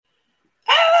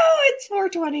It's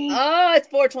 4:20. Oh, it's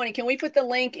 4:20. Can we put the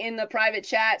link in the private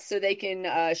chat so they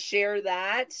can share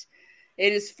that?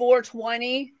 It is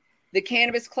 4:20. The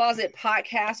Cannabis Closet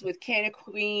podcast with Canna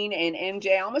Queen and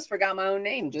MJ. I almost forgot my own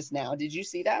name just now. Did you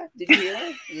see that? Did you hear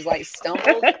that? It was like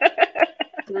stumbled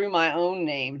through my own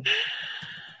name.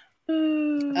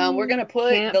 We're going to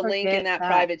put the link in that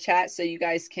private chat so you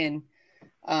guys can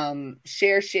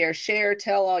share.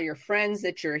 Tell all your friends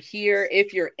that you're here.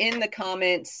 If you're in the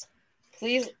comments,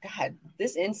 please, God,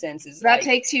 this incense is that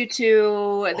takes you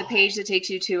to the page that takes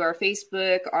you to our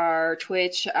Facebook, our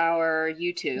Twitch, our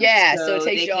YouTube. Yeah, so it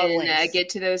takes you all the links. Get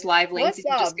to those live links.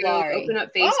 What's up, just go Laurie? open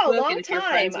up Facebook, long and if you're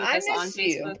friends with us on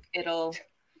Facebook, it'll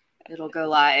go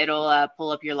live. It'll pull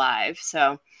up your live.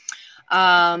 So,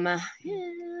 Cannabis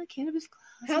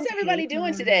Closet. How's everybody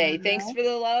doing today? Thanks for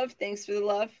the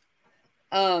love.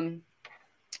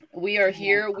 We are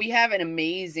here. We have an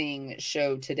amazing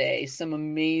show today. Some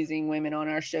amazing women on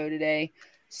our show today.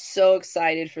 So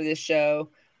excited for this show.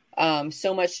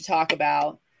 So much to talk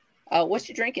about. What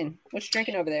you drinking? What you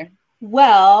drinking over there?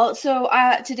 Well, so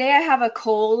today I have a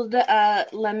cold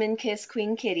lemon kiss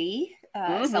Queen Kitty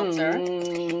seltzer.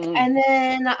 And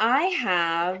then I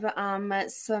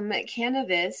have some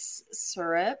cannabis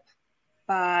syrup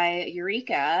by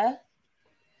Eureka.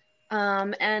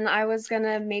 And I was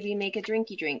gonna maybe make a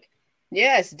drinky drink.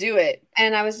 Yes, do it.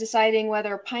 And I was deciding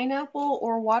whether pineapple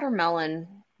or watermelon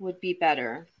would be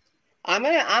better. I'm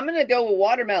gonna go with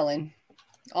watermelon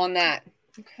on that.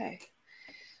 Okay.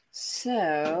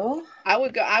 So I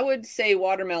would say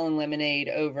watermelon lemonade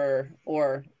over,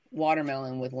 or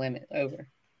watermelon with lemon over.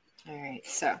 All right.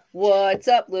 So what's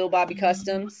up, Little Bobby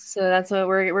Customs? So that's what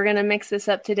we're gonna mix this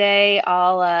up today.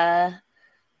 I'll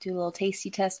do a little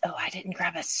tasty test. Oh, I didn't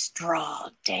grab a straw.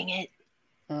 Dang it.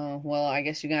 Oh, well, I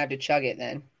guess you're going to have to chug it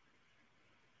then.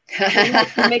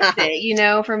 Mix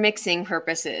it, for mixing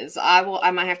purposes.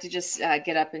 I might have to just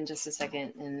get up in just a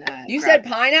second. And you said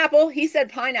pineapple? He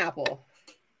said pineapple.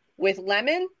 With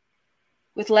lemon?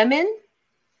 With lemon?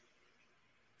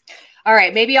 All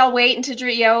right, maybe I'll wait until do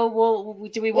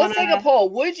we want to take a poll.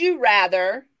 Would you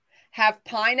rather have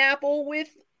pineapple with...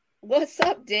 What's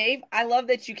up, Dave? I love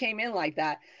that you came in like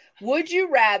that. Would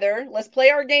you rather, let's play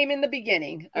our game in the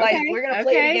beginning. Okay, like we're going to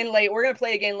play it again later. We're going to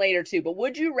play again later too. But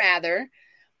would you rather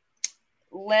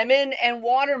lemon and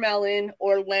watermelon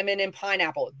or lemon and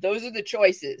pineapple? Those are the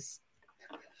choices.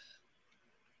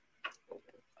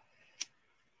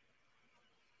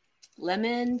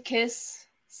 Lemon kiss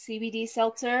CBD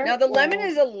seltzer. Now the lemon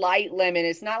is a light lemon.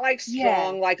 It's not like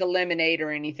strong like a lemonade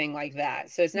or anything like that.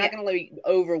 So it's not going to be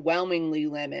overwhelmingly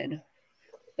lemon.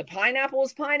 The pineapple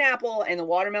is pineapple and the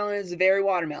watermelon is very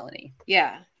watermelon-y.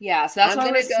 Yeah. So that's what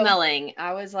I was smelling.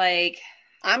 I was like,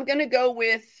 I'm going to go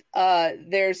with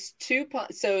there's two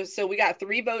so we got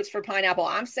 3 votes for pineapple.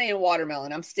 I'm saying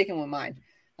watermelon. I'm sticking with mine.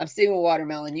 I'm sticking with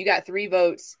watermelon. You got 3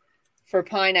 votes for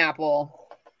pineapple,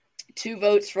 2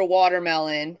 votes for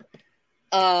watermelon.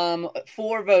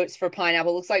 4 votes for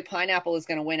pineapple. Looks like pineapple is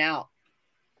going to win out.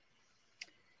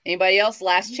 Anybody else?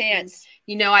 Last chance.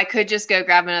 I could just go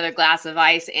grab another glass of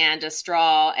ice and a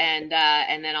straw, and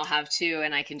then I'll have 2,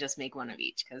 and I can just make 1 of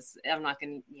each because I'm not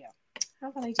going to. How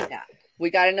about I do that? We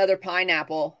got another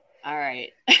pineapple. All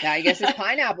right. Now I guess it's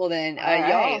pineapple then.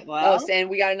 Right, well. And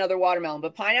we got another watermelon,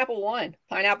 but pineapple won.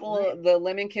 Pineapple, the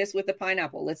lemon kiss with the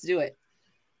pineapple. Let's do it.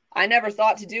 I never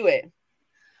thought to do it.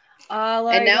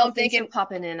 Laurie, and now I'm thinking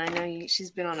popping in. I know she's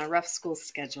been on a rough school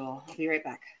schedule. I'll be right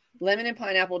back. Lemon and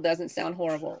pineapple doesn't sound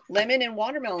horrible. Lemon and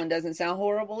watermelon doesn't sound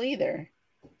horrible either.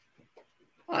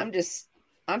 I'm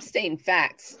stating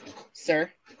facts,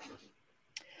 sir.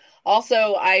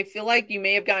 Also, I feel like you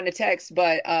may have gotten a text,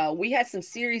 but we had some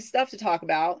serious stuff to talk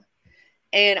about.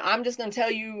 And I'm just going to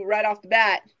tell you right off the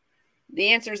bat, the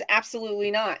answer is absolutely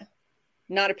not.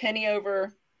 Not a penny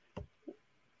over.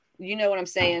 You know what I'm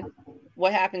saying?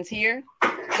 What happens here,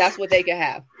 that's what they could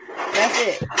have. That's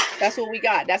it. That's what we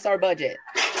got. That's our budget.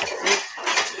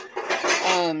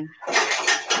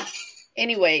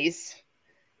 Anyways,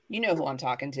 you know who I'm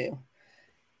talking to.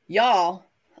 Y'all,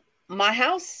 my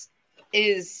house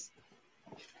is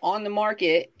on the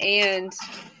market and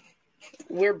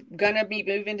we're going to be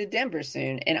moving to Denver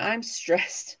soon. And I'm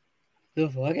stressed the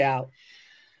fuck out.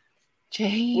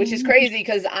 Change. Which is crazy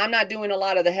because I'm not doing a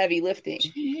lot of the heavy lifting.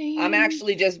 Change. I'm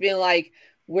actually just being like,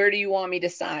 where do you want me to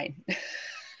sign?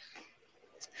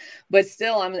 But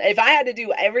still, if I had to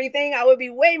do everything, I would be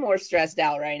way more stressed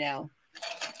out right now.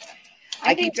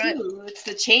 I keep trying. It's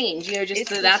the change, just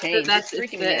that's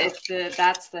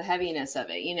the heaviness of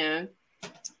it,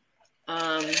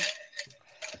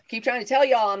 Keep trying to tell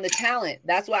y'all I'm the talent.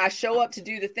 That's why I show up to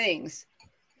do the things.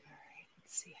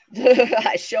 Let's see.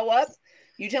 I show up.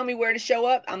 You tell me where to show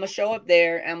up. I'm going to show up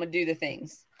there and I'm going to do the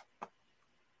things.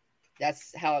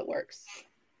 That's how it works.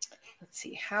 Let's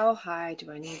see. How high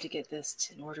do I need to get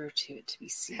this in order to be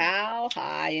seen? How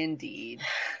high indeed.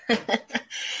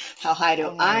 How high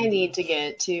do I need to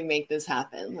get to make this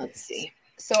happen? Let's see.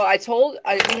 So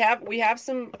we have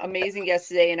some amazing guests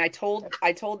today, and I told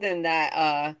them that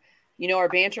our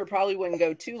banter probably wouldn't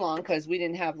go too long because we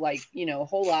didn't have a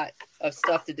whole lot of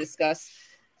stuff to discuss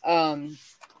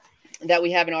that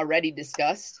we haven't already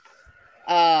discussed.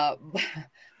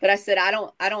 But I said I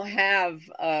don't have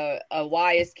a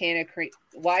why is Canna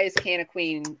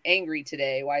Queen angry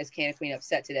today? Why is Canna Queen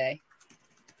upset today?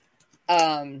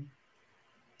 And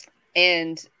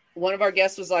one of our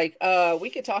guests was like, we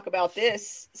could talk about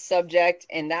this subject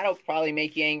and that'll probably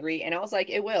make you angry. And I was like,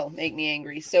 it will make me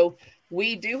angry. So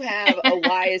we do have a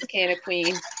why is Canna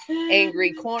Queen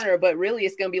angry corner, but really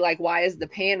it's going to be like, why is the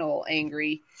panel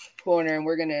angry corner? And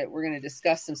we're going to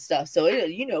discuss some stuff. So,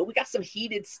 we got some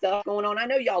heated stuff going on. I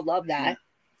know y'all love that.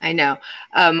 I know.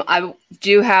 I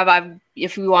do have,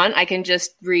 if we want, I can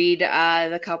just read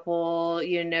the couple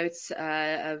notes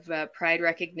of pride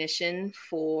recognition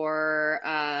for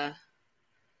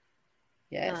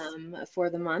for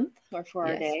the month or for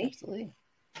our day. Absolutely.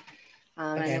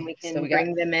 And then we can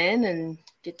bring them in and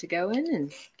get to go in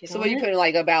and get. So what are you putting,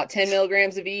 like about 10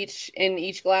 milligrams of each in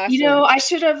each glass? I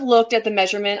should have looked at the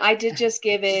measurement. I did just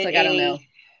give it I don't know.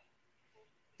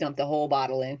 Dump the whole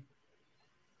bottle in.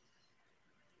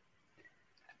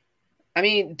 I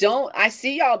mean, I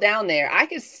see y'all down there. I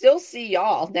can still see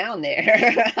y'all down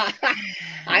there.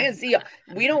 I can see y'all.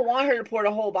 We don't want her to pour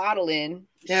the whole bottle in.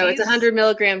 No, it's 100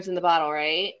 milligrams in the bottle,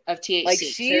 right? Of THC. Like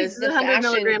she's so 100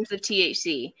 milligrams of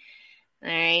THC. All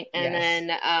right. And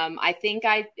then I think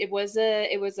it was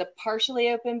a partially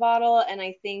open bottle, and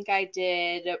I think I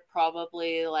did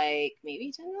probably like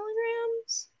maybe 10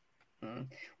 milligrams.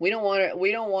 We don't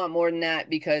want more than that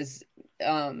because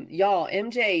y'all,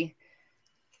 MJ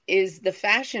is the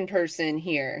fashion person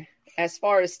here as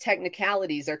far as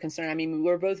technicalities are concerned. I mean,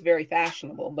 we're both very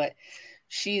fashionable, but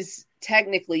she's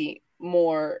technically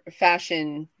more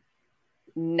fashion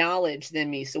knowledge than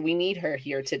me, so we need her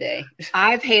here today.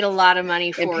 I paid a lot of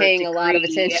money for and paying a lot of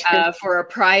attention for a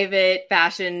private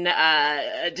fashion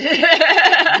yeah.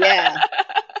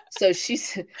 So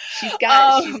she's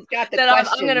got the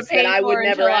questions I'm gonna pay that I would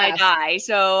never ask. I die.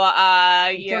 So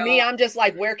for me, I'm just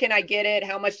like, where can I get it?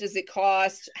 How much does it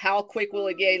cost? How quick will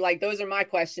it get? Like, those are my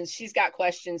questions. She's got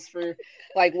questions for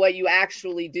like what you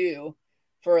actually do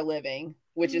for a living,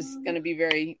 which is going to be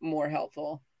very more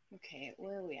helpful. Okay,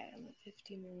 where are we at? I'm at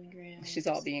 50 milligrams. She's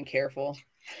all being careful.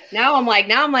 Now I'm like,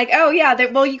 oh yeah.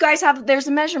 You guys there's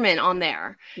a measurement on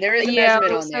there. There is a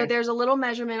measurement on there. So there's a little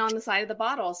measurement on the side of the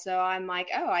bottle. So I'm like,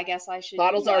 oh, I guess I should.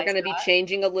 Bottles are going to be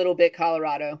changing a little bit,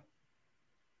 Colorado.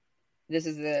 This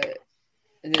is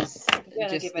just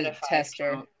the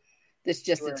tester. Count. This is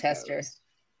just the tester. Goes.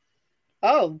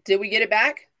 Oh, did we get it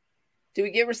back? Did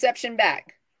we get reception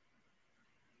back?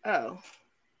 Oh.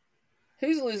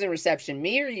 Who's losing reception,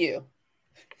 me or you?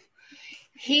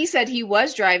 He said he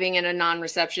was driving in a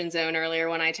non-reception zone earlier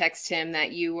when I texted him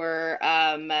that you were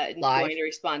going to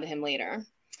respond to him later.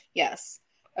 Yes.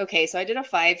 Okay, so I did a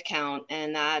 5 count,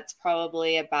 and that's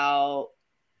probably about,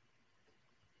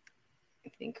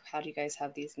 I think, how do you guys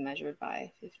have these measured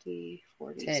by? 50,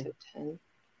 40, 10. So 10.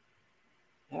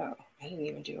 Oh, I didn't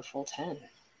even do a full 10.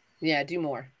 Yeah, do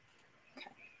more. Okay.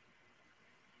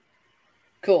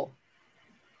 Cool.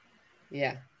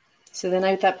 Yeah. So then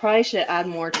that probably should add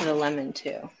more to the lemon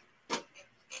too.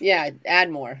 Yeah, add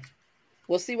more.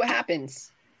 We'll see what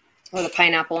happens. Or the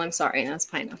pineapple. I'm sorry, that's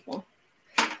pineapple.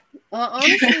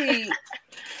 Honestly,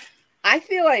 I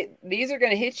feel like these are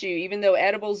going to hit you, even though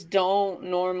edibles don't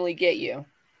normally get you.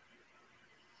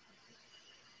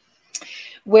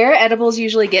 Where edibles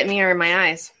usually get me are in my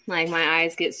eyes. Like my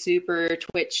eyes get super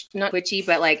not twitchy,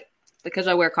 but like because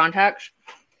I wear contacts.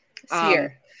 It's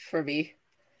here for me.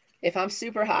 If I'm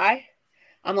super high,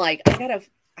 I'm like, I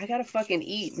gotta fucking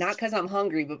eat. Not because I'm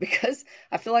hungry, but because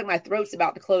I feel like my throat's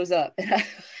about to close up.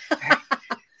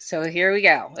 So here we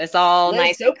go. It's all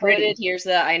nice so and pretty. Here's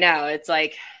I know. It's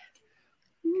like.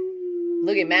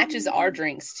 Look, it matches our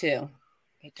drinks too.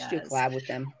 It does. Do a collab with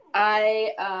them.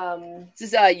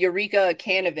 This is Eureka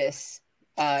Cannabis,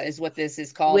 is what this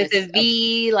is called. With a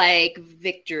V like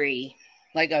victory.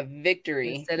 Like a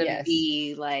victory. Instead of a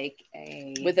V, like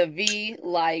a... With a V,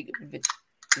 like...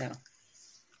 No.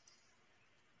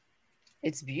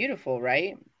 It's beautiful,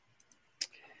 right?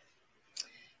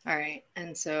 All right.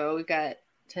 And so we've got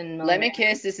 10 milligrams. Lemon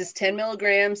Kiss. This is 10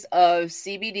 milligrams of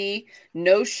CBD.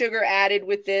 No sugar added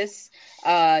with this.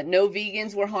 No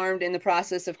vegans were harmed in the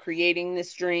process of creating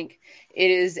this drink. It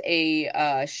is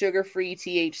a sugar-free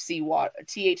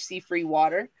THC-free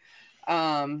water.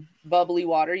 Bubbly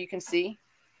water, you can see.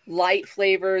 Light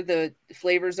flavor. The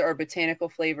flavors are botanical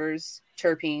flavors,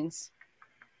 terpenes.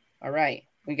 All right.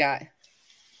 We got...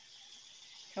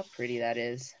 How pretty that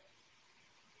is.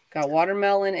 Got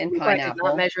watermelon and pineapple. I did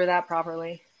not measure that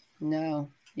properly. No,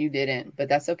 you didn't, but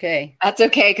that's okay. That's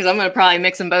okay, because I'm going to probably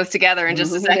mix them both together in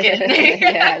just a second.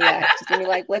 yeah. Just going to be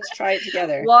like, let's try it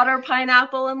together. Water,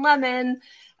 pineapple, and lemon.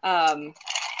 All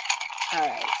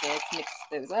right, so let's mix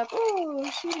those up.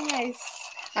 Oh, she's nice.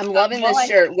 I'm loving this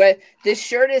shirt. This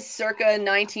shirt is circa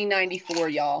 1994,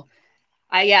 y'all.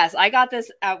 Yes, I got this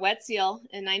at Wet Seal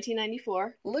in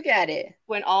 1994. Look at it.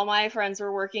 When all my friends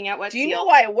were working at Wet Seal. Do you know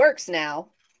why it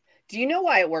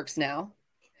works now?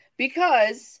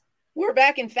 Because we're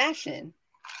back in fashion.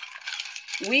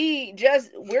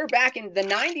 We're back in the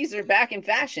 90s are back in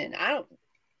fashion.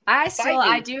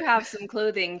 I do have some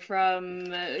clothing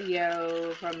from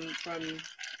a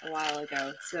while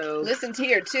ago. So listen to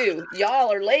here too. Y'all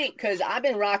are late because I've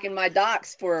been rocking my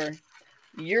Docs for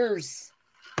years.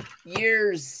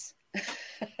 Years.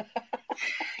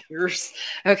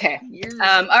 Okay.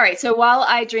 All right. So while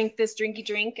I drink this drinky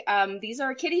drink, these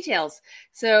are kitty tails.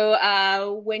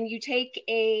 So when you take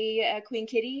a queen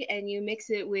kitty and you mix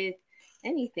it with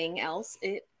anything else,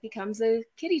 it becomes a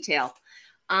kitty tail.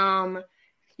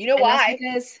 You know why?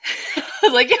 Because,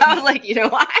 you know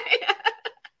why?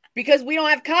 Because we don't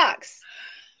have cocks.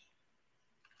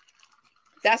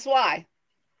 That's why.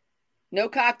 No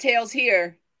cocktails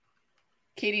here.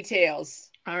 Kitty tails.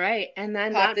 All right. And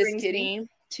then that brings me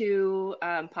to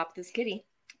pop this kitty.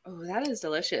 Oh, that is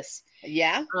delicious.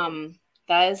 Yeah.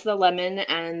 That is the lemon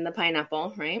and the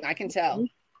pineapple, right? I can tell.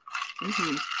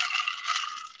 Mm-hmm.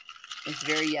 It's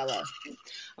very yellow.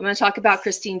 I'm going to talk about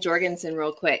Christine Jorgensen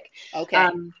real quick. Okay.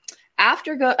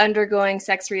 After undergoing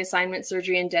sex reassignment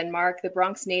surgery in Denmark, the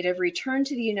Bronx native returned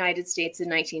to the United States in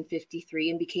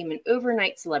 1953 and became an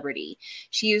overnight celebrity.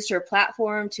 She used her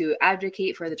platform to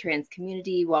advocate for the trans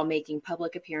community while making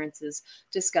public appearances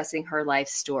discussing her life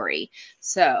story.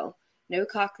 So, no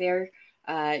cock there.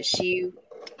 She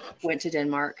went to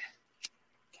Denmark.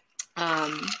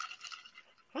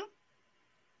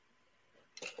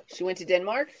 She went to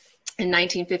Denmark? In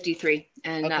 1953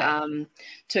 and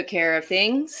took care of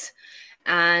things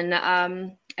and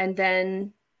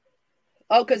then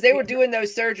because they were doing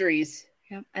those surgeries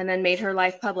and then made her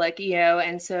life public,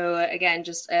 and so again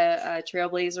just a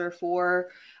trailblazer for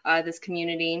this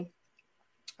community.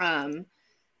 And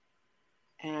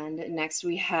next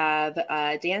we have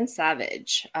Dan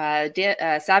Savage.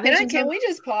 Savage. Can we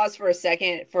just pause for a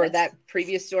second for that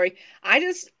previous story?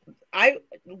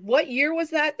 What year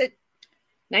was that?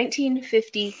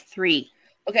 1953.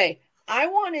 Okay. I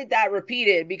wanted that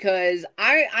repeated because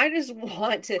I just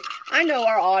want to, I know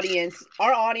our audience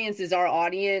is our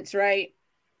audience, right?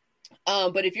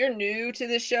 But if you're new to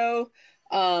the show,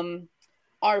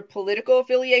 our political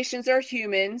affiliations are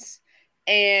humans,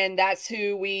 and that's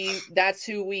who we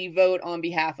vote on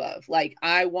behalf of. Like,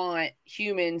 I want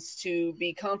humans to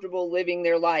be comfortable living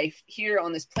their life here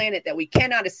on this planet that we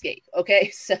cannot escape.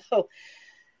 Okay. So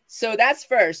that's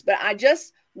first, but I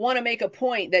just want to make a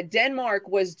point that Denmark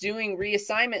was doing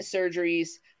reassignment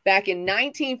surgeries back in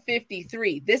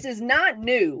 1953. This is not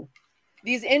new.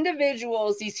 These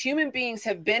individuals, these human beings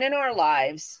have been in our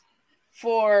lives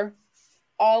for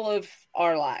all of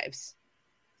our lives.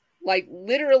 Like,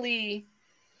 literally.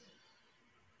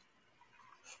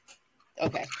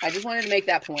 Okay, I just wanted to make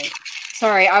that point.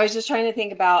 Sorry, I was just trying to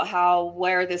think about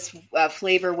where this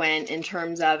flavor went in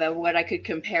terms of what I could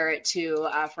compare it to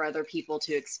for other people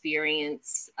to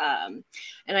experience. And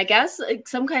I guess like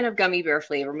some kind of gummy bear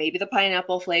flavor. Maybe the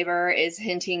pineapple flavor is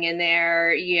hinting in there,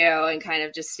 and kind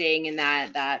of just staying in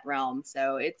that realm.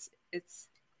 So it's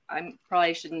I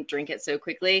probably shouldn't drink it so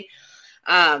quickly.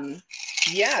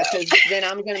 Yeah, because then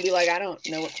I'm going to be like, I don't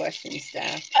know what questions to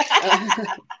ask.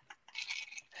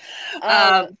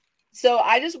 So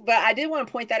I did want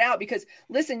to point that out because,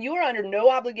 listen, you are under no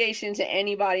obligation to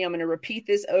anybody. I'm going to repeat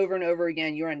this over and over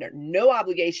again. You're under no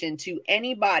obligation to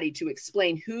anybody to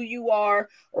explain who you are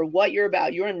or what you're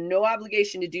about. You're under no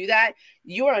obligation to do that.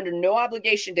 You are under no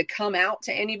obligation to come out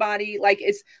to anybody. Like,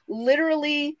 it's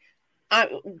literally,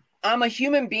 I'm a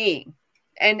human being,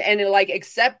 and like,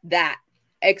 accept that,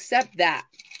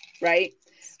 right?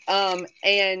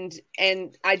 And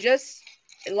I just,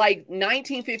 like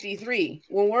 1953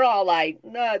 when we're all like,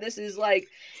 no, this is like,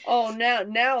 oh,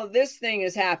 now this thing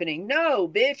is happening. No,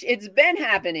 bitch, it's been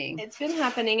happening. It's been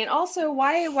happening. And also,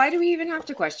 why do we even have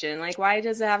to question? Like, why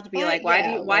does it have to be like,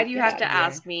 why do you have to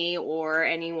ask me or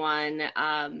anyone,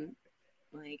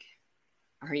 like,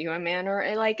 are you a man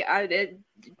or like,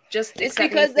 it's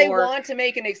because they want to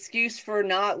make an excuse for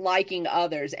not liking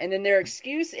others. And then their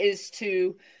excuse is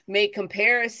to make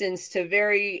comparisons to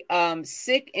very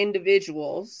sick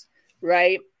individuals,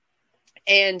 right?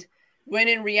 And when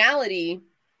in reality,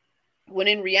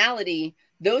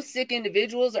 those sick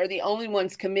individuals are the only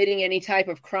ones committing any type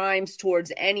of crimes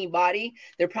towards anybody.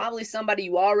 They're probably somebody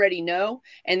you already know,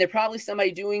 and they're probably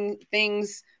somebody doing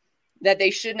things that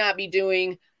they should not be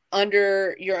doing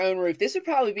under your own roof. This would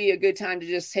probably be a good time to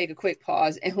just take a quick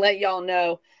pause and let y'all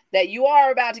know that you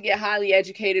are about to get highly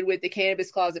educated with the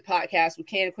Cannabis Closet podcast with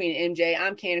Canna Queen and MJ.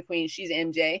 I'm Canna Queen. She's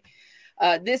MJ.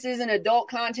 This is an adult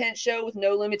content show with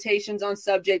no limitations on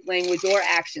subject, language, or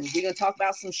actions. We're going to talk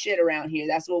about some shit around here.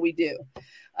 That's what we do.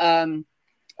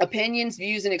 Opinions,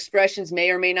 views, and expressions may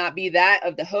or may not be that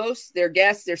of the hosts, their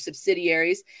guests, their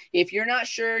subsidiaries. If you're not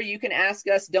sure, you can ask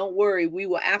us. Don't worry. We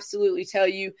will absolutely tell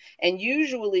you. And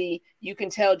usually you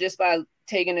can tell just by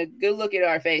taking a good look at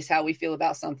our face how we feel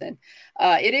about something.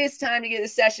 It is time to get the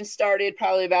session started,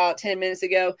 probably about 10 minutes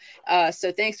ago.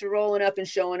 So thanks for rolling up and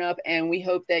showing up. And we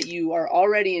hope that you are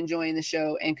already enjoying the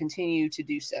show and continue to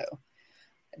do so.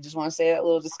 I just want to say that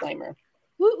little disclaimer.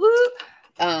 Woo woo.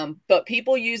 But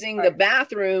people using the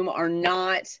bathroom are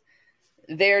not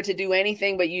there to do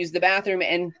anything but use the bathroom.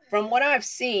 And from what I've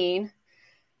seen,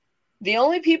 the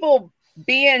only people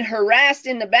being harassed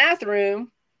in the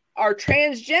bathroom are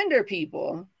transgender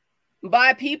people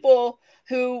by people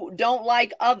who don't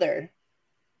like other,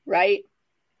 right?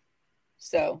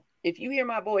 So if you hear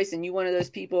my voice and you one of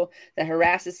those people that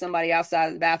harasses somebody outside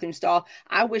of the bathroom stall,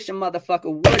 I wish a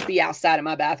motherfucker would be outside of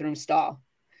my bathroom stall.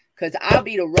 Because I'll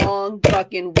be the wrong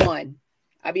fucking one.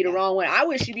 I'll be the wrong one. I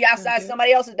wish you'd be outside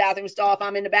somebody else's bathroom stall if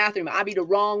I'm in the bathroom. I'll be the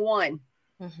wrong one.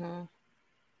 I'm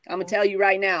going to tell you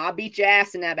right now. I'll beat your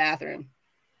ass in that bathroom.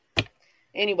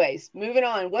 Anyways, moving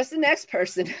on. What's the next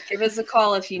person? Give us a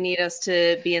call if you need us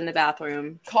to be in the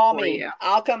bathroom. Call me.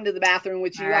 I'll come to the bathroom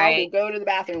with you. Right. I will go to the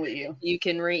bathroom with you. You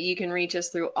can reach us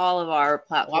through all of our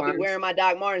platforms. I'll be wearing my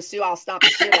Doc Martens too. I'll stomp the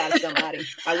shit out of somebody.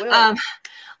 I will.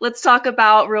 Let's talk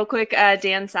about real quick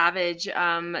Dan Savage.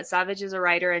 Savage is a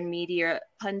writer and media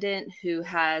pundit who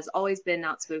has always been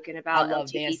outspoken about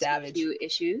LGBTQ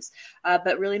issues,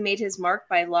 but really made his mark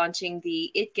by launching the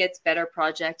It Gets Better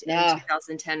project in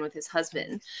 2010 with his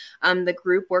husband. The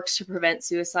group works to prevent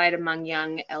suicide among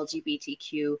young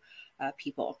LGBTQ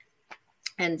people.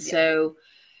 And so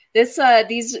these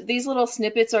little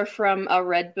snippets are from a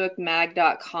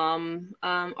redbookmag.com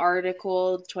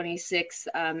article, 26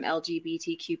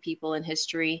 LGBTQ people in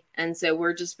history. And so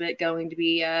we're just going to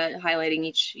be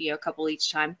highlighting a couple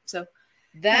each time. So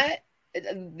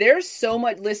there's so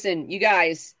much. Listen, you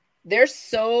guys, there's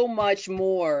so much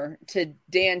more to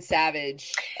Dan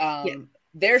Savage.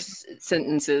 There's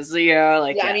sentences.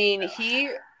 I mean,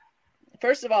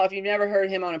 first of all, if you've never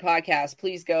heard him on a podcast,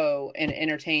 please go and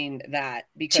entertain that.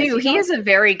 Because he is a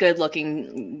very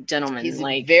good-looking gentleman. He's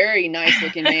a very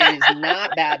nice-looking man. He's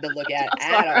not bad to look at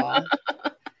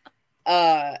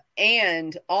all.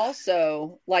 And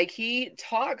also, he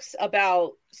talks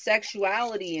about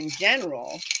sexuality in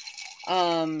general.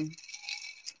 I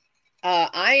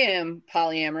am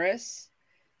polyamorous.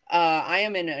 I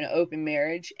am in an open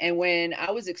marriage. And when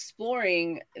I was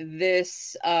exploring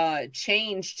this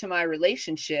change to my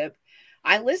relationship,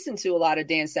 I listened to a lot of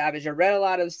Dan Savage. I read a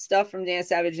lot of stuff from Dan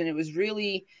Savage, and it was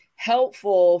really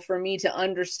helpful for me to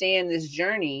understand this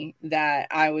journey that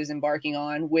I was embarking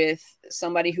on with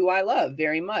somebody who I love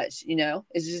very much.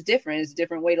 It's just different. It's a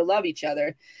different way to love each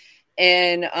other.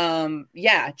 And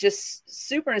just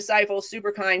super insightful,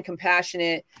 super kind,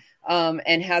 compassionate,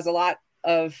 and has a lot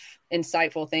of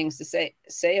insightful things to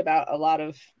say about a lot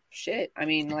of shit. I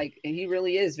mean, he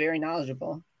really is very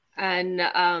knowledgeable. And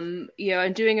and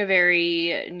doing a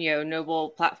very noble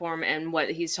platform, and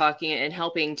what he's talking and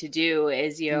helping to do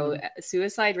is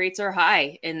suicide rates are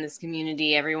high in this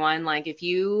community. Everyone, if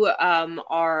you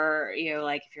are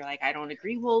if you're I don't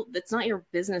agree, well, that's not your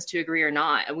business to agree or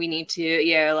not. We need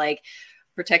to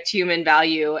protect human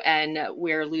value, and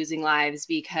we're losing lives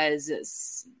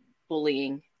because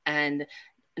bullying and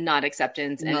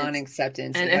non-acceptance and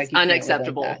it's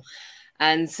unacceptable.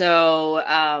 And so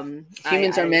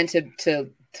humans are meant to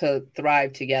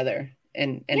thrive together.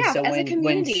 And so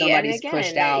when somebody's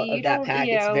pushed out of that pack,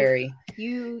 it's very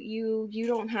you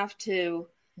don't have to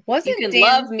Wasn't you can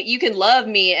love me. You can love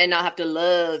me and not have to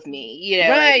love me. You know,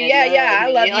 right? like,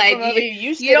 I love you like, from over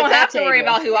here. You don't have to worry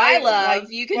about who right? I love.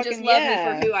 Like, you can just love me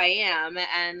for who I am,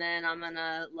 and then I'm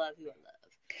gonna love who I love.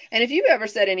 And if you've ever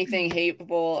said anything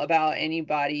hateful about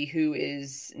anybody who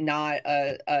is not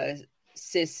a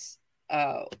cis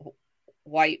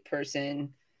white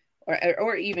person,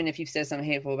 or even if you've said something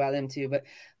hateful about them too,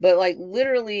 but like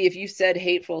literally, if you've said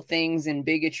hateful things and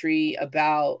bigotry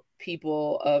about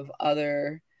people of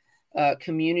other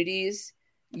communities,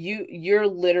 you're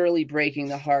literally breaking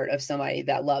the heart of somebody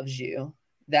that loves you,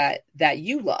 that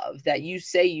you love, that you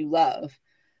say you love.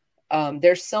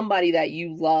 There's somebody that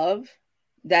you love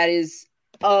that is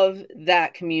of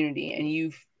that community, and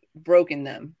you've broken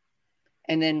them.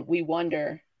 And then we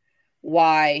wonder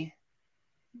why,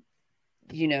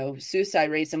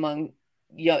 suicide rates among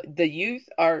the youth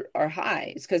are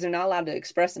high. It's because they're not allowed to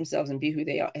express themselves and be who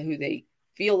they are, who they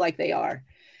feel like they are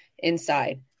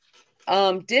inside.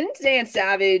 Didn't Dan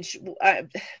Savage,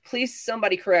 please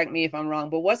somebody correct me if I'm wrong,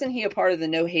 but wasn't he a part of the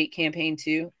No Hate campaign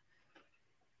too?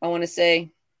 I want to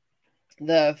say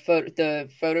the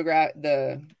photograph,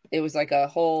 it was like a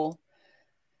whole,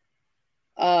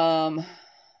 it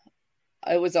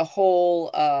was a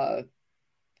whole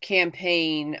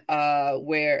campaign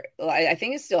where I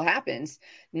think it still happens,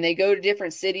 and they go to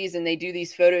different cities and they do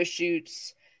these photo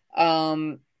shoots.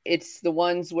 It's the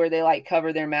ones where they like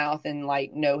cover their mouth and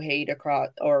like no hate across,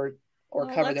 or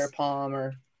cover their palm,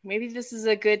 or maybe this is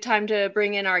a good time to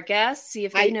bring in our guests, see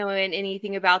if they know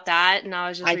anything about that. And I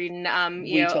was just reading,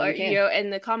 in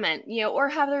the comment, or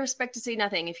have the respect to say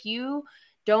nothing. If you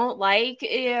don't like,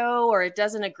 or it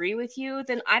doesn't agree with you,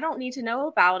 then I don't need to know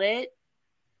about it.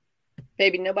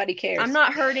 Baby, nobody cares. I'm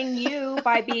not hurting you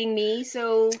by being me.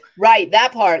 So right,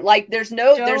 that part. Like there's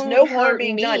no harm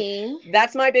being done.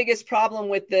 That's my biggest problem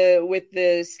with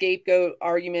the scapegoat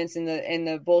arguments and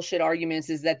the bullshit arguments,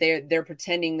 is that they're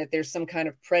pretending that there's some kind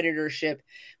of predatorship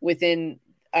within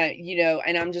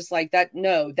and I'm just like,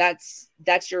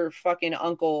 that's your fucking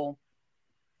uncle.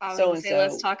 So and so.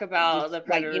 Let's talk about the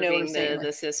predator being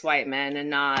the cis white men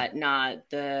and not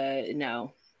the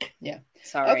no. Yeah.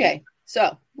 Sorry. Okay.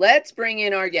 So let's bring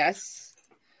in our guests.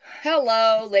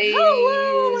 Hello, ladies.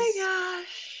 Oh my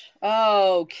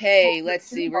gosh. Okay, let's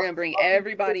see. We're gonna bring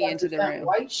everybody into the room.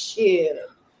 White shit.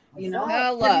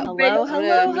 Hello. Okay,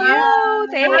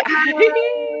 let's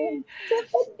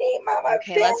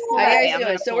pull that. How you guys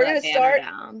doing? So we're gonna start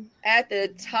at the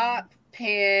top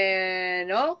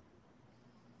panel.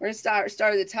 We're gonna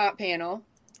start at the top panel.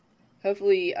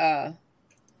 Hopefully, hi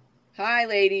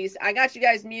ladies. I got you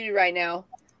guys muted right now.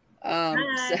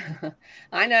 So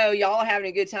I know y'all are having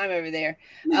a good time over there.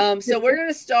 So we're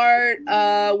gonna start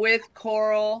with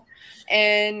Coral,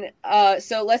 and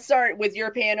so let's start with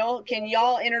your panel. Can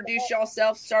y'all introduce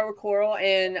yourself? Start with Coral,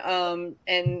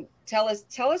 and tell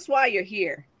us why you're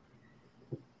here.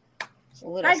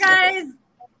 Hi guys,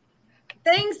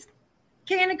 thanks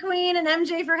Canna Queen and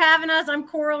MJ for having us. I'm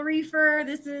Coral Reefer.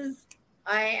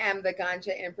 I am the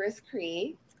Ganja Empress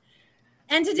Cree.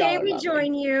 And today we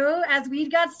join you as we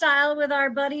got style with our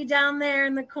buddy down there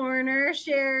in the corner,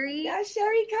 Sherry. Yeah,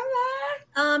 Sherry, come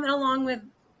on. And along with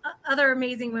other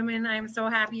amazing women, I'm so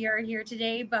happy you're here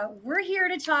today. But we're here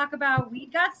to talk about We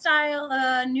Got Style,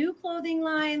 a new clothing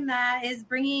line that is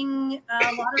bringing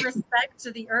a lot of respect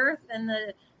to the earth and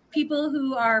the people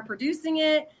who are producing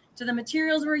it, to the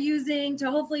materials we're using, to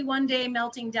hopefully one day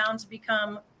melting down to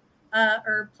become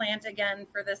herb plant again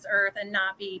for this earth and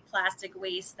not be plastic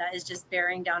waste that is just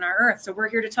bearing down our earth. So we're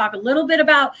here to talk a little bit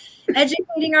about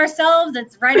educating ourselves.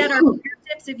 It's right at our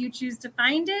fingertips if you choose to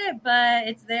find it, but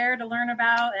it's there to learn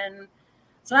about. And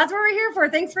so that's what we're here for.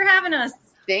 Thanks for having us.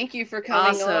 Thank you for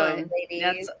coming on,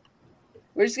 ladies.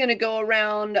 We're just going to go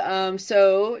around.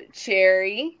 So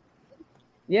Cherry.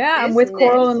 Yeah, I'm with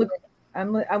Coral.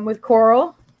 I'm with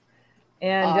Coral.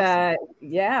 And awesome.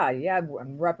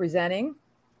 I'm representing.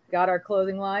 Got our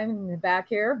clothing line in the back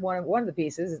here. One of the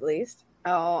pieces, at least.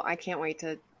 Oh, I can't wait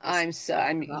to.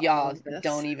 Y'all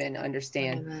don't even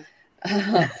understand.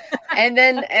 and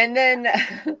then,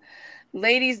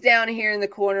 ladies down here in the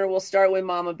corner, we'll start with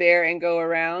Mama Bear and go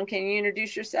around. Can you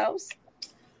introduce yourselves?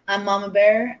 I'm Mama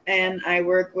Bear, and I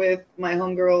work with my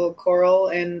homegirl Coral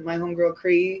and my homegirl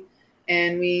Cree,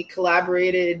 and we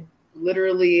collaborated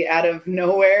literally out of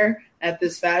nowhere at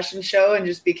this fashion show and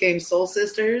just became soul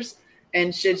sisters.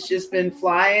 And shit's just been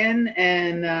flying.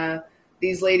 And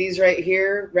these ladies right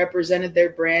here represented their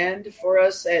brand for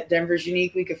us at Denver's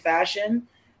Unique Week of Fashion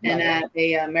and at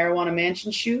a Marijuana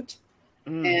Mansion shoot.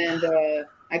 And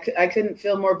I couldn't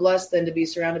feel more blessed than to be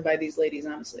surrounded by these ladies,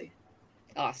 honestly.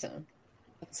 Awesome.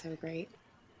 That's so great.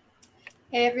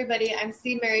 Hey everybody, I'm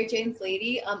C. Mary Jane's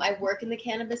Lady. I work in the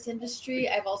cannabis industry.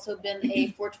 I've also been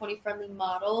a 420 friendly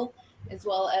model, as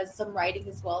well as some writing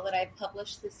as well that I've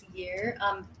published this year.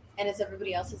 And as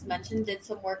everybody else has mentioned, did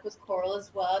some work with Coral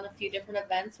as well in a few different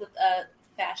events with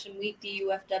Fashion Week,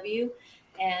 DUFW,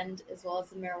 and as well as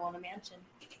the Marijuana Mansion.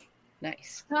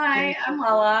 Nice. Hi, I'm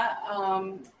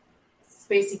Lala.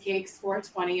 Spacey Cakes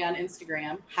 420 on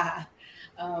Instagram.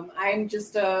 I'm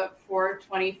just a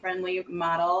 420 friendly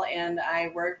model, and I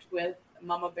worked with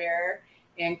Mama Bear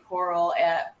and Coral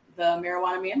at the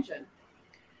Marijuana Mansion.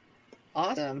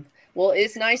 Awesome. Well,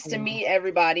 it's nice to meet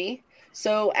everybody.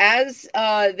 So as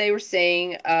they were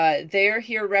saying, they're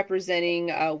here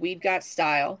representing Weed Got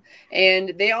Style,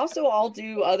 and they also all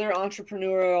do other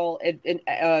entrepreneurial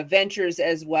ventures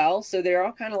as well. So they're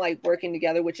all kind of like working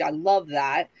together, which I love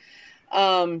that.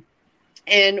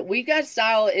 And Weed Got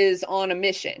Style is on a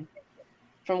mission,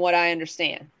 from what I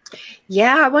understand.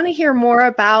 Yeah, I want to hear more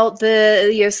about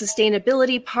the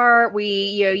sustainability part.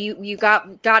 You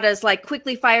got us like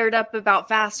quickly fired up about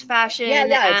fast fashion.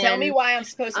 Yeah. Tell me why I'm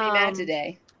supposed to be mad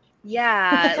today.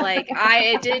 Yeah, like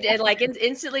it like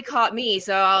instantly caught me.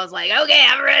 So I was like, okay,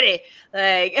 I'm ready.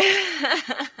 Like,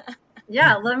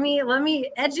 yeah, let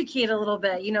me educate a little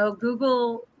bit.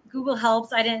 Google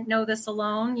helps. I didn't know this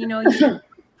alone. You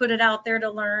put it out there to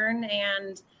learn.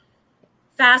 And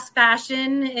fast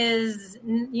fashion is,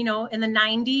 in the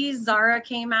 90s, Zara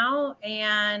came out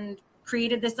and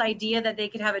created this idea that they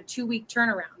could have a 2-week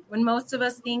turnaround. When most of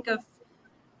us think of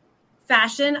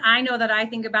fashion, I know that I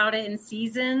think about it in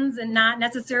seasons and not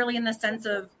necessarily in the sense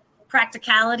of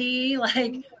practicality,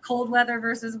 like cold weather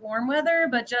versus warm weather,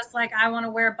 but just like I want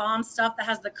to wear bomb stuff that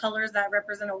has the colors that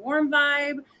represent a warm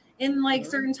vibe in like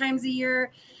certain times a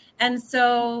year. And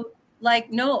so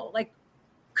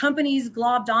companies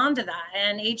globbed onto that,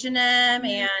 and H&M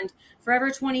and Forever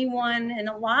 21 and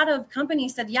a lot of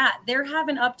companies said, yeah, they're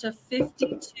having up to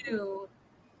 52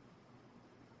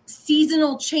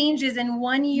 seasonal changes in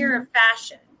 1 year of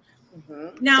fashion.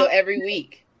 Now, so every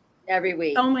week.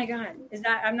 Oh my God.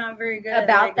 I'm not very good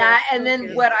about that. And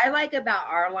then what I like about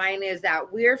our line is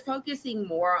that we're focusing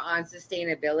more on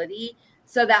sustainability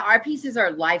so that our pieces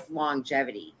are life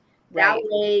longevity. That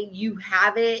way you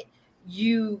have it,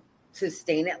 you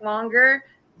sustain it longer.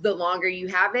 The longer you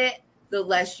have it, the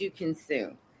less you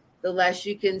consume. The less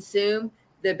you consume,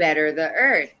 the better the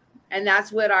earth. And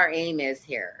that's what our aim is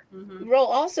here. Well,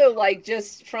 also, like,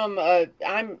 just from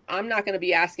I'm not going to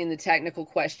be asking the technical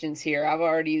questions here. I've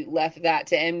already left that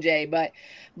to MJ.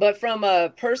 But from a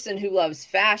person who loves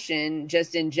fashion,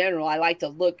 just in general, I like to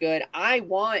look good. I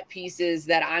want pieces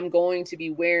that I'm going to be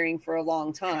wearing for a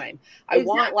long time. I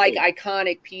want like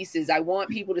iconic pieces. I want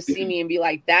people to see me and be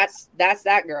like, that's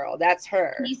that girl. That's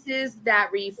her. Pieces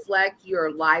that reflect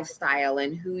your lifestyle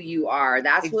and who you are.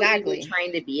 That's what we were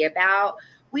trying to be about.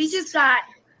 We just got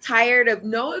tired of,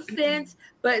 no offense,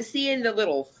 but seeing the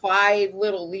little 5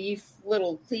 little leaf,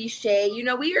 little cliche.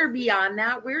 We are beyond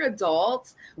that. We're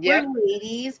adults. We're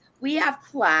ladies. We have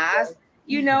class.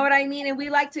 You know what I mean? And we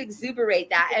like to exuberate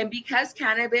that. And because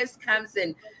cannabis comes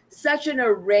in such an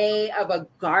array of a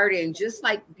garden, just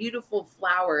like beautiful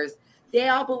flowers, they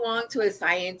all belong to a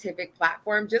scientific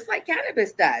platform, just like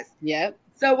cannabis does. Yep.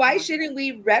 So why shouldn't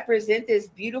we represent this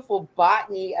beautiful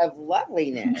botany of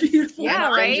loveliness? Yeah,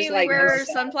 right. We wear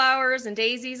sunflowers and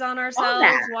daisies on ourselves.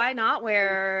 Why not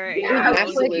wear?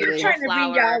 Absolutely. We're trying to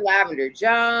bring y'all Lavender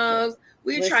Jones.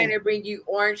 We're trying to bring you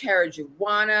orange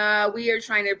marijuana. We are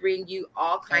trying to bring you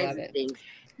all kinds of things.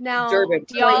 Now, do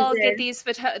y'all get these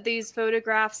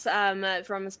photographs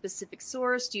from a specific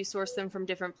source? Do you source them from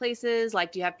different places?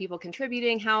 Like, do you have people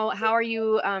contributing? How are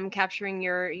you capturing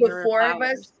your the 4 of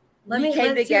us? We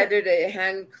came together to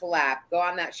hand collab. Go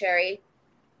on that, Sherry.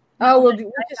 Oh, well, we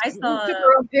took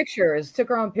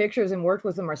our own pictures and worked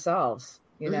with them ourselves,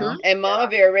 And Mama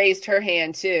Bear raised her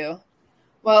hand too.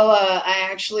 Well, I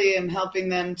actually am helping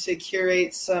them to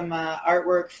curate some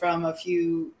artwork from a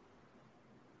few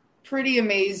pretty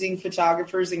amazing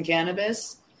photographers in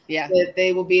cannabis. Yeah. That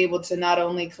they will be able to not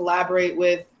only collaborate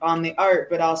with on the art,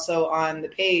 but also on the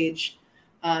page.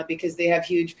 Because they have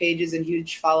huge pages and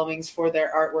huge followings for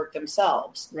their artwork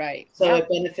themselves. Right. So it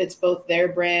benefits both their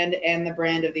brand and the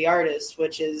brand of the artist,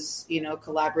 which is,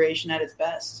 collaboration at its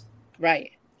best.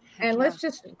 Right. And let's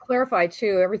just clarify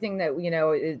too, everything that,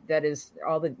 that is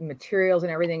all the materials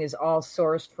and everything is all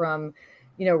sourced from,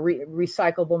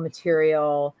 recyclable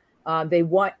material. We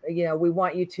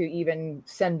want you to even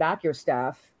send back your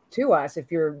stuff to us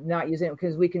if you're not using it,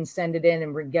 because we can send it in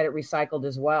and get it recycled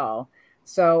as well.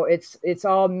 So it's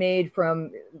all made from,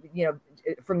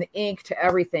 from the ink to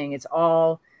everything. It's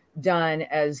all done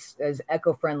as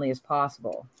eco-friendly as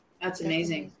possible. That's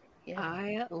amazing. Yeah.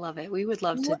 I love it. We would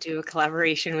love to do a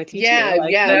collaboration with you. Yeah, too.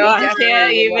 Like, yeah. So I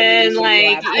can't even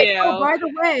like, you know.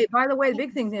 By the way, the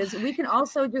big thing is we can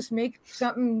also just make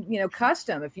something,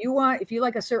 custom. If you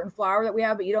like a certain flower that we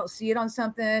have, but you don't see it on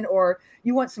something, or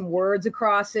you want some words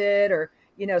across it, or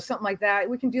something like that,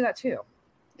 we can do that too.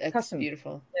 That's custom.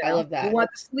 Beautiful. I love that. You want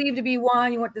the sleeve to be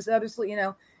one, you want this other sleeve,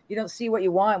 you don't see what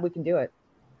you want, we can do it.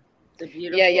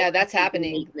 Yeah, that's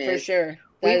happening for sure.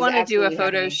 We want to do a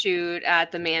photo shoot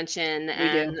at the mansion,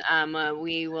 and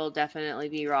we will definitely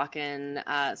be rocking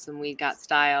some We Got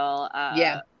Style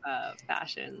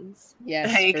fashions.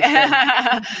 Yes.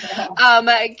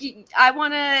 I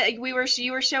want to.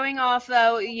 You were showing off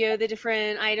though, the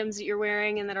different items that you're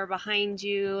wearing and that are behind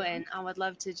you, and I would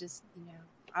love to just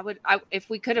if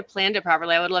we could have planned it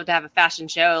properly, I would love to have a fashion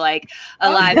show, like a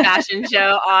live fashion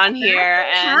show on here,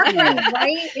 and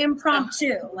right,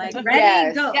 impromptu, like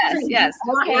ready, go. Yes.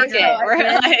 We're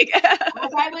like,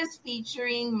 as I was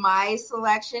featuring my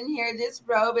selection here, this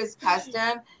robe is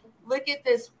custom. Look at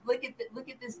this. Look at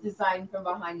this design from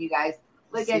behind you guys.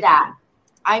 Look at that.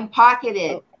 I'm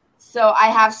pocketed, so I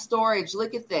have storage.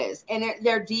 Look at this, and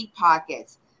they're deep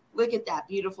pockets. Look at that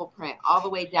beautiful print all the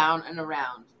way down and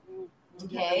around.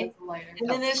 Okay, and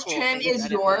then this trim is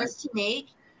yours to make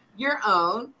your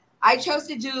own. I chose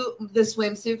to do the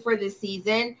swimsuit for this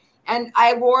season, and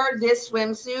I wore this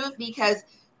swimsuit because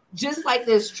just like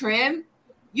this trim,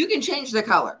 you can change the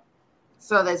color.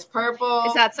 So that's purple.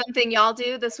 Is that something y'all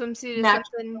do? The swimsuit is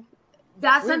something.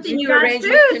 That's something you arrange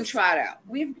with Contrato.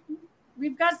 We've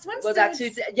got swimsuits. Well, that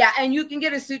suits, and you can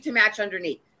get a suit to match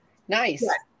underneath. Nice,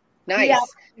 nice.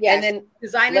 Yeah. And then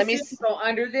design a suit to go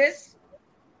under this.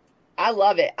 I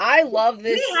love it. I love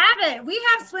this. We have it. We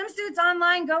have swimsuits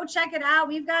online. Go check it out.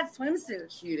 We've got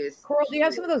swimsuits. Cutest. Coral, do you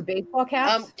have some of those baseball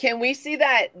caps? Can we see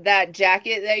that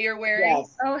jacket that you're wearing?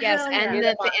 Yes. Oh, yes.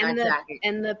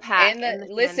 And the pack.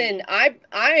 Listen, I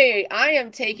am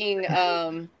taking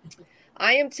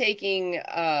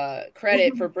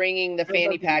credit for bringing the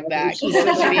fanny pack back, being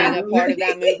a part of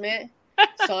that movement.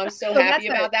 So I'm so happy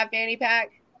about that fanny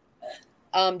pack.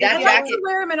 That jacket, to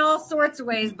wear them in all sorts of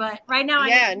ways, but right now,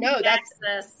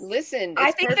 listen. I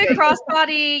think the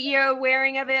crossbody,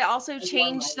 wearing of it also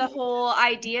changed the whole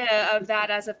idea of that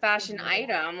as a fashion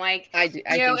item. Like, I in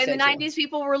the 90s,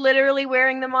 people were literally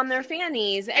wearing them on their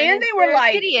fannies, and they were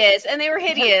like hideous, and they were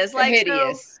hideous, like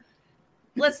hideous. So,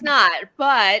 let's not,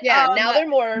 but now they're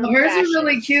more. Hers are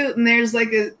really cute, and there's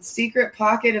like a secret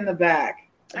pocket in the back.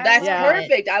 That's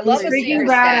perfect. I love a secret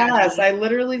badass. I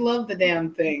literally love the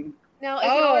damn thing. Now, if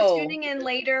you're tuning in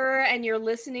later and you're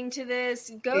listening to this,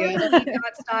 go to the We've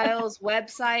Got Styles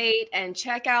website and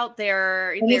check out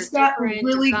their it's got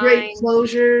really designs. Great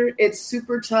closure. It's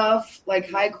super tough, like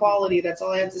high quality. That's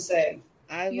all I have to say.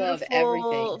 I love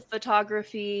everything.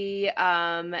 Photography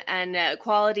and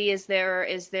quality is there.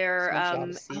 Oh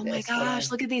my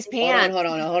gosh, look at these pants. Hold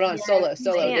on. Solo.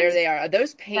 There they are. Are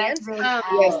those pants?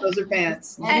 Yes, those are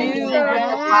pants. You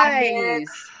guys.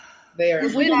 There.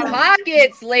 With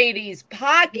pockets, ladies,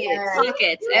 pockets. Yes.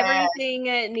 Pockets.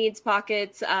 Everything needs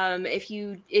pockets. If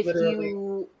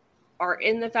you are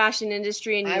in the fashion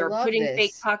industry and you're putting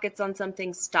fake pockets on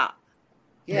something, stop.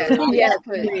 Yeah, yes,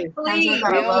 please.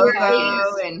 Our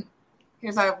logo, and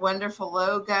here's our wonderful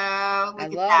logo. I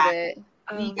love it.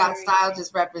 We Got Style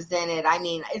just represented.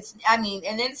 And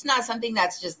it's not something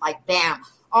that's just like bam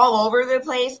all over the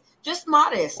place. Just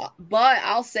modest. But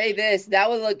I'll say this, that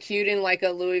would look cute in like a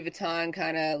Louis Vuitton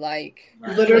kind of like.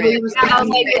 Literally. It's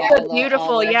a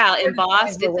beautiful,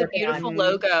 embossed. It's a beautiful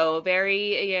logo.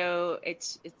 Very,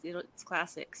 it's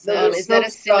classic. So is that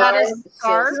a scarf?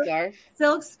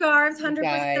 Silk scarves,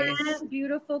 100%.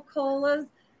 Beautiful colas.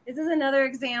 This is another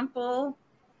example.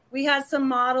 We had some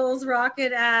models rock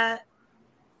it at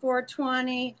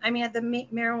 420. At the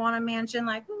Marijuana Mansion,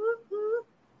 like,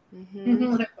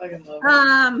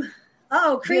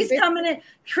 Cree's coming in.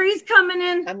 Cree's coming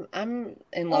in. I'm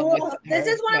in love with her. This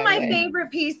is one of my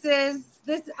favorite pieces.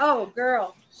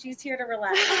 Girl, she's here to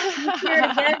relax. She's here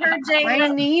to get her J. I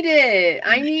need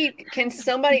it. Can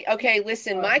somebody? Okay,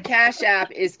 listen. My Cash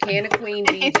App is Queen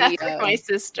DGO. My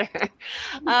sister.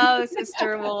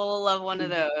 Sister will love one of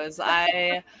those.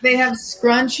 They have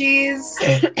scrunchies.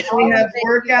 They have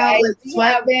workout with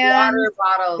sweatbands. Water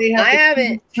bottles. I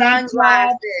haven't.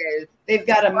 Sunglasses. They've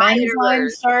got a men's line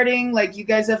starting. Like, you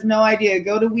guys have no idea.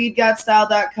 Go to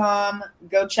weedgotstyle.com.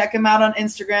 Go check them out on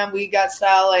Instagram. We Got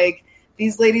Style. Like,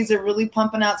 these ladies are really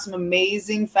pumping out some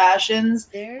amazing fashions.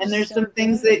 And there's some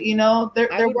things that,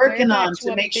 they're working on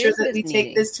to make sure that we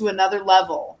take this to another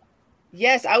level.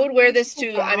 Yes, I would wear this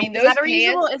too. I mean, those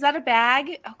pants. Is that a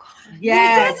bag? Oh God.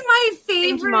 Yes. This is my favorite.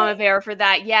 Thank you, Mama Bear, for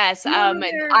that. Yes.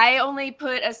 I only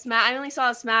put I only saw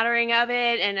a smattering of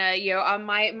it, and on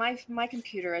my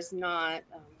computer is not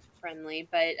friendly,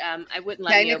 but I wouldn't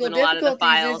let me open a lot of the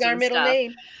files is our and middle stuff.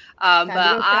 name. But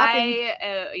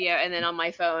and then on my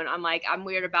phone, I'm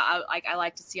weird about I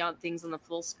like to see things on the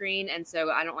full screen, and so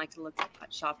I don't like to look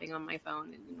at shopping on my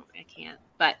phone, and I can't.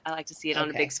 But I like to see it on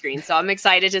a big screen, so I'm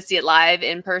excited to see it live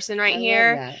in person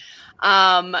here.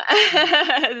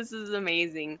 This is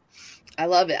amazing. I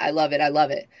love it. I love it. I love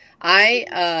it.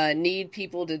 I need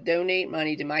people to donate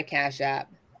money to my Cash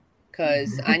App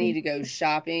because I need to go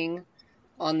shopping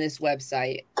on this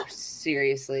website.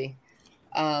 Seriously.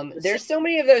 There's so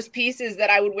many of those pieces that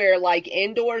I would wear like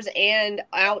indoors and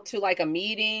out to like a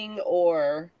meeting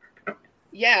or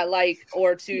to like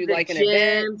an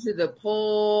event, to the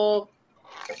pool.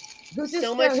 Who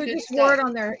just wore it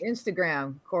on their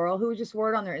Instagram, Coral? Who just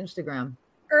wore it on their Instagram?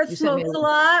 Earth Smokes a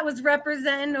Lot was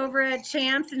representing over at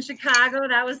Champs in Chicago.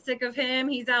 That was sick of him.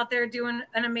 He's out there doing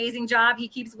an amazing job. He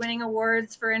keeps winning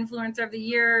awards for Influencer of the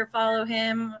Year. Follow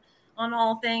him on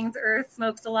all things Earth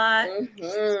Smokes a Lot.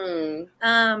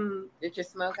 Mm-hmm. Get your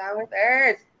smoke out with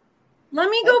Earth. Let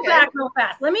me go back real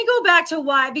fast. Let me go back to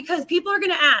why, because people are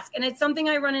going to ask, and it's something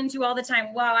I run into all the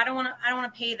time. Wow, I don't want to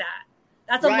pay that.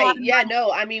 That's a lot. Yeah,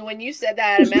 no. I mean, when you said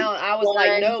that amount, I was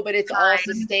like, no, but it's all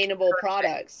sustainable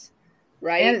products.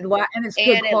 Right, and it's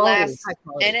good quality,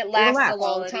 and it lasts a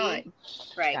long time.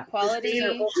 Right, yeah. Quality,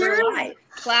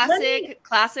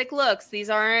 classic looks. These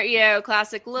aren't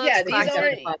classic looks. Yeah, these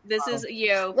aren't. This is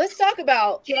Let's talk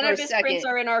about cannabis prints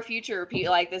are in our future.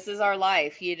 Like this is our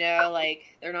life.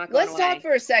 Like they're not going away. Let's talk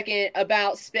for a second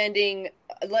about spending.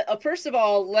 First of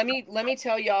all, let me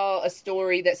tell y'all a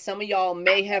story that some of y'all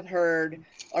may have heard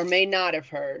or may not have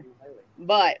heard,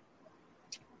 but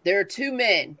there are two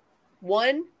men.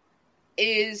 One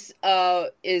is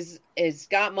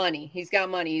got money. He's got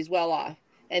money. He's well off.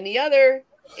 And the other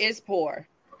is poor.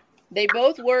 They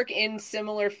both work in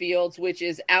similar fields, which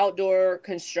is outdoor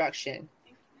construction.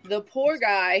 The poor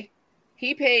guy,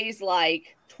 he pays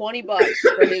like $20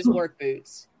 for his work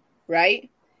boots, right?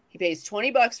 He pays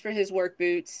 $20 for his work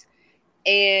boots,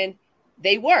 and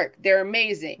they work. They're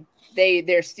amazing.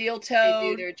 They're steel-toed. They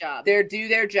do their job. They do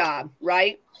their job,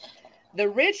 right? The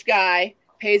rich guy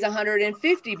pays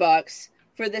 $150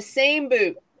 for the same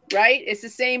boot, right? It's the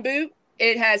same boot.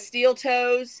 It has steel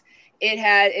toes.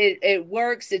 It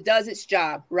works. It does its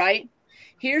job, right?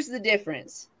 Here's the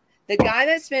difference. The guy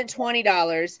that spent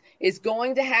 $20 is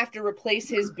going to have to replace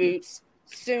his boots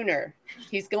sooner.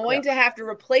 He's going to have to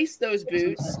replace those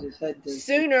boots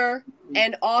sooner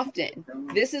and often.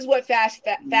 This is what fast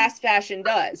fashion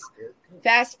does.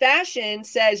 Fast fashion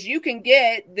says you can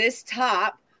get this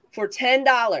top for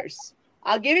 $10.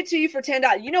 I'll give it to you for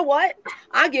 $10. You know what?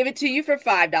 I'll give it to you for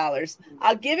 $5.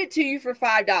 I'll give it to you for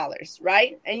 $5,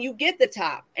 right? And you get the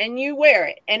top and you wear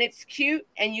it and it's cute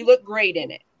and you look great in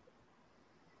it.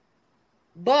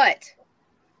 But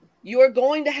you're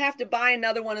going to have to buy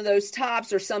another one of those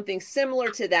tops or something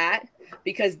similar to that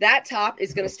because that top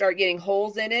is going to start getting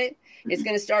holes in it. It's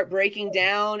going to start breaking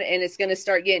down and it's going to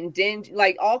start getting dingy,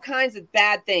 like all kinds of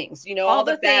bad things, all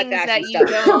the bad fashion that stuff.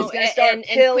 Don't, it's going to start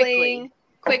peeling.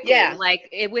 Quickly,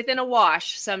 like within a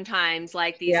wash, sometimes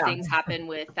like these things happen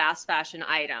with fast fashion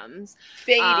items,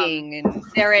 fading, and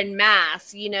they're in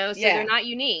mass, so they're not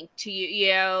unique to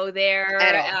you. They're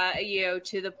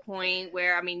to the point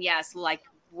where yes, like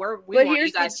we want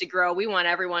you guys to grow. We want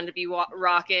everyone to be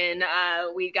rocking.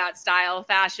 We got style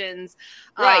fashions,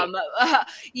 right?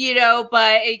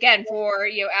 But again, for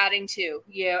adding to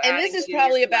and this is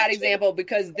probably a bad example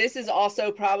because this is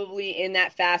also probably in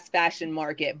that fast fashion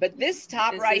market. But this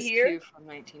top right here, from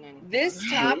 1990. This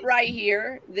top right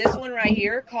here, this one right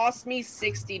here, cost me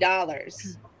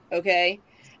 $60. Okay.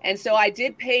 And so I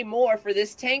did pay more for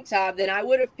this tank top than I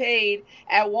would have paid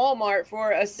at Walmart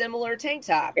for a similar tank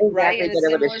top, right? In a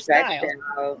similar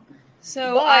style.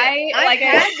 So I've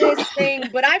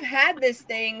had this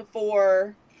thing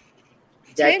for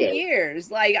 10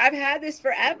 years. Like I've had this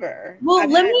forever. Well,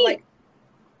 let me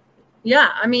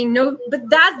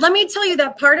tell you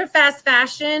that part of fast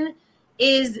fashion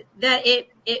is that it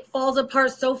falls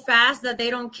apart so fast that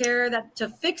they don't care that to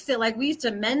fix it. Like we used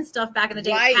to mend stuff back in the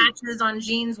day. Right. Patches on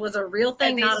jeans was a real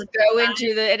thing. And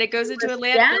it goes into a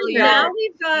landfill. Now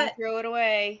we've got throw it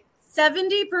away.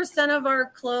 70% of our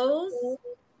clothes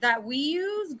that we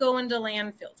use go into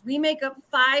landfills. We make up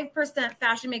 5%.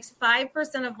 Fashion makes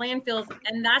 5% of landfills,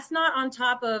 and that's not on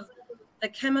top of the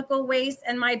chemical waste.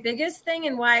 And my biggest thing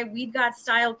and why We've Got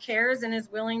Style cares and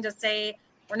is willing to say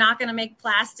we're not going to make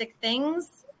plastic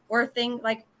things or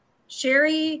like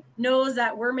Sherry knows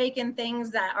that we're making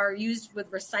things that are used with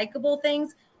recyclable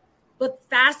things, but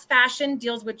fast fashion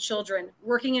deals with children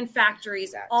working in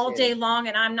factories all day long.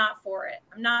 And I'm not for it.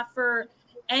 I'm not for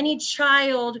any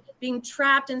child being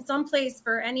trapped in some place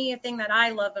for anything that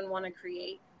I love and want to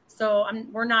create. So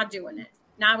we're not doing it.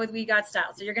 Not with We Got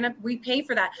Style. So we pay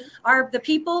for that. The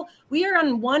people, we are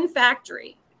in one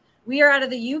factory. We are out of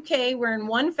the UK. We're in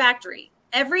one factory.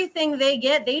 Everything they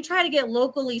get, they try to get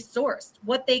locally sourced.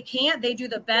 What they can't, they do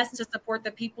the best to support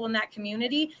the people in that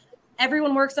community.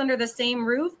 Everyone works under the same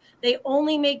roof. They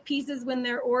only make pieces when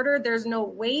they're ordered. There's no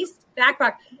waste.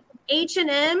 Backpack. H&M,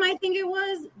 I think it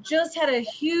was, just had a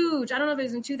huge, I don't know if it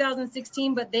was in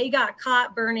 2016, but they got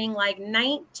caught burning like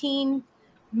 19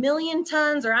 million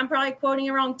tons, or I'm probably quoting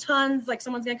it wrong, tons, like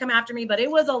someone's going to come after me, but it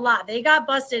was a lot. They got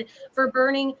busted for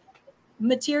burning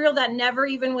material that never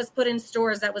even was put in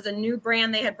stores. That was a new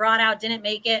brand they had brought out, didn't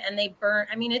make it, and they burnt.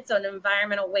 I mean, it's an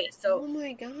environmental waste. So, oh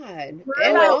my God.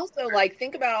 And also, like,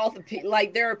 think about all the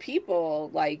like, there are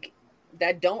people like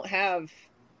that don't have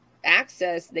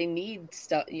access. They need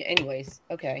stuff. Anyways,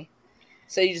 okay.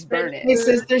 So you just burn it. It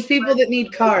says there's people that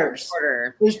need cars.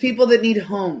 There's people that need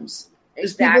homes.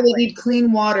 There's people that need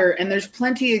clean water, and there's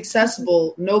plenty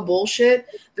accessible, no bullshit.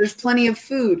 There's plenty of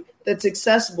food that's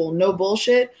accessible, no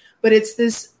bullshit. But it's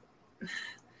this,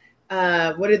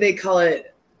 what do they call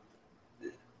it?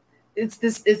 It's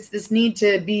this need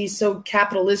to be so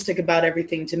capitalistic about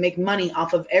everything, to make money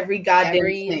off of every goddamn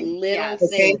thing. Little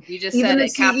thing. You just Even said the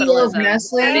capitalism. CEO of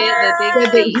Nestle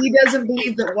said that he doesn't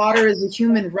believe that water is a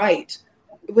human right.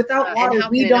 Without water,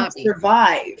 we don't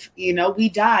survive. We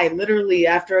die literally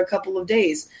after a couple of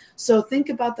days. So think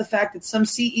about the fact that some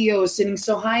CEO is sitting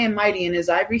so high and mighty in his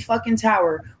ivory fucking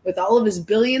tower with all of his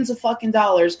billions of fucking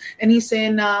dollars, and he's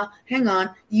saying, hang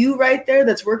on, you right there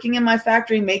that's working in my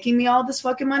factory making me all this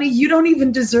fucking money, you don't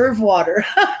even deserve water.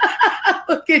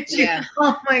 Look at you. Yeah.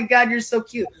 Oh my God, you're so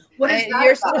cute. What is that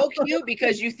you're about? so cute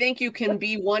because you think you can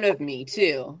be one of me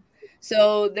too.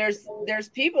 So there's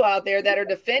people out there that are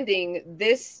defending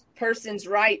this person's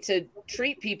right to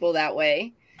treat people that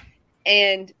way,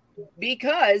 and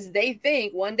because they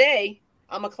think one day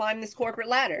I'm gonna climb this corporate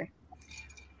ladder,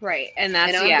 right? And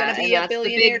I'm gonna be a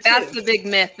billionaire too. That's the big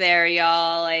myth there,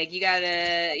 y'all. Like, you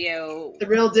gotta, the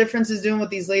real difference is doing what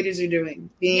these ladies are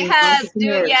doing, being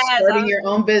entrepreneurs, starting your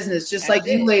own business, just like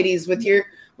you ladies with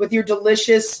your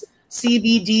delicious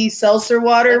CBD seltzer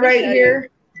water right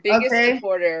here. Biggest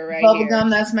supporter right Bubblegum,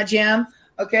 that's my jam.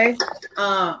 Okay.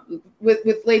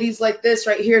 With ladies like this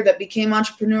right here that became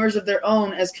entrepreneurs of their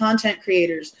own as content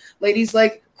creators. Ladies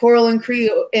like Coral and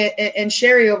Cree and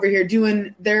Sherry over here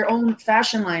doing their own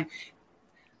fashion line.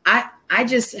 I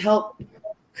just help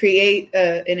create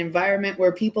an environment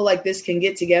where people like this can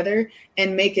get together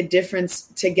and make a difference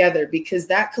together, because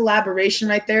that collaboration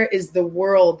right there is the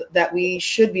world that we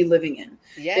should be living in.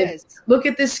 Yes. Look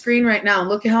at this screen right now.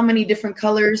 Look at how many different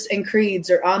colors and creeds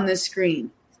are on this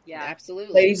screen. Yeah,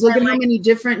 absolutely. Ladies, look at how many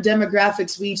different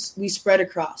demographics we spread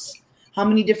across. How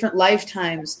many different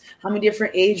lifetimes, how many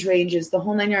different age ranges, the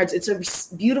whole 9 yards. It's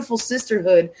a beautiful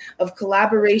sisterhood of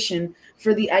collaboration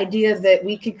for the idea that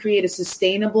we could create a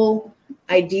sustainable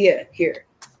idea here.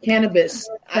 Cannabis,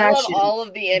 fashion, I love all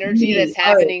of the energy that's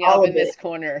happening up in this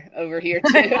corner over here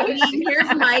too.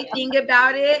 Here's my thing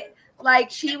about it. Like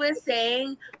she was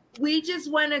saying, we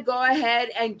just want to go ahead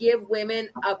and give women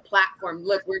a platform.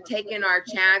 Look, we're taking our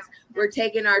chance. We're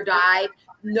taking our dive.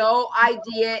 No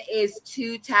idea is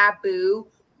too taboo.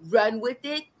 Run with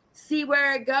it. See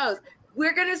where it goes.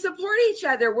 We're going to support each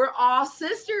other. We're all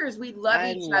sisters. We love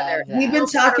each other. We've been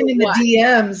talking in the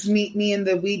DMs, me and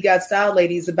the We Got Style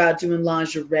ladies, about doing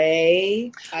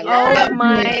lingerie. Oh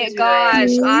my gosh.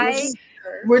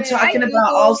 We're talking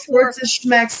about all sorts of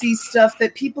schmexy stuff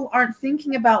that people aren't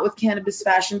thinking about with cannabis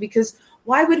fashion, because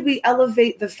why would we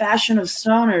elevate the fashion of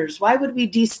stoners? Why would we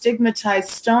destigmatize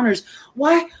stoners?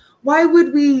 Why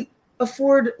would we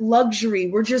afford luxury?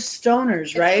 We're just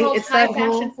stoners, right? It's high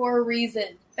fashion for a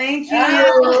reason. Thank you.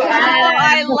 Oh,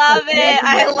 I love it.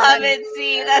 I love it.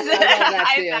 See, that's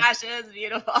high fashion is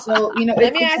beautiful. So,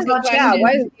 let me ask you a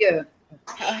question.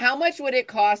 How much would it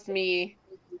cost me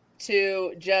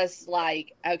to just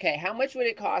how much would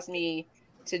it cost me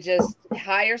to just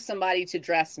hire somebody to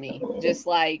dress me? Just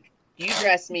like you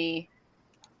dress me,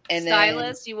 and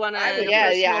stylist, you want to? I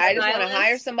just want to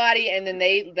hire somebody, and then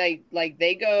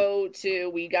they go to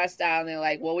We Got Style, and they're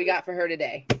like, "What we got for her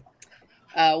today?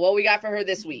 What we got for her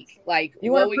this week? Like,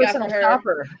 you what want we a got for her?"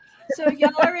 shopper. So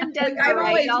y'all are in Denver, I've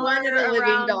always y'all wanted a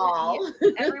living doll.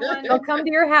 Everyone, they'll come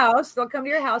to your house.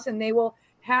 And they will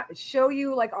show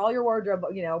you like all your wardrobe,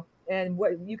 and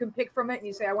what you can pick from it, and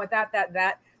you say, I want that.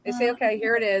 They say, okay,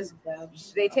 here it is.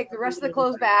 They take the rest of the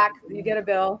clothes back. You get a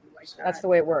bill. That's the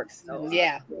way it works.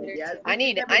 Yeah. I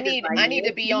need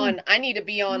to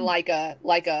be on like a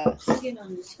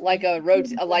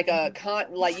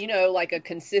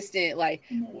consistent, like,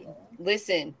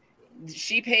 listen,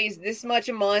 she pays this much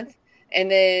a month. And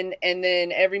then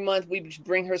every month we just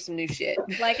bring her some new shit,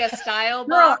 like a style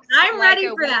box. I'm ready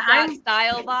for that. I'm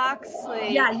style box.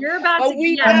 Like, yeah, you're about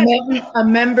to a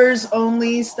members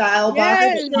only style box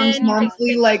that comes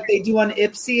monthly, like they do on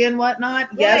Ipsy and whatnot.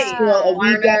 Yes, a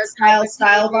we got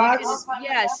style box.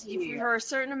 Yes, for a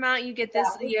certain amount you get this.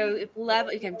 If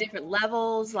level, you can have different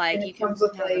levels. Like and you can have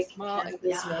like small.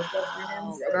 This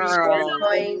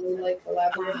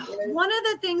one of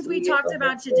the things we talked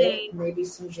about today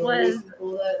was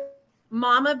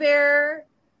Mama Bear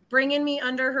bringing me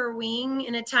under her wing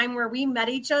in a time where we met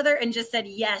each other and just said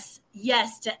yes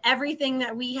to everything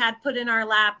that we had put in our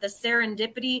lap, the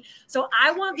serendipity. So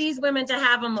I want these women to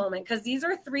have a moment, because these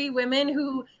are three women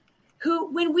who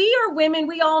when we are women,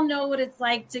 we all know what it's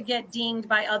like to get dinged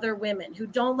by other women who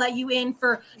don't let you in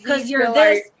because you're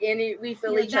this. We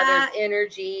feel each other's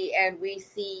energy, and we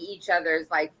see each other's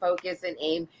like focus and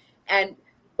aim, and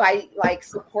by like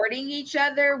supporting each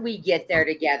other, we get there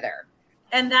together.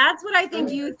 And that's what I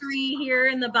think you three here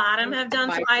in the bottom have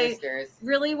done. So I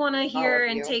really want to hear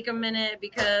and take a minute,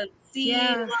 because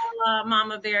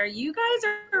Mama Bear, you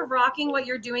guys are rocking what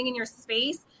you're doing in your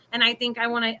space. And I think I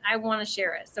want to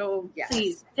share it. So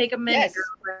please take a minute.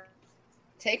 Girl.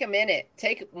 Take a minute.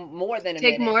 Take more than a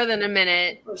minute. Take more than a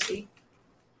minute.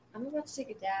 I'm about to take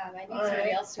a dab. I need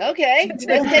somebody else to. Okay, let's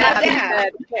take a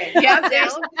dab. Okay. Yeah, down.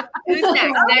 Who's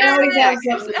next? I always have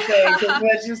something to say, because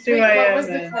that's just who I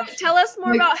am. Tell us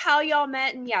more about how y'all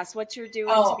met, and what you're doing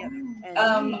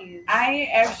together. I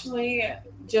actually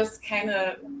just kind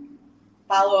of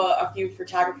follow a few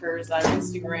photographers on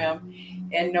Instagram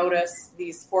and notice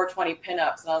these 420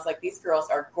 pinups, and I was like, these girls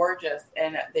are gorgeous,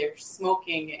 and they're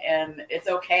smoking, and it's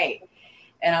okay.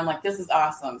 And I'm like, this is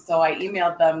awesome. So I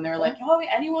emailed them, and they're like, oh,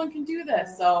 anyone can do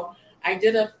this. So I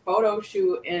did a photo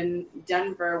shoot in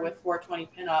Denver with 420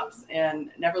 pinups and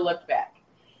never looked back.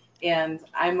 And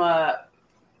I'm a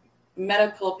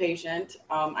medical patient.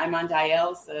 I'm on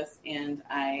dialysis, and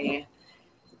I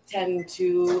tend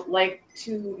to like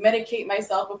to medicate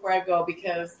myself before I go,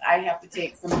 because I have to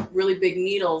take some really big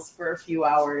needles for a few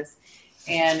hours,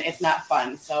 and it's not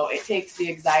fun. So it takes the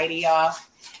anxiety off.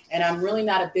 And I'm really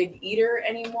not a big eater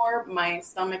anymore. My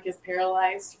stomach is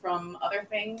paralyzed from other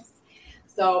things.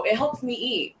 So it helps me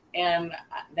eat. And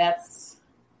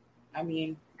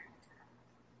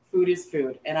food is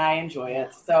food, and I enjoy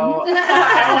it. So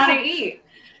I want to eat.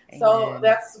 So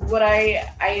that's what I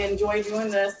enjoy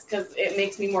doing this, because it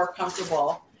makes me more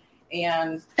comfortable.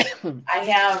 And I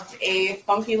have a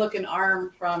funky looking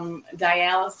arm from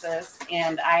dialysis,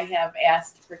 and I have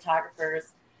asked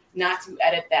photographers not to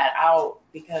edit that out,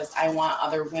 because I want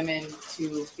other women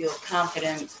to feel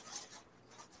confident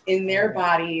in their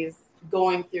bodies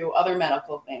going through other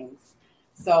medical things.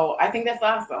 So I think that's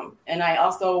awesome. And I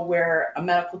also wear a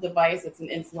medical device. It's an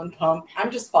insulin pump. I'm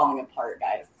just falling apart,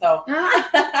 guys. So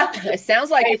it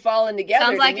sounds like you're falling together.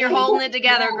 Sounds like you're holding it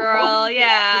together, girl.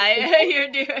 Yeah,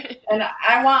 you're doing it. And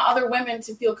I want other women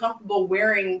to feel comfortable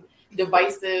wearing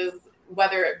devices,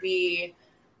 whether it be,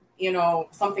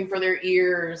 something for their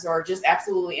ears or just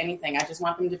absolutely anything. I just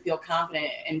want them to feel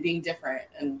confident in being different.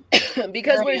 And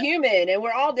because we're human and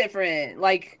we're all different.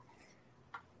 Like,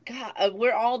 God,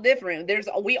 we're all different.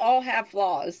 We all have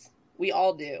flaws. We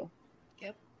all do.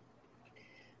 Yep.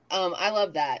 I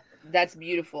love that. That's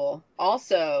beautiful.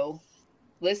 Also,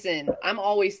 listen, I'm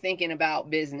always thinking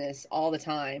about business all the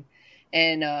time.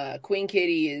 And Queen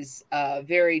Kitty is a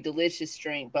very delicious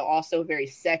drink, but also a very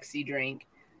sexy drink.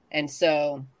 And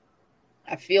so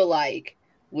I feel like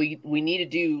we need to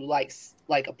do like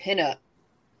a pinup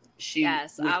shoot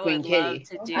with Queen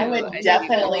Kitty. I would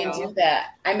definitely do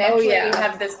that. I'm actually we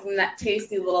have this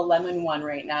tasty little lemon one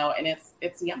right now, and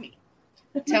it's yummy.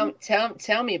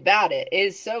 Tell me about it. It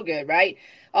is so good, right?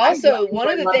 Also, one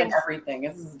of the things, everything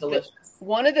this is delicious.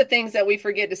 One of the things that we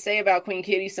forget to say about Queen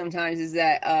Kitty sometimes is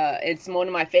that it's one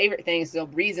of my favorite things. The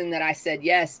reason that I said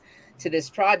yes to this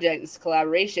project, this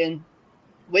collaboration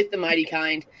with the Mighty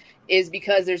Kind, is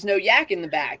because there's no yak in the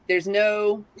back. There's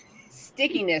no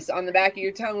stickiness on the back of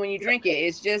your tongue when you drink it.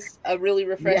 It's just a really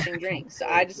refreshing drink. So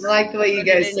I just like the way you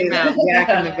guys say that, yak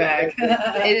in the back.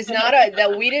 It is not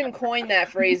that we didn't coin that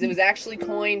phrase. It was actually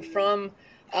coined from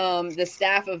the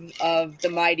staff of the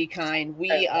Mighty Kind.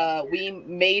 We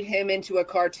made him into a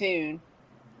cartoon,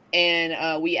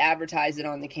 and we advertised it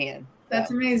on the can.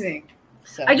 That's amazing.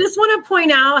 So I just want to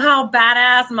point out how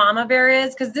badass Mama Bear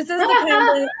is, because this is the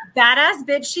kind of badass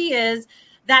bitch she is,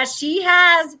 that she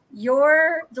has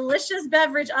your delicious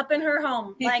beverage up in her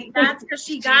home. Like, that's because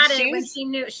she got it when she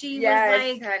knew. She was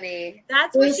like, honey.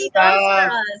 That's what she does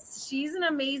for us. She's an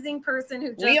amazing person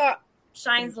who just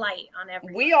shines light on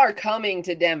everyone. We are coming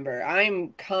to Denver.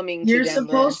 I'm coming to Denver. You're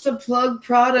supposed to plug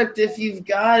product if you've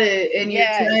got it, and you're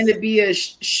trying to be a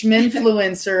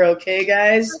schminfluencer, okay,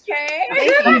 guys? Okay.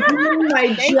 I'm doing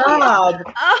my job.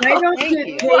 I don't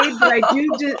get paid, but I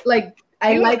do just like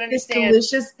I like this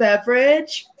delicious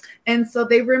beverage. And so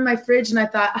they were in my fridge, and I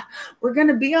thought, we're going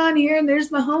to be on here, and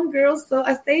there's my homegirls. So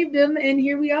I saved them, and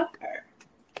here we are.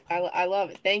 I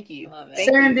love it. Thank you.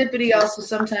 Serendipity also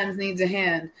sometimes needs a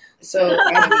hand. So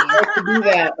I have to do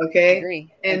that, okay? Agree.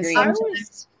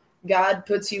 Sometimes God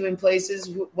puts you in places,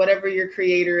 whatever your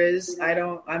creator is.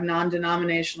 I'm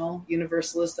non-denominational,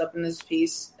 universalist up in this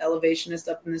piece, elevationist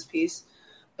up in this piece.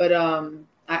 But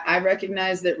I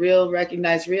recognize that real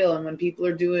recognize real. And when people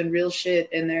are doing real shit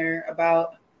and they're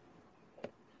about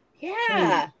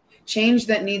change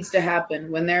that needs to happen,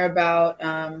 when they're about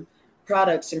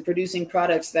products and producing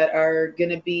products that are going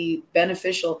to be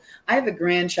beneficial. I have a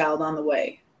grandchild on the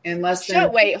way.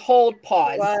 Hold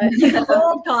pause.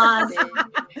 Hold pause.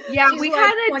 Yeah, we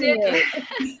kind of did.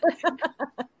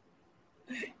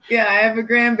 Yeah, I have a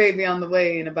grandbaby on the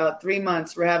way in about 3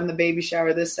 months. We're having the baby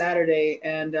shower this Saturday,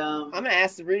 and I'm going to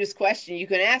ask the rudest question you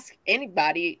can ask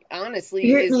anybody. Honestly,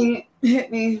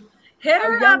 hit me. Hit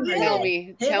her up. Tell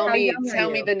me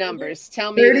the numbers.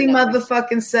 Tell me 30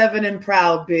 motherfucking 7 and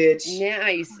proud, bitch.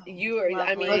 Nice. You are.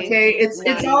 I mean, okay.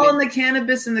 It's all in the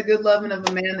cannabis and the good loving of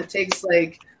a man that takes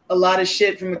like a lot of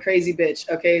shit from a crazy bitch.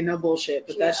 Okay, no bullshit,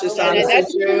 but that's just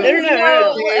honestly true.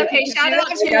 Okay, shout out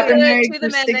to I've been married to for the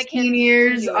men 16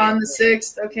 years on the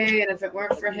 6th. Okay, and if it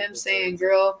weren't for him saying,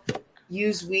 "Girl,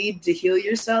 use weed to heal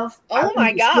yourself," oh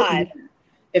my God.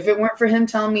 If it weren't for him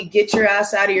telling me, "Get your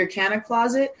ass out of your canna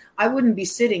closet," I wouldn't be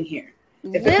sitting here.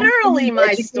 Literally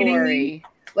my story.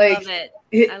 Love it.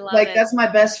 I love it. That's my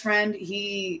best friend.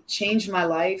 He changed my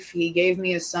life. He gave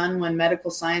me a son when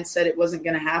medical science said it wasn't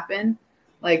going to happen.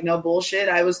 Like, no bullshit.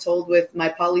 I was told with my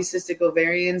polycystic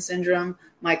ovarian syndrome,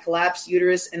 my collapsed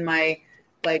uterus, and I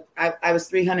was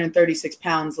 336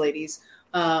 pounds, ladies.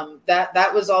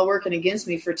 That was all working against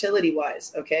me fertility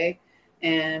wise. Okay.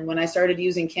 And when I started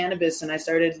using cannabis and I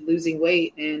started losing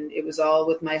weight, and it was all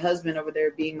with my husband over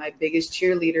there being my biggest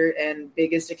cheerleader and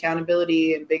biggest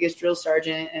accountability and biggest drill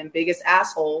sergeant and biggest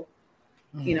asshole.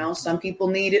 You know, some people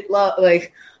need it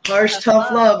like harsh, tough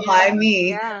love. Hi, me.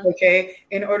 Yeah. Okay.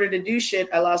 In order to do shit,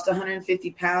 I lost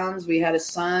 150 pounds. We had a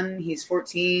son. He's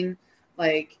 14.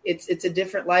 Like, it's a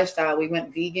different lifestyle. We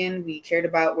went vegan. We cared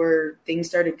about where things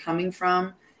started coming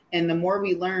from. And the more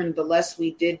we learned, the less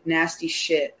we did nasty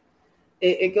shit.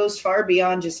 It goes far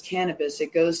beyond just cannabis.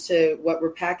 It goes to what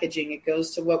we're packaging. It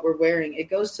goes to what we're wearing.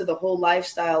 It goes to the whole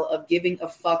lifestyle of giving a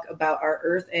fuck about our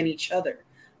earth and each other.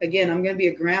 Again, I'm going to be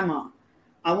a grandma.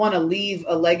 I want to leave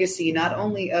a legacy, not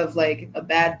only of like a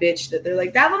bad bitch that they're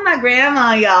like, that was my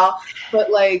grandma, y'all,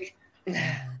 but like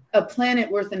a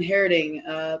planet worth inheriting,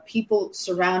 people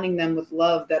surrounding them with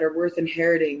love that are worth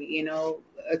inheriting, you know,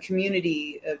 a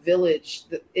community, a village.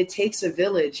 It takes a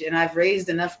village. And I've raised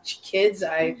enough kids.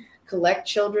 I collect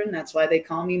children. That's why they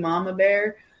call me Mama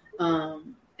Bear.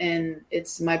 And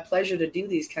it's my pleasure to do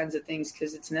these kinds of things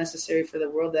because it's necessary for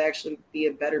the world to actually be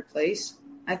a better place,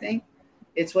 I think.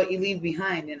 It's what you leave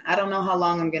behind. And I don't know how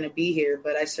long I'm going to be here,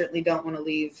 but I certainly don't want to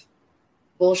leave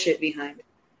bullshit behind.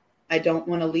 I don't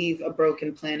want to leave a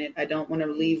broken planet. I don't want to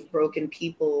leave broken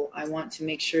people. I want to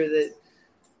make sure that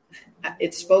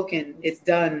it's spoken, it's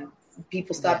done.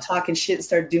 People stop talking shit and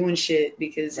start doing shit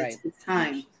because it's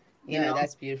time. You know,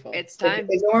 that's beautiful. It's time.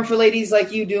 If it weren't for ladies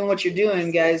like you doing what you're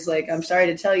doing, guys, like, I'm sorry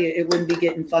to tell you, it wouldn't be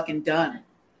getting fucking done.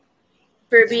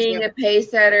 For being a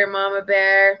pace setter, Mama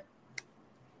Bear.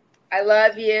 I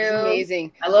love you. It's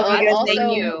amazing. I love you guys. Also,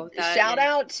 thank you. Shout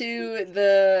out to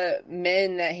the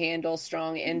men that handle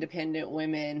strong, independent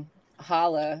women.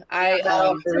 Holla. I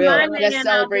just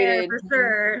celebrated for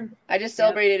sure. I just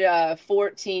celebrated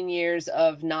 14 years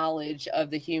of knowledge of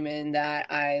the human that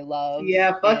I love.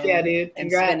 Yeah, fuck yeah, dude.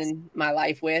 And Congrats. spending my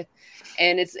life with.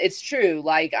 And it's true.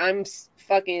 Like, I'm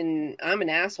an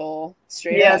asshole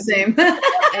straight up. Yeah, same.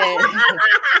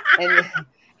 and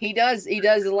he does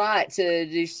a lot to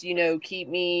just, you know, keep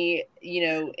me, you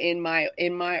know, in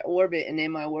my orbit and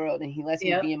in my world, and he lets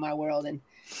me be in my world. And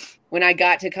when I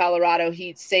got to Colorado,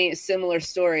 he'd say a similar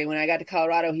story. When I got to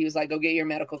Colorado, he was like, "Go get your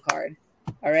medical card."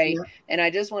 All right. Yeah. And I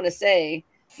just want to say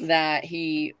that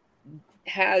he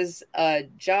has a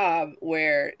job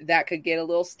where that could get a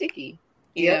little sticky,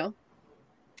 you know?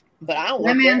 But I don't My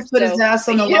work man's there. Put his ass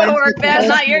on the You line. don't work there. That's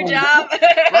not your job.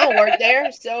 I don't work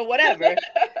there, so whatever.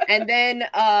 And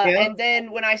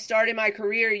then when I started my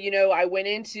career, I went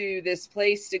into this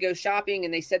place to go shopping,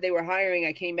 and they said they were hiring.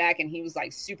 I came back, and he was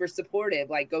like super supportive,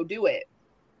 like, go do it.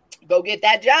 Go get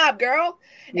that job, girl.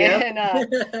 Yep.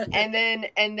 And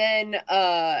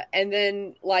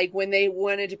then like when they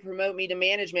wanted to promote me to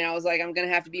management, I was like, I'm gonna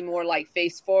have to be more like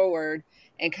face forward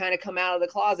and kind of come out of the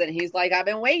closet. And he's like, I've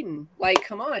been waiting. Like,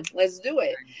 come on, let's do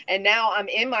it. And now I'm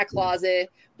in my closet,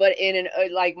 but in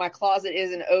my closet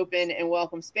is an open and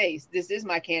welcome space. This is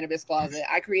my cannabis closet.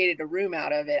 I created a room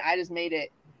out of it. I just made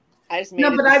it.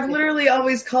 No, but I've literally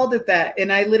always called it that.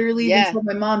 And I literally even told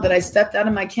my mom that I stepped out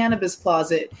of my cannabis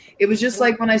closet. It was just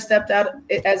like when I stepped out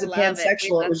as a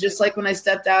pansexual. It was just like when I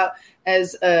stepped out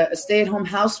as a stay-at-home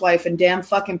housewife and damn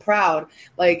fucking proud.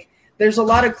 Like, there's a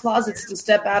lot of closets to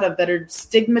step out of that are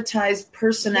stigmatized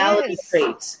personality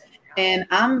traits. And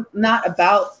I'm not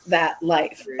about that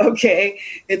life, okay?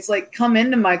 It's like, come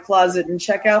into my closet and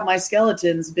check out my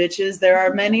skeletons, bitches. There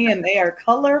are many, and they are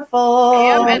colorful.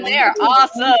 Yeah, and they are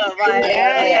awesome. Like,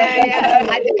 yeah.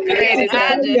 I decorated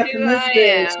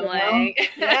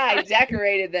I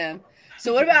decorated them.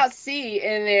 So what about C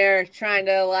in there trying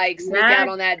to like sneak out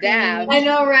on that dab? I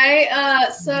know,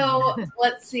 right? So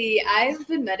let's see. I've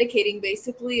been medicating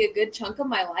basically a good chunk of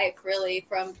my life, really,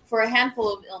 for a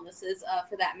handful of illnesses,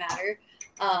 for that matter.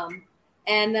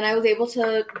 And then I was able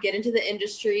to get into the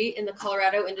industry, in the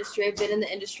Colorado industry. I've been in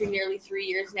the industry nearly 3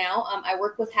 years now. I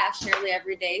work with hash nearly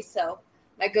every day, so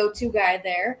my go-to guy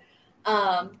there.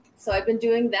 So I've been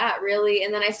doing that, really.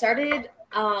 And then I started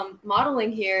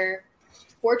modeling here.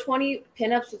 420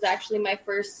 Pinups was actually my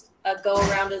first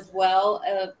go-around as well.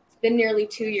 It's been nearly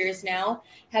 2 years now.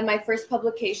 Had my first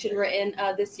publication written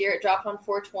this year. It dropped on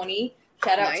 420.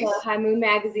 Shout out to High Moon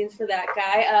Magazines for that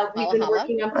guy. We've been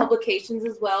working on publications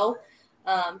as well.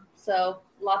 So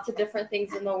lots of different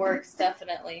things in the works.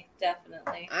 Definitely.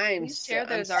 I am share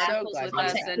those articles with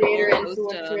us and creator, we'll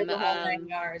post them the whole 9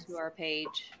 yards to our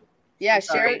page. Yeah,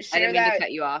 share I didn't mean to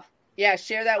cut you off. Yeah,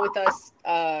 share that with us.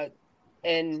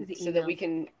 And so that we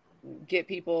can get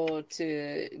people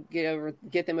to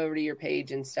get them over to your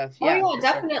page and stuff. Yeah,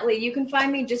 definitely. You can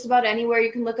find me just about anywhere.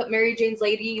 You can look up Mary Jane's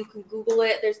Lady. You can Google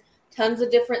it. There's tons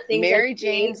of different things. Mary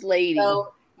Jane's Lady.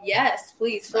 So yes,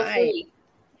 please feel free.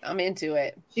 I'm into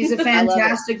it. She's a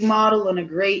fantastic model and a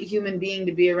great human being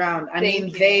to be around.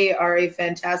 They are a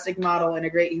fantastic model and a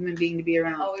great human being to be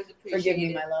around. Always appreciate Forgive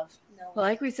me, my love. Well,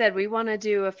 like we said, we want to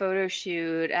do a photo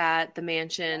shoot at the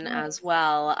mansion as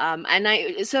well.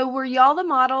 So were y'all the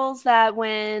models that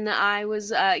when I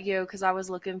was, because I was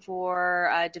looking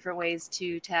for different ways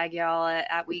to tag y'all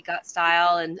at We Got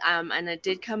Style, and it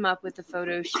did come up with the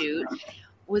photo shoot.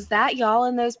 Was that y'all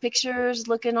in those pictures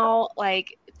looking all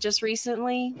like just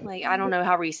recently? Like, I don't know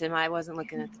how recent. I wasn't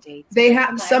looking at the dates. They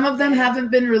have some of them haven't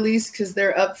been released because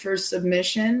they're up for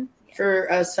submission for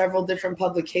several different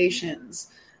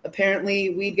publications.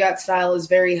 Apparently, We Got Style is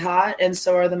very hot, and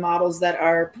so are the models that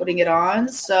are putting it on.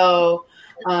 So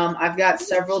I've got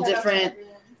several different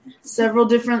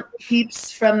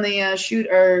peeps from the shoot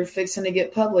are fixing to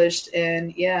get published,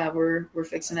 and we're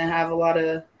fixing to have a lot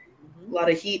of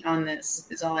heat on this.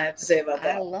 Is all I have to say about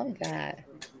that. I love that.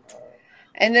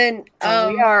 And then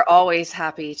we are always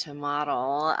happy to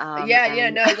model.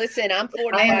 Listen, I'm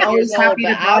 45 years old,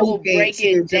 but I will break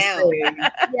it down.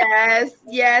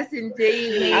 Yes,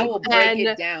 indeed. I will break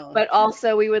it down. But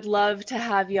also, we would love to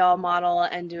have y'all model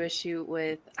and do a shoot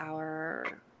with our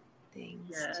things.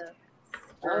 Yes.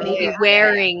 Maybe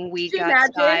wearing We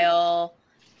Got Style.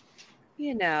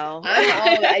 I'm all,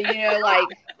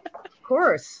 of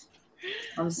course.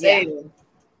 I'm saying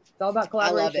it's all about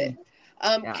collaboration. I love it.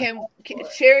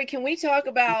 Sherry, can we talk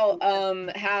about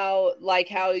how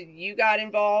you got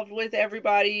involved with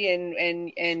everybody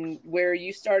and where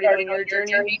you started on your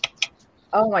journey?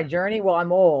 Oh, my journey? Well,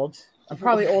 I'm old. I'm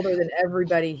probably older than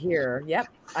everybody here. Yep,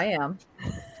 I am.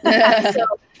 So,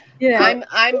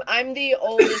 I'm the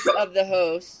oldest of the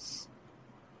hosts.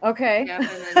 Okay.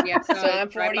 Yep, so I'm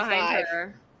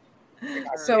 45.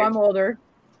 So I'm older.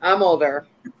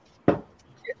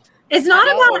 It's not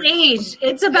about age.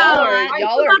 It's about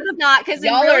y'all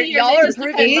are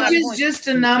proving age is just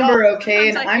a number, okay?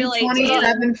 And I'm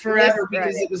 27 forever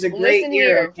because it was a great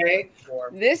year, okay?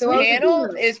 This panel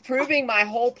is proving my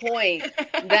whole point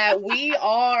that we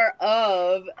are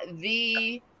of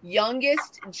the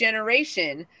youngest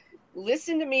generation.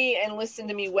 Listen to me and listen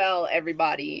to me well,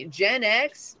 everybody. Gen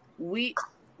X, we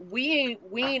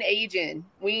ain't aging.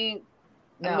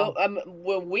 No.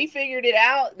 When we figured it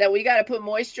out that we got to put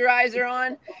moisturizer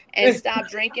on and stop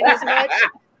drinking as much,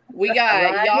 We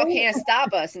got y'all can't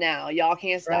stop us now. Y'all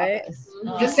can't stop us.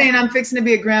 Just saying, I'm fixing to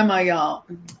be a grandma, y'all.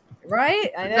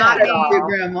 Right? I know. Not at all.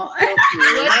 Grandma. What do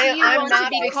you want to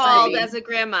be called as a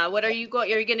grandma? What are you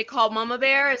going? Are you going to call Mama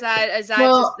Bear? Is that?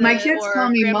 Well, my kids call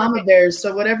me Mama Bear,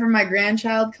 so whatever my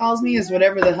grandchild calls me is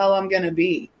whatever the hell I'm going to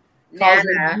be. Calls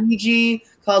me Gigi,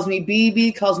 calls me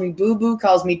BB, calls me Boo Boo,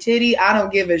 calls me Titty. I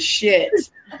don't give a shit.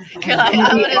 I'm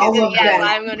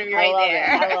going to be right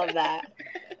there. I love that.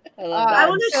 I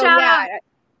want to shout out.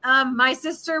 My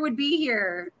sister would be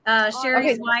here.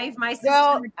 Sherry's wife. My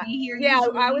sister would be here. Yeah,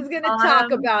 I was going to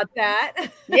talk about that.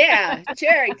 Yeah,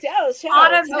 Sherry, tell us.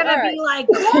 Autumn's going to be like,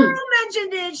 Coral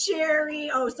mentioned it, Sherry.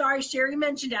 Oh, sorry, Sherry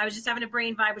mentioned it. I was just having a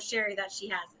brain vibe with Sherry that she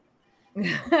hasn't.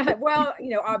 Well,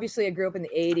 obviously I grew up in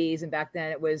the 80s, and back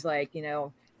then it was like,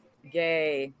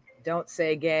 gay, don't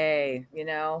say gay,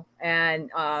 and,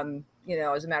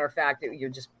 as a matter of fact, you're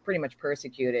just pretty much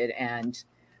persecuted. And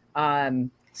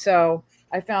so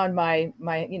I found my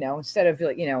instead of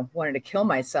wanting to kill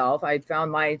myself, I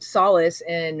found my solace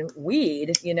in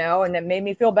weed, and it made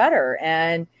me feel better.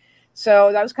 And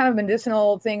so that was kind of a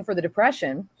medicinal thing for the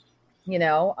depression.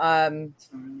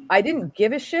 I didn't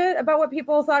give a shit about what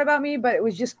people thought about me, but it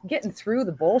was just getting through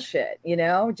the bullshit,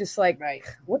 just like,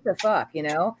 what the fuck,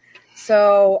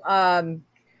 So, well,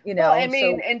 I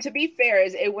mean, and to be fair,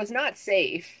 it was not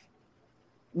safe.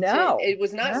 No, it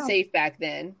was not safe back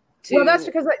then. Well, that's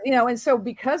because, and so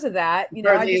because of that,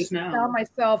 I just found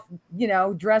myself,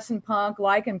 dressing punk,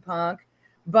 liking punk,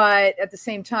 but at the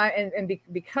same time, and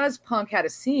because punk had a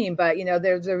scene, but,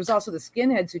 there was also the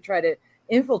skinheads who tried to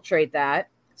infiltrate that.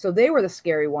 So they were the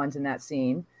scary ones in that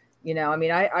scene.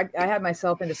 I had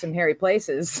myself into some hairy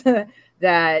places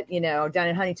that, down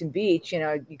in Huntington Beach,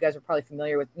 you guys are probably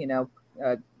familiar with,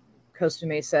 Costa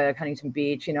Mesa, Huntington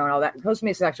Beach, and all that. Costa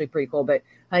Mesa is actually pretty cool, but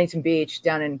Huntington Beach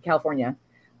down in California,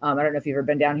 I don't know if you've ever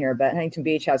been down here, but Huntington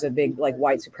Beach has a big, like,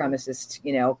 white supremacist,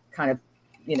 kind of,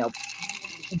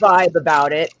 vibe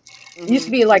about it. It used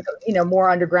to be like,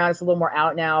 more underground. It's a little more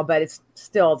out now, but it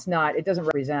doesn't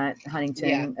represent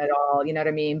Huntington at all. You know what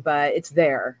I mean? But it's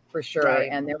there for sure. Right.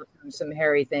 And there were some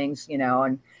hairy things,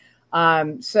 and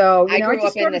so, I grew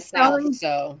up in the South,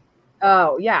 so.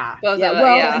 Oh yeah. That's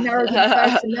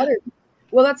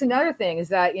another thing is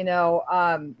that,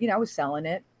 I was selling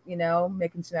it,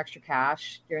 making some extra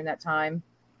cash during that time.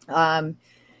 I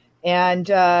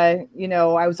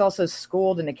was also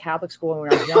schooled in a Catholic school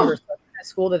when I was younger. So I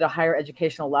schooled at a higher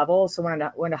educational level. So when I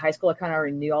went to high school, I kind of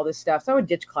already knew all this stuff. So I would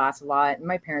ditch class a lot. And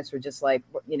my parents were just like,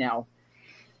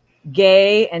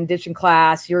 gay and ditching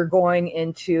class. You're going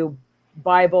into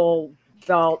Bible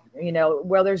Belt,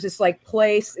 where there's this like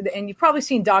place, and you've probably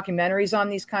seen documentaries on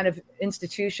these kind of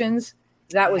institutions.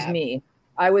 That was me.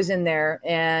 I was in there,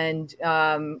 and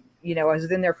I was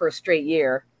in there for a straight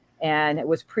year, and it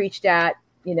was preached at,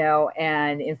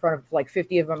 and in front of like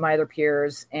 50 of my other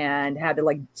peers, and had to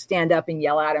like stand up and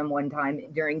yell at him one time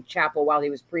during chapel while he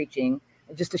was preaching,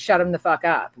 just to shut him the fuck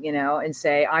up, and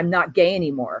say, I'm not gay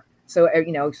anymore. So,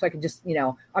 so I could just, I'm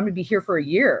going to be here for a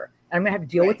year. And I'm going to have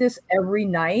to deal with this every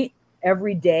night,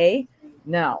 every day.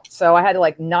 No. So I had to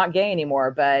like not gay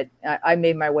anymore, but I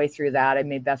made my way through that. I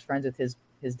made best friends with his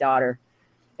daughter.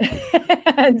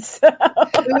 And so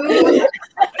what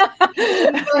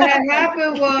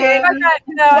happened was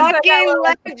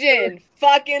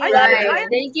fucking legend.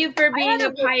 Thank you for being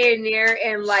a pioneer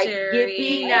and like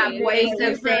being that voice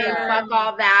of saying fuck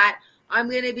all that. I'm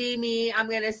going to be me. I'm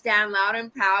going to stand loud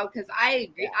and proud because I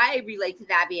agree. I relate to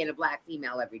that being a Black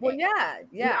female every day. Well,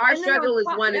 yeah. Our struggle is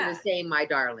one and the same, my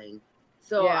darling.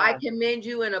 So I commend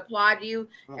you and applaud you.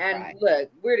 And look,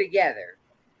 we're together.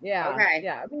 Yeah. Okay.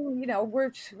 Yeah. I mean,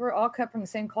 we're all cut from the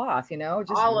same cloth,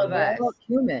 just all of us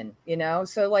human,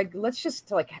 so like, let's just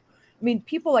like,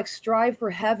 people like strive for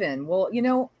heaven. Well,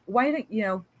 why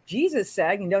didn't, Jesus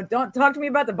said, don't talk to me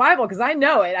about the Bible because I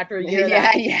know it after a year.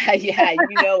 Yeah. You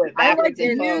know it. I like to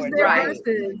use their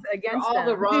verses against all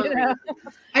the wrong.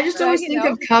 I just always think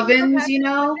of covens,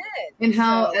 and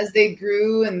how as they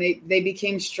grew and they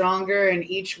became stronger, and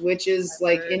each witch's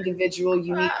like individual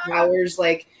unique powers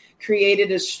like created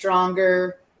a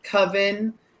stronger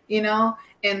coven,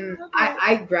 and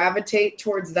I gravitate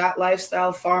towards that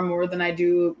lifestyle far more than I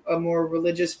do a more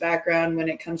religious background when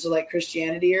it comes to like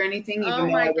Christianity or anything,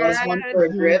 even though I was one for a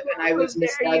grip and I was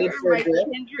misguided for a grip.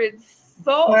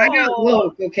 But I got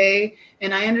woke, okay?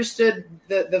 And I understood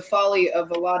the folly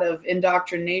of a lot of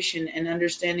indoctrination and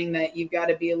understanding that you've got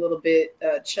to be a little bit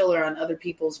chiller on other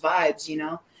people's vibes,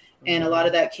 And a lot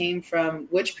of that came from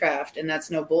witchcraft, and that's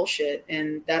no bullshit.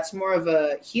 And that's more of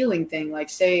a healing thing. Like,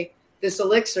 say, this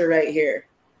elixir right here,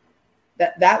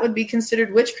 that would be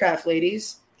considered witchcraft,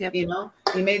 ladies. Yep.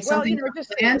 You made something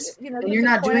plants, and you're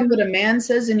not doing what a man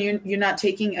says, and you're not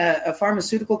taking a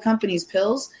pharmaceutical company's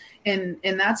pills, and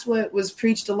that's what was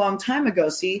preached a long time ago.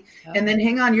 See, and then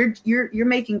hang on, you're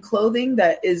making clothing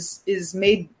that is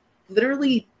made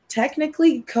literally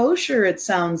technically kosher. It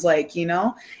sounds like,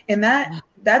 and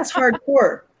that's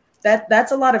hardcore.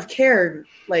 That's a lot of care.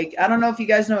 Like, I don't know if you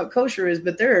guys know what kosher is,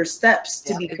 but there are steps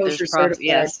to be kosher certified.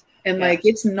 Yes. And like,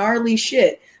 it's gnarly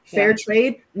shit. Fair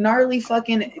trade, gnarly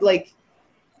fucking like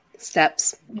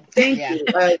steps. Thank you.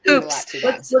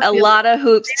 Hoops. A lot of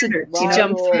hoops to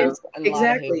jump through.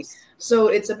 Exactly. So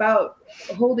it's about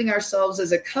holding ourselves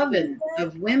as a coven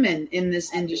of women in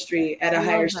this industry at a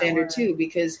higher standard too,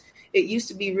 because it used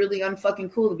to be really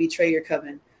unfucking cool to betray your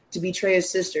coven, to betray a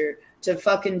sister, to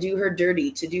fucking do her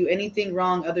dirty, to do anything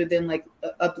wrong other than like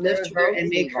uplift her and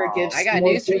make her give. I got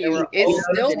news for you.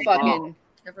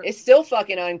 It's still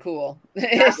fucking uncool. But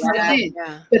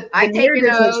the narrative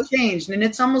has changed, and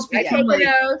it's almost become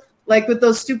like with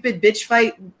those stupid bitch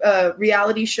fight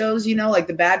reality shows, like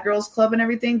the Bad Girls Club and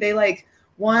everything. They like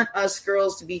want us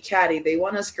girls to be catty. They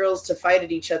want us girls to fight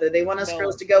at each other. They want us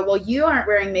girls to go, well, you aren't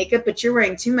wearing makeup, but you're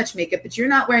wearing too much makeup, but you're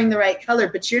not wearing the right color,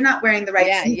 but you're not wearing the right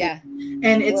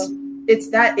And it's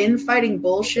that infighting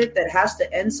bullshit that has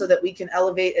to end so that we can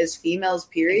elevate as females,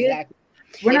 period. Exactly.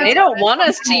 They don't want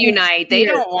us to unite. They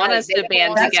don't want us to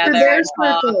band together and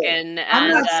talk. I'm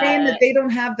not saying that they don't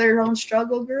have their own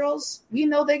struggle, girls. We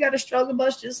know they got a struggle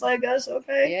bus just like us,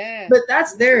 okay? Yeah. But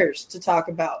that's theirs to talk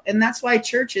about. And that's why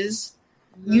churches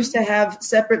used to have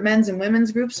separate men's and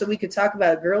women's groups so we could talk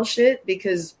about girl shit,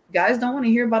 because guys don't want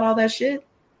to hear about all that shit.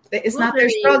 It's not their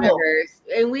struggle.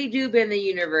 And we do bend the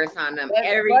universe on them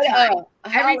every time.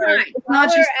 Every time. It's not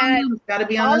just got to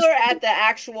be honest. Holler at the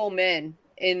actual men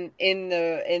in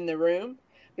the room,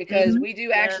 because we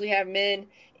do actually have men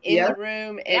in the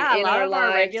room and in our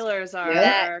lives. Our regulars are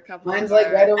a couple. Mine's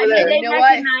like right over there. They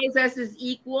recognize us as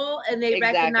equal, and they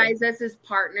recognize us as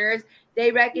partners. They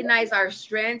recognize our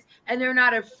strengths, and they're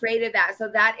not afraid of that. So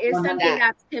that is something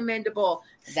that's commendable.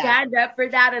 Stand up for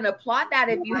that and applaud that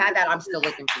if you had that. I'm still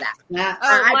looking for that.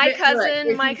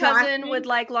 My cousin would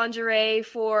like lingerie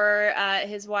for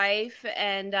his wife,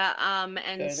 and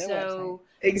so.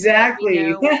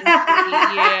 Exactly.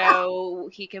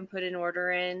 He can put an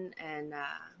order in, and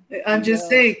I'm just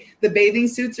saying the bathing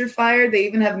suits are fire. They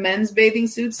even have men's bathing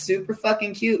suits, super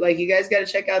fucking cute. Like, you guys got to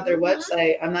check out their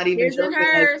website. I'm not even joking.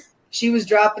 Like, she was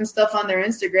dropping stuff on their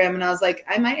Instagram, and I was like,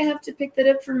 I might have to pick that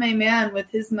up for my man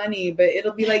with his money, but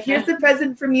it'll be like, here's a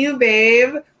present from you,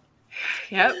 babe.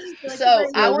 Yep. So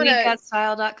I want to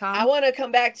I want to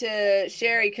come back to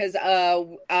Sherry, because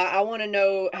I want to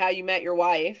know how you met your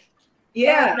wife.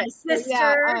 Yeah, my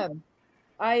sister.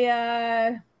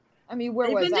 I mean, where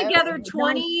was I? They've been together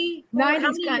 20.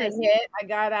 90s kind of hit. I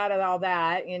got out of all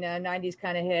that, 90s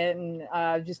kind of hit,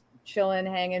 and just chilling,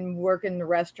 hanging, working the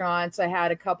restaurants. I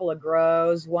had a couple of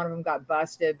grows. One of them got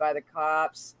busted by the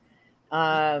cops.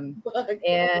 And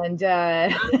I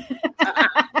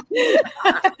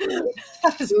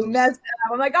was messed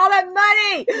up. I'm like, all that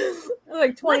money,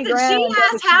 like 20 grand. She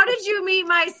asked, how did you meet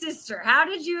my sister? How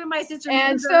did you and my sister meet?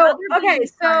 And so,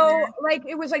 like,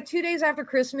 it was like 2 days after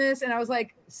Christmas, and I was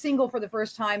like single for the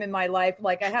first time in my life.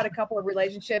 Like, I had a couple of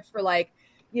relationships for like,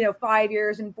 5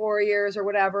 years and 4 years or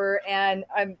whatever. And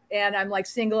I'm like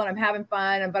single and I'm having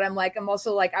fun. But I'm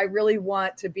also like, I really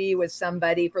want to be with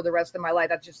somebody for the rest of my life.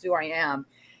 That's just who I am.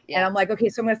 Yeah. And I'm like, okay,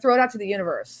 so I'm going to throw it out to the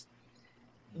universe.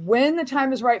 When the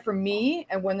time is right for me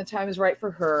and when the time is right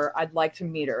for her, I'd like to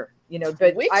meet her,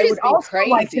 but I would also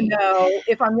like to know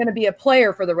if I'm going to be a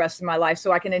player for the rest of my life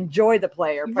so I can enjoy the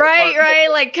player. Right.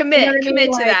 Like commit to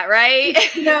that. Right.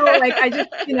 Like I just,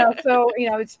 so,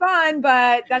 it's fun,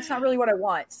 but that's not really what I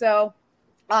want. So,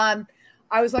 I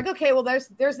was like, okay, well, there's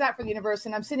that for the universe.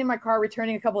 And I'm sitting in my car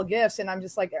returning a couple of gifts, and I'm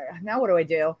just like, now what do I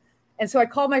do? And so I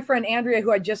called my friend Andrea,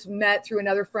 who I just met through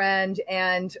another friend,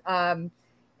 and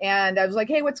I was like,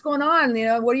 hey, what's going on?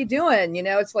 What are you doing?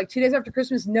 It's like 2 days after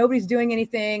Christmas. Nobody's doing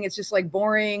anything. It's just like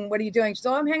boring. What are you doing? She's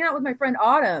like, I'm hanging out with my friend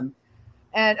Autumn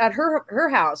and at her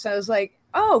house. I was like,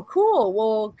 oh, cool.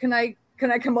 Well, can I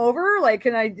come over? Like,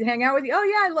 can I hang out with you? Oh,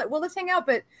 yeah. Well, let's hang out.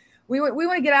 But we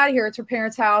want to get out of here. It's her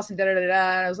parents' house and da-da-da-da.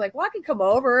 And I was like, well, I can come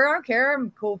over. I don't care.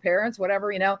 I'm cool parents,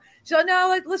 whatever, She's like,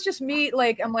 no, let's just meet.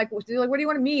 Like, I'm like, what do you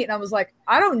want to meet? And I was like,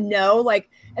 I don't know. Like,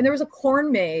 and there was a corn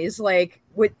maze, like,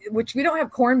 which we don't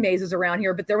have corn mazes around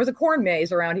here, but there was a corn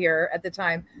maze around here at the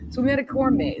time. So we met a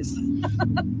corn maze.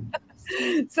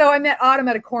 So I met Autumn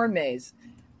at a corn maze.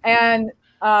 And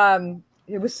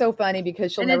it was so funny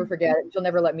because she'll never forget it. She'll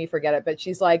never let me forget it. But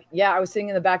she's like, yeah, I was sitting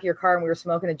in the back of your car and we were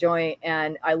smoking a joint.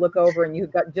 And I look over and you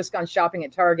just gone shopping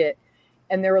at Target.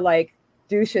 And there were like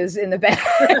douches in the bag.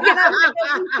 And I'm like,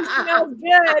 "This smells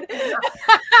good."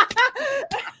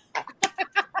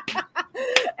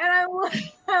 And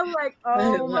I'm like,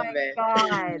 oh my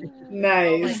God.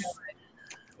 Nice.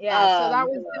 Yeah, so that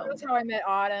was how I met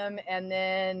Autumn. And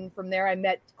then from there I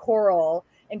met Coral.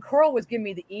 And Coral was giving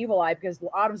me the evil eye because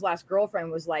Autumn's last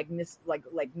girlfriend was like Miss.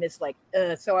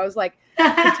 So I was like,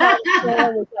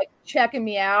 Coral was like checking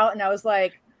me out, and I was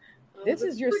like, "This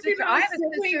is your sister. I have a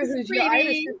sister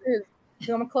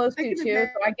who I'm close to too." So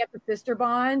I get the sister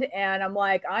bond, and I'm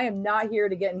like, I am not here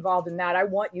to get involved in that. I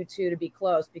want you two to be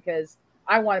close because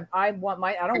I don't want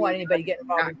anybody getting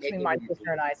involved between my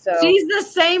sister and I. So she's the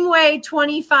same way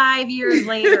 25 years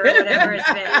later, or whatever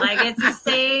it's been. Like it's the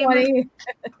same. 20.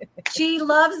 She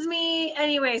loves me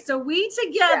anyway. So we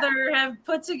together have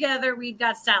put together We've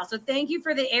Got Style. So thank you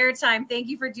for the airtime. Thank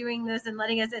you for doing this and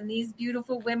letting us, and these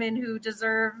beautiful women who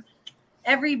deserve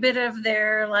every bit of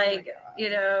their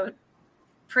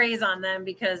praise on them,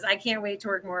 because I can't wait to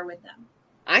work more with them.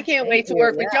 I can't wait to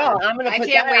work with y'all. I'm gonna. I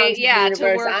can't wait.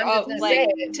 To work.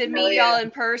 To meet y'all in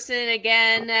person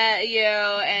again.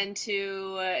 And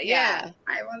to I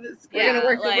want this. We're gonna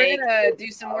work. We're gonna do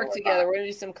some work together. We're gonna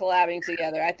do some collabing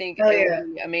together. I think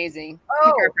it'll be amazing.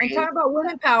 Oh, and talk about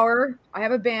women power. I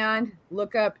have a band.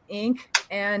 Look up Ink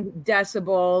and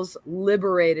Decibels.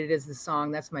 Liberated is the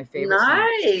song. That's my favorite.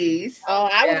 Nice. Song. Oh,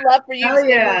 I would love for you to send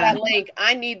me that link.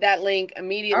 I need that link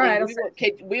immediately. All right,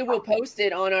 we will post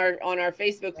it on our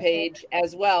Facebook page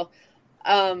as well.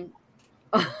 Have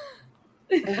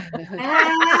you guys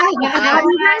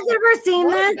ever seen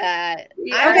this?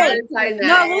 Okay.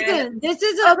 No, listen. This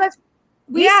is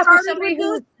we started with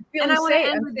this, and I want to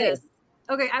end with this.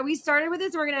 Okay, we started with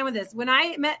this, and we're gonna end with this. When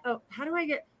I met,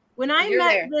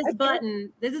 this button,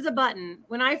 this is a button.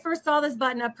 When I first saw this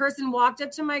button, a person walked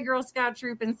up to my Girl Scout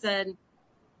troop and said,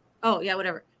 "Oh yeah,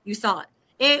 whatever. You saw it."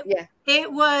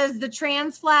 It was the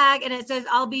trans flag, and it says,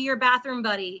 "I'll be your bathroom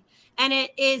buddy." And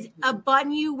it is a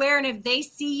button you wear, and if they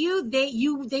see you,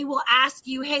 they will ask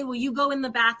you, "Hey, will you go in the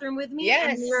bathroom with me?"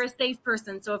 Yes. And you're a safe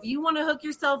person. So if you want to hook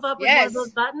yourself up with one of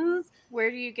those buttons,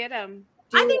 where do you get them?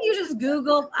 I think you just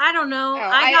Google. I don't know.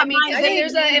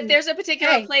 If there's a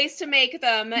particular place to make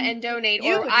them and donate,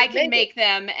 or I can make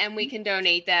them and we can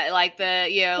donate that, like and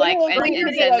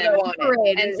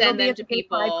send them to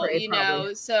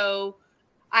people. So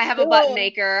I have a button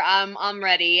maker. I'm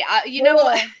ready.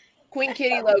 What? Queen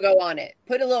Kitty logo on it.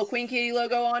 Put a little Queen Kitty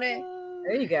logo on it.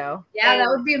 There you go. Yeah, that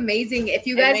would be amazing. If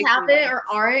you guys haven't or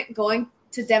aren't going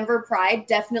to Denver Pride,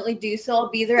 definitely do so. I'll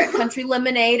be there at Country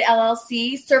Lemonade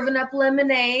LLC, serving up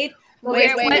lemonade.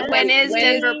 When is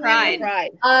Denver Pride?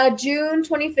 June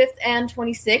 25th and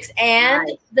 26th.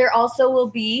 And there also will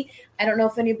be, I don't know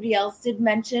if anybody else did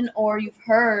mention or you've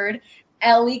heard,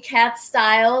 Ellie Cat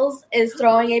Styles is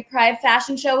throwing a Pride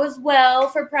fashion show as well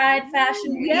for Pride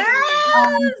Fashion Week.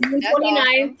 June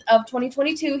 29th of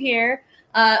 2022 here,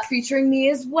 featuring me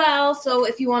as well. So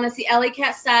if you want to see Ellie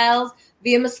Cat Styles,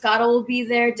 Via Moscato will be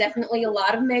there. Definitely a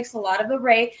lot of mix, a lot of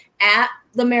array at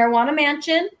the Marijuana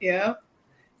Mansion. Yeah.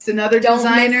 It's another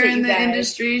designer in the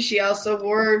industry. She also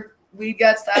wore We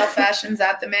Got Style Fashions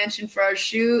at the Mansion for our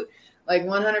shoot. Like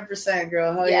 100%,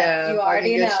 girl. Hell yeah. You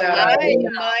already know. I'll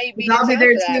be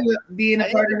there too, being a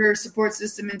part of her support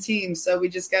system and team. So we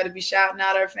just got to be shouting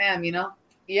out our fam,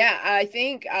 Yeah, I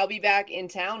think I'll be back in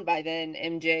town by then,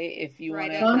 MJ, if you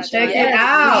want to come check it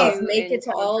out. Please make it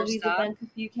to all of these events if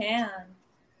you can.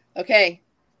 Okay.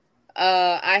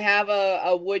 I have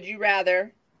a would you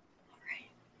rather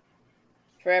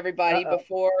for everybody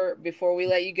before we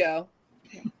let you go.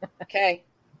 Okay.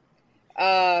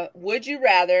 Would you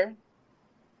rather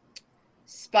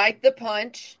spike the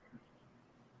punch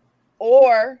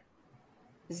or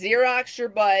Xerox your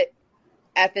butt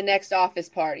at the next office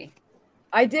party?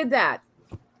 I did that.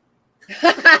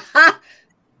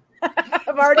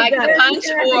 I've already done the punch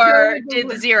or did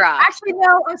the Xerox? Actually,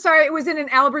 no. I'm sorry. It was in an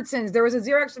Albertsons. There was a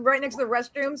Xerox right next to the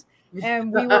restrooms,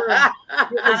 and we were. That's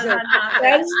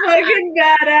fucking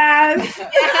badass.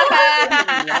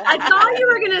 I thought you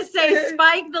were gonna say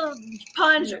spike the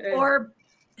punch or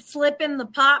slip in the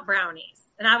pot brownies,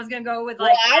 and I was gonna go with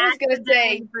I was gonna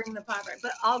say bring the pot brownies,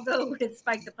 but I'll go with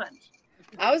spike the punch.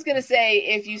 I was gonna say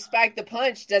if you spike the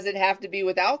punch, does it have to be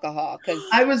with alcohol? Because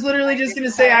I was literally just gonna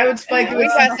say I would spike it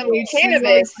with some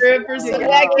cannabis.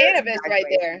 That cannabis right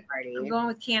there. I'm going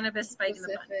with cannabis, spiking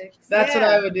the punch. That's what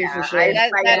I would do for sure. That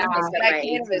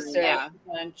cannabis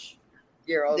punch.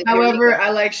 However, I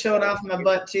like showing off my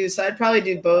butt too, so I'd probably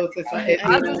do both. I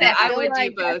would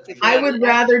do both. I would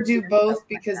rather do both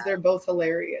because they're both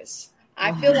hilarious.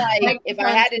 I feel like if I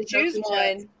had to choose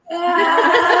one,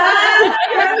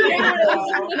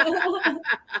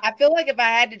 I feel like if I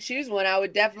had to choose one, I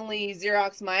would definitely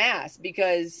Xerox my ass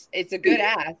because it's a good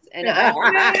ass, and I mean,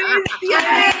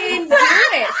 do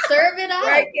it, serve it up.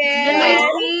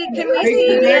 Can we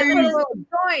see a little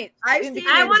joint? I want to see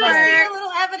a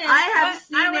little evidence. I have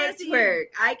seen it twerk.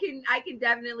 I can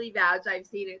definitely vouch. I've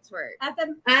seen it twerk. At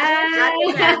the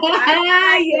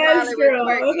yes, girl.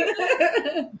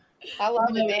 I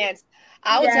love the dance.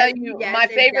 I will tell you, my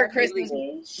favorite Christmas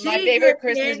movie is Low.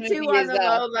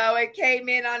 It came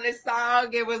in on the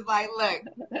song. It was like, look.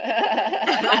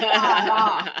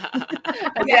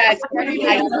 Yes,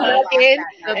 I snuck in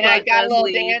and I got a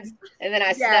little dance, and then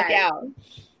I snuck out.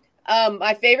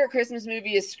 My favorite Christmas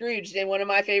movie is Scrooged, and one of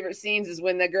my favorite scenes is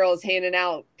when the girl is handing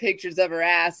out pictures of her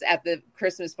ass at the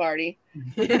Christmas party.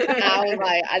 I was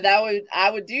like,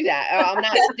 I would do that. I'm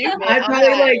not stupid. I'd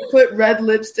probably like put red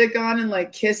lipstick on and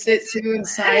like kiss it too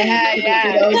inside.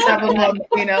 Yeah. Those have a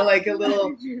like a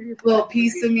little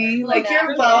piece of me. Like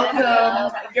you're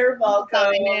welcome. You're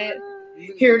welcome.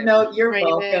 You're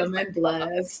welcome and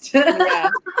blessed. Yeah.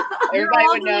 You're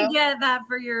all gonna get that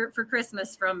for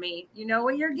Christmas from me. You know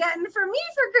what you're getting from me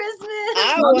for Christmas?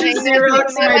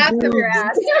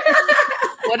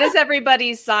 What is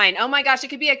everybody's sign? Oh my gosh, it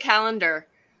could be a calendar.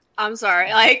 I'm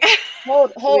sorry. Like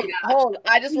hold.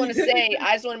 I just want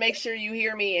to make sure you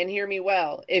hear me and hear me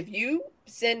well. If you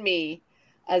send me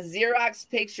a Xerox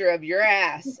picture of your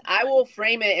ass, I will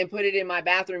frame it and put it in my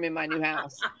bathroom in my new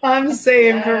house. I'm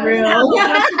saying for real. And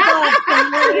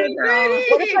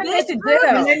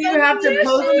then you have to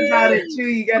post about it too.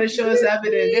 You got to show us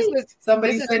evidence. This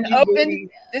is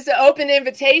an open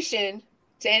invitation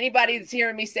to anybody that's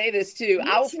hearing me say this too.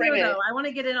 I will frame it. I want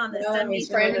to get in on this. Send me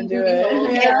frame and do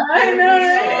it. Yeah, I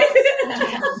know.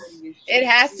 It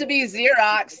has to be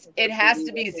Xerox. It has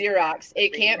to be Xerox.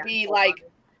 It can't be like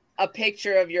a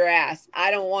picture of your ass.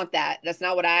 I don't want that. That's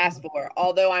not what I asked for.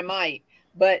 Although I might,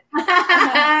 but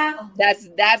that's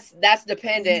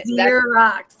dependent. Xerox.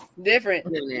 That's different.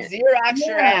 Xerox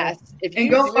your ass. If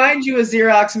you go find you a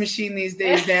Xerox machine these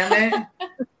days, damn it.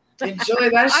 Enjoy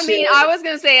that shit. I mean, I was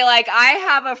gonna say like I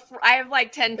have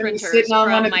like 10 printers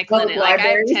from my clinic. Like I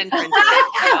have 10 printers.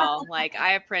 Like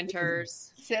I have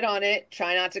printers. Sit on it.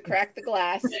 Try not to crack the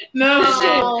glass. And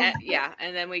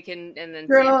then we can. And then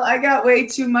girl, I got way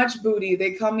too much booty.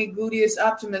 They call me Gluteus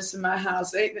Optimus in my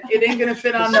house. It ain't gonna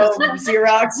fit on no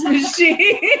Xerox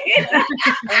machine.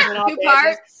 2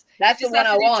 parts. That's the one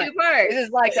I want. 2 parts. This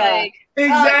is like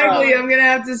exactly. I'm gonna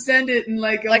have to send it in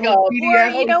like a PDF. Or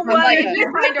you know what? If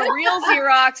you find a real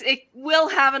Xerox, it will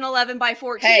have an 11 by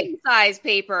 14 size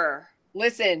paper.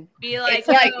 Listen, be like,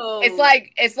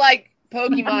 it's like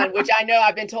Pokemon, which I know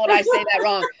I've been told I say that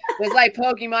wrong. It's like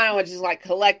Pokemon. I would just like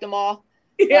collect them all.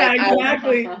 Yeah,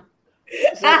 exactly.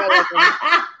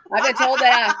 I've been told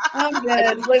that. I'm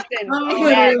good. Listen, I'm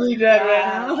literally dead right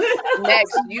now.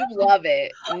 Next, you love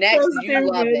it. You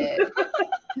love it.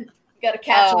 You gotta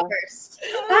catch them first.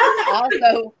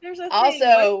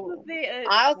 Also,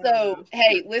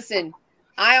 hey, listen.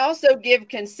 I also give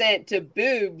consent to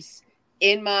boobs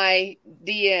in my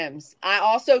DMs. I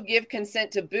also give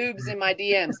consent to boobs in my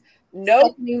DMs.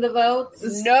 No, the votes.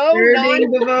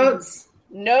 The votes.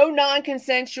 No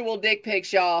non-consensual dick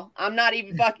pics, y'all. I'm not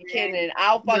even fucking kidding.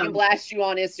 I'll fucking blast you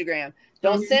on Instagram.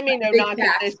 Don't send me no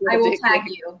non-consensual. I will tag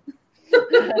you.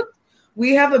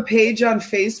 We have a page on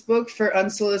Facebook for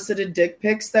unsolicited dick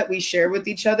pics that we share with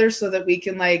each other so that we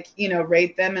can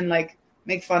rate them and like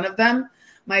make fun of them.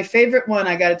 My favorite one,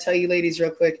 I got to tell you ladies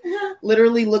real quick,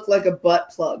 literally looked like a butt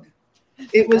plug.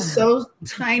 It was so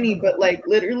tiny, but like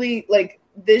literally like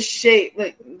this shape,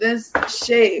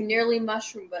 nearly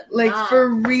mushroom, but like for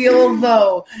real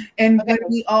though. And when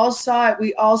we all saw it,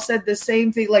 we all said the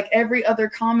same thing, like every other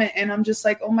comment. And I'm just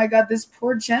like, oh my God, this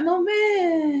poor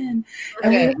gentleman.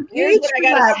 And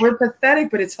we're pathetic,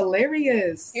 but it's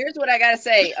hilarious. Here's what I gotta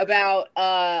say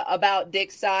about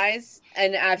dick size,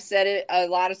 and I've said it a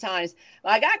lot of times.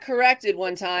 I got corrected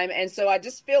one time, and so I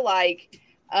just feel like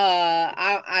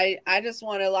I just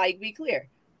want to like be clear.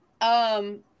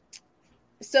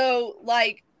 So,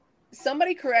 like,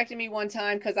 somebody corrected me one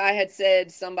time because I had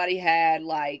said somebody had,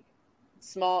 like,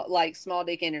 small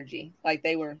dick energy. Like,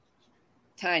 they were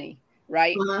tiny,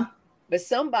 right? Uh-huh. But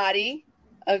somebody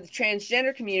of the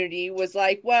transgender community was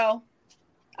like, well,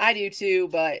 I do too,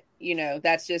 but,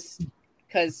 that's just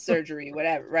because surgery,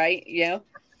 whatever, right?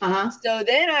 Uh-huh. So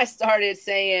then I started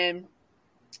saying,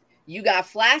 you got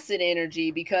flaccid energy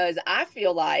because I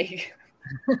feel like...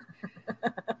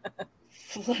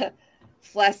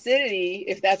 flaccidity,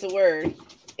 if that's a word,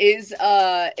 is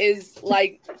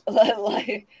like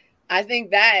I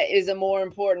think that is a more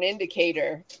important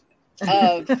indicator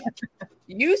of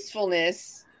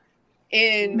usefulness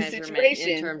in situation.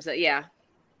 In terms of, yeah.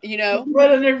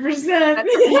 100%.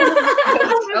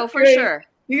 Oh, for sure.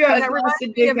 You got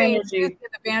flaccid dick energy. The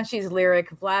Banshees lyric,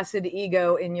 flaccid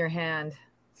ego in your hand.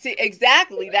 See,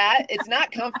 exactly that. It's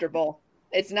not comfortable.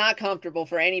 It's not comfortable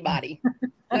for anybody. No.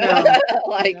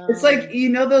 It's like,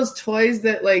 those toys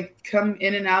that like come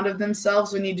in and out of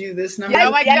themselves when you do this number.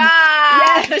 Oh my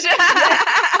God. Yes.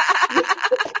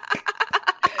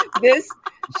 This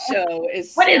show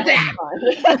is what is that?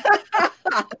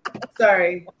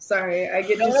 Sorry. I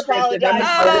get distracted.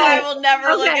 I will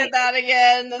never look at that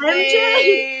again. The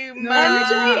same.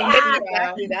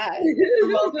 Exactly that.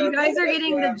 You guys are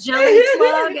getting the jelly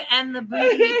slug and the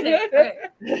booty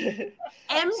pick.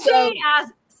 MJ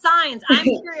asks signs. I'm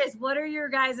curious. What are your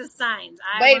guys' signs?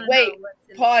 Wait.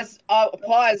 Pause,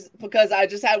 because I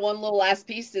just had one little last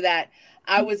piece to that.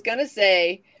 I was gonna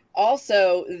say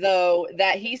also, though,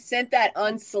 that he sent that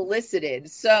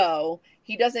unsolicited, so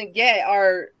he doesn't get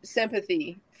our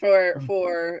sympathy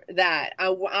for that.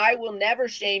 I will never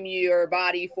shame your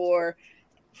body for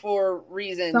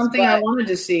reasons. Something I wanted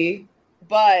to see.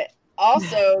 But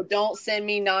also, don't send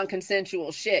me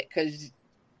non-consensual shit, because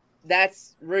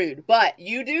that's rude. But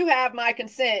you do have my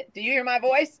consent. Do you hear my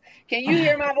voice? Can you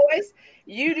hear my voice?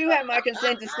 You do have my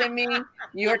consent to send me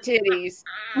your titties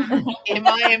in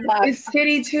my inbox. It's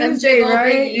Titty Tuesday,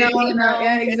 right? No,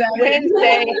 yeah, exactly.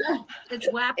 Wednesday. It's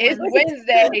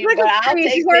Wednesday, but I'll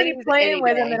take She's already titties playing any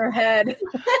with day. them in her head.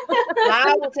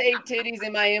 I will take titties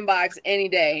in my inbox any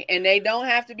day, and they don't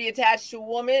have to be attached to a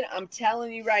woman. I'm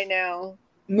telling you right now.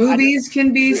 Movies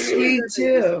can be sweet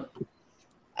too.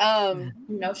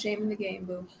 No shame in the game,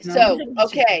 boo. So,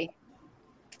 okay.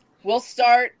 We'll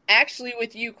start actually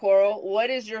with you, Coral. What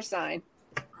is your sign?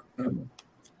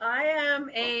 I am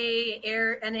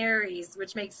an Aries,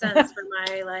 which makes sense for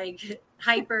my like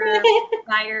hyper,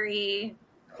 fiery,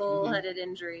 bull-headed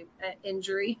injury.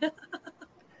 Same.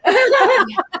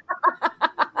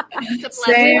 It's a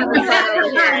blessing.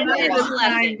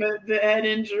 But the head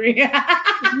injury.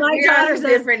 My daughter says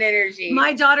different energy.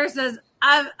 My daughter says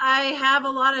I have a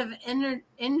lot of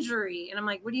injury, and I'm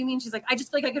like, what do you mean? She's like, I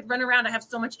just feel like I could run around. I have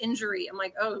so much injury. I'm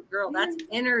like, oh, girl, that's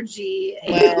energy.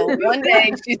 Well, one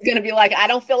day she's gonna be like, I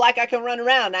don't feel like I can run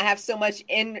around. I have so much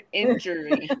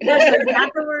injury. That's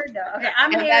not the word, though. Okay,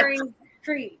 I'm Aries.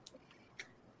 Cree.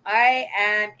 I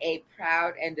am a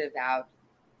proud and devout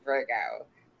Virgo.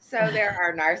 So there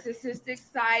are narcissistic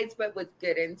sides, but with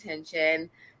good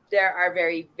intention. There are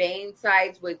very vain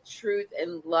sides with truth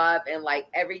and love and like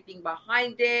everything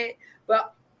behind it.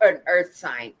 But an earth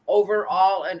sign,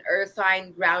 overall, an earth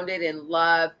sign grounded in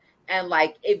love. And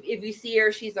like, if you see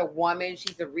her, she's a woman,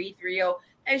 she's ethereal,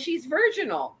 and she's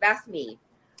virginal. That's me.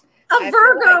 A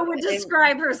Virgo would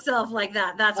describe herself like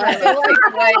that. That's right.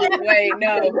 Wait,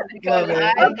 no.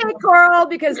 Okay, Coral,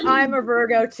 because I'm a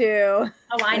Virgo too.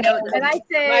 Oh, I know. And I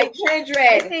say, my kindred.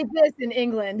 I say this in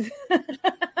England.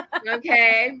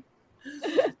 Okay.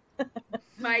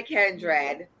 My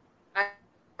kindred.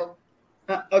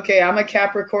 Okay, I'm a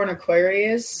Capricorn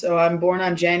Aquarius, so I'm born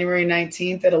on January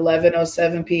 19th at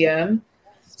 11:07 p.m.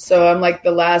 So I'm like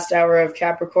the last hour of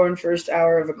Capricorn, first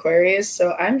hour of Aquarius.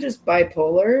 So I'm just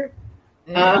bipolar.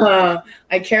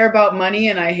 I care about money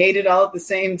and I hate it all at the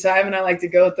same time. And I like to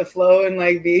go with the flow and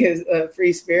like be a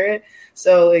free spirit.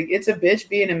 So like it's a bitch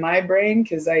being in my brain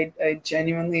because I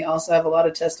genuinely also have a lot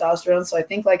of testosterone. So I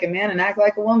think like a man and act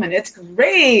like a woman. It's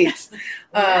great.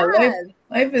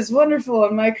 Life is wonderful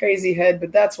in my crazy head,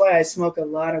 but that's why I smoke a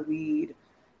lot of weed.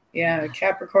 Yeah,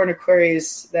 Capricorn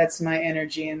Aquarius, that's my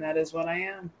energy, and that is what I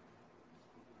am.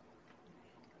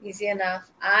 Easy enough.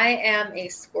 I am a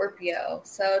Scorpio,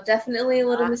 so definitely a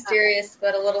little mysterious,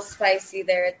 but a little spicy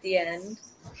there at the end.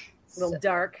 A little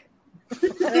dark.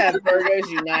 Yeah, Virgos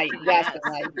unite.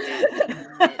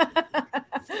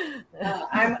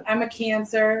 I'm a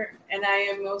Cancer, and I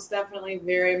am most definitely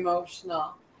very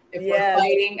emotional. If we're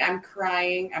fighting, I'm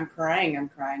crying. I'm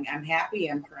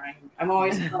happy, I'm crying. I'm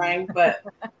always crying, but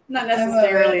not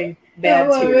necessarily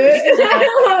bad tears.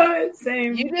 I love it.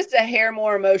 Same. You're just a hair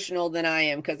more emotional than I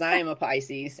am because I am a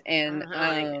Pisces. And but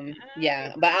I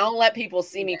don't let people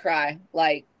see me cry.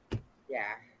 Like,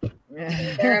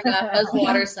 Fair enough. Those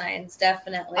water signs,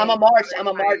 definitely. I'm a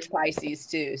March Pisces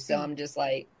too. So I'm just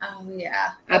like, oh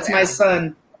yeah. That's my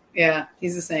son. Yeah,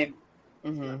 he's the same.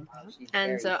 Mm-hmm.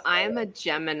 And so I'm a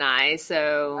Gemini,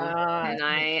 and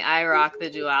I rock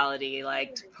the duality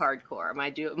like hardcore.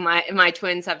 My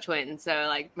twins have twins, so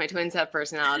like my twins have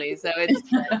personalities, so it's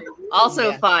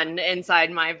also fun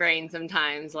inside my brain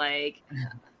sometimes. Like,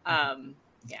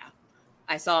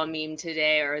 I saw a meme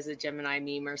today, or it was a Gemini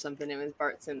meme or something. It was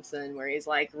Bart Simpson where he's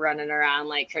like running around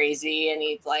like crazy, and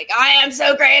he's like, "I am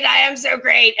so great, I am so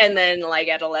great." And then like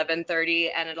at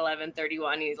 11:30 and at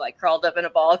 11:31, he's like curled up in a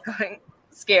ball, going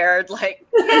scared, like.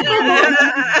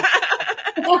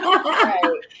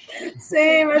 Right.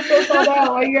 Same. I feel called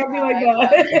out. Why you gotta be like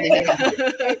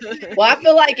that? Yeah. Well, I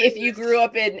feel like if you grew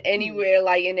up in anywhere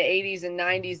like in the 80s and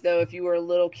 90s, though, if you were a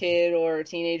little kid or a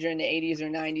teenager in the 80s or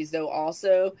 90s, though,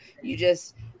 also you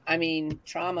just, I mean,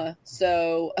 trauma.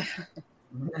 So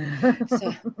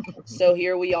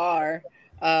here we are,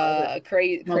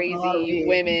 crazy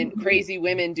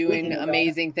women doing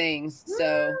amazing things.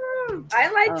 So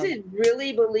I like to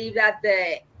really believe that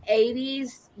the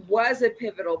 80s was a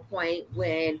pivotal point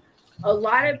when a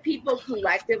lot of people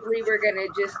collectively were going to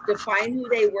just define who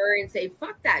they were and say,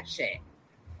 fuck that shit.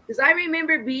 Because I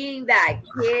remember being that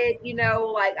kid, you know,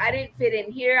 like I didn't fit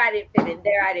in here, I didn't fit in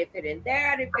there, I didn't fit in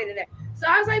there, I didn't fit in there. So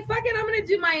I was like, fuck it, I'm going to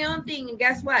do my own thing. And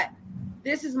guess what?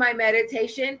 This is my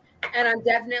meditation, and I'm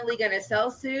definitely going to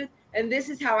self-soothe. And this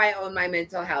is how I own my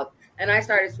mental health. And I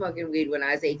started smoking weed when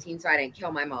I was 18, so I didn't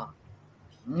kill my mom.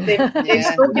 They've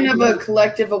spoken of a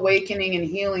collective awakening and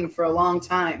healing for a long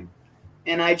time.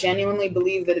 And I genuinely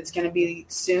believe that it's going to be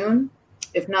soon,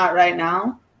 if not right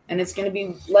now. And it's going to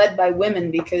be led by women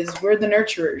because we're the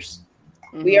nurturers.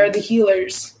 Mm-hmm. We are the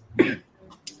healers.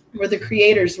 We're the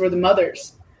creators. We're the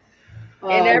mothers.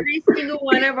 In every single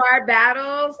one of our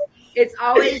battles, it's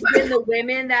always been the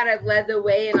women that have led the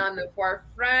way and on the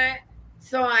forefront.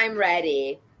 So I'm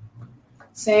ready.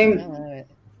 Same.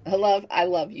 I love it. I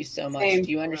love you so much. Same. Do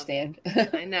you understand?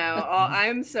 I know.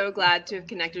 I'm so glad to have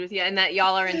connected with you, and that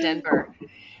y'all are in Denver,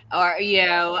 or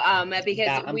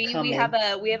because we have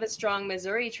a strong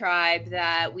Missouri tribe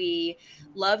that we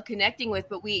love connecting with,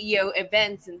 but we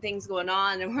events and things going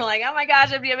on, and we're like, oh my gosh,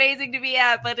 it'd be amazing to be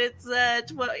at, but it's a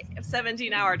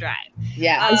 17-hour drive.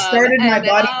 Yeah, I started my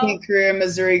body paint career in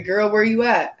Missouri. Girl, where are you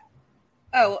at?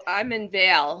 Oh, I'm in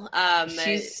Vail.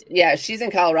 She's in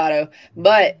Colorado,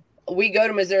 but we go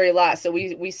to Missouri a lot, so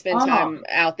we spend time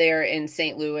out there in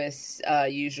St. Louis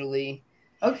usually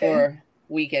for a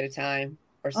week at a time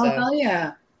or so. Oh hell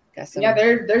yeah!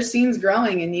 Their scene's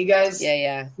growing, and you guys,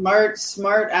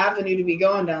 smart avenue to be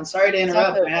going down. Sorry to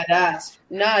interrupt, I had to ask.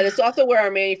 No, that's also where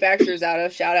our manufacturer's out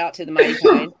of. Shout out to the Mighty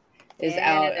Pine is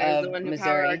out of the one who Missouri.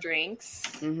 power our drinks.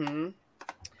 Mm-hmm.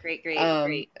 Great.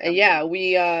 Yeah,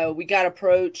 we got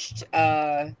approached.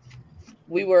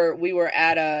 We were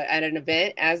at an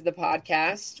event as the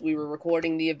podcast. We were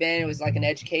recording the event. It was like an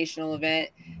educational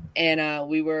event, and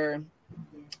we were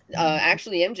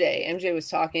actually MJ was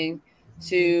talking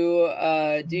to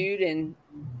a dude, and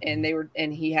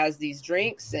he has these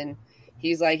drinks, and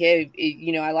he's like, hey,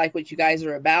 I like what you guys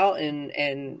are about,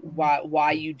 and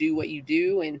why you do what you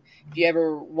do, and if you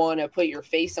ever want to put your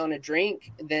face on a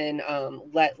drink, then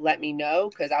let me know,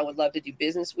 because I would love to do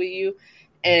business with you.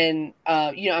 And,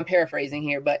 I'm paraphrasing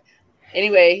here, but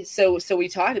anyway, so we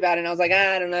talked about it, and I was like,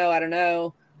 I don't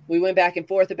know. We went back and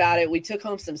forth about it. We took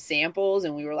home some samples,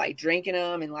 and we were like drinking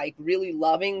them and like really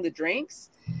loving the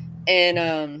drinks.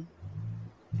 And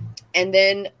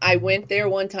then I went there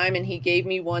one time, and he gave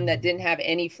me one that didn't have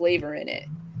any flavor in it.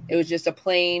 It was just a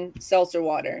plain seltzer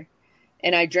water.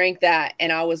 And I drank that,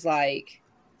 and I was like,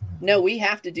 no, we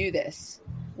have to do this.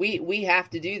 We have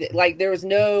to do that. Like, there was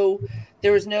no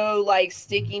like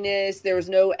stickiness. There was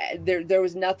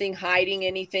nothing hiding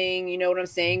anything. You know what I'm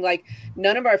saying? Like,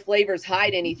 none of our flavors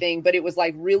hide anything, but it was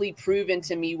like really proven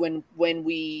to me when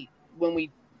we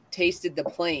tasted the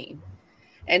plain.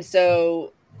 And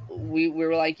so we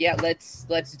were like, yeah, let's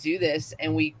do this.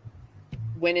 And we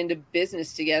went into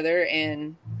business together,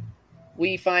 and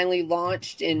we finally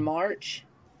launched in March.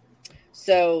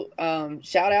 So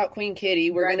shout out Queen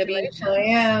Kitty. We're going to be,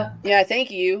 thank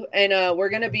you. And we're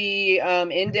going to be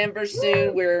in Denver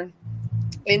soon. We're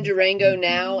in Durango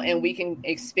now, and we can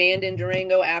expand in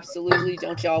Durango. Absolutely.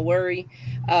 Don't y'all worry.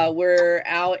 We're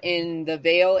out in the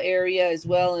Vail area as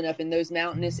well, and up in those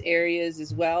mountainous areas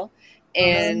as well.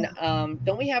 And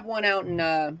don't we have one out in,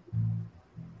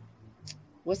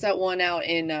 what's that one out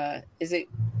in, is it,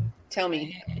 tell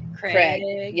me.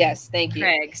 Craig. Yes, thank you.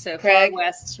 Craig. So Craig, far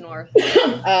west, north.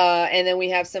 And then we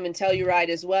have some in Telluride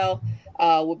as well.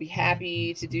 We'll be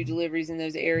happy to do deliveries in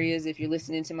those areas. If you're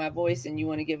listening to my voice and you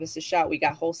want to give us a shot, we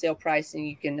got wholesale pricing.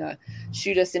 You can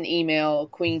shoot us an email,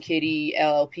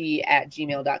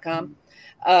 queenkittyllp@gmail.com.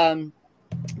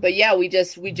 But yeah, we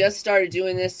just started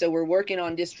doing this, so we're working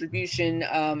on distribution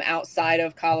outside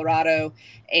of Colorado,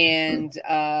 and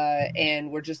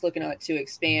we're just looking to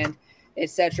expand.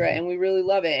 etc. And we really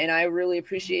love it. And I really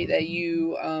appreciate that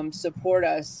you support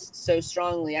us so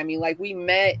strongly. I mean, like, we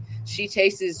met, she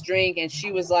tastes drink, and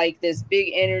she was like this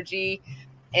big energy.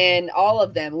 And all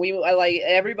of them, we like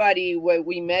everybody. What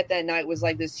we met that night was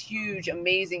like this huge,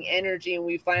 amazing energy, and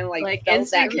we finally like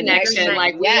felt that connection.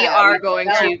 Like, we are going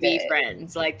to be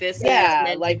friends. Like, this is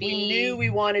meant like to be. We knew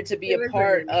we wanted to be a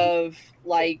part of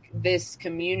like this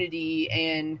community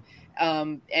and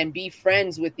be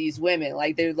friends with these women.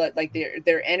 Like, they're like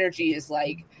their energy is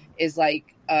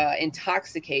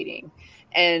intoxicating.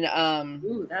 And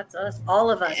ooh, that's us, all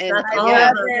of us. And, that's all of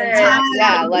us.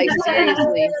 Yeah, like,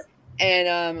 seriously.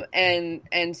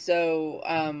 And so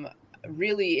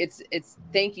really it's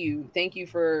thank you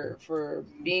for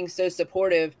being so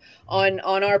supportive on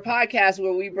our podcast,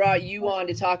 where we brought you on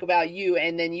to talk about you,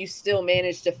 and then you still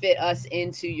managed to fit us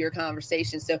into your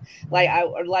conversation. So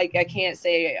I can't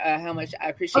say how much I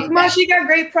appreciate. Come on, she got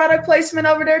great product placement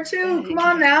over there too. Come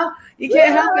on now, you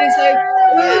can't help it. It's like,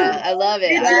 yeah, I love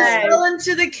it. You just fell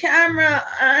into the camera.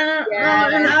 I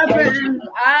don't know what happened.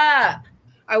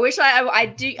 I wish I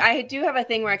do have a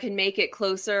thing where I can make it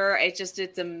closer.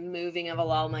 It's a moving of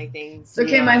all my things.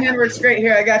 Okay, my hand works great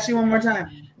here. I got you one more time.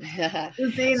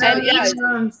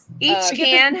 Each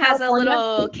can has a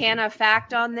little Canna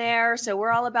fact on there, so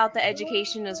we're all about the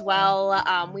education as well.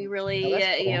 We really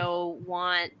cool.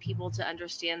 Want people to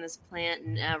understand this plant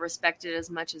and respect it as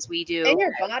much as we do. And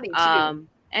your body too.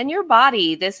 And your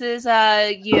body. This is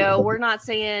we're not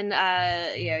saying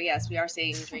yes, we are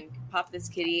saying drink, pop this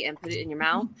kitty and put it in your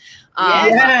mouth.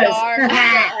 And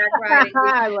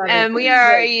we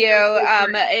are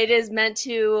it is meant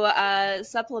to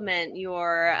supplement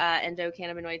your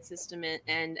endocannabinoid system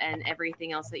and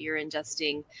everything else that you're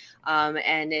ingesting.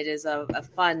 And it is a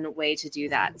fun way to do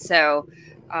that. So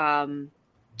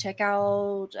check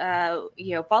out,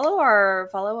 follow our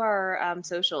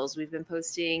socials. We've been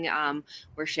posting,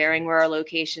 we're sharing where our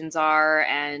locations are,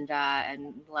 and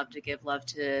love to give love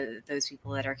to those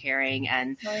people that are carrying.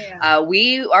 And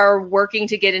we are working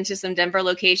to get into some Denver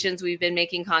locations. We've been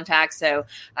making contacts. So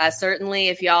certainly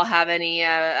if y'all have any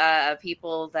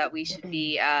people that we should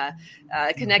be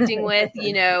connecting with,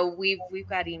 we've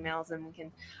got emails, and we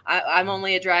can, I'm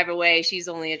only a drive away. She's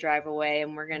only a drive away,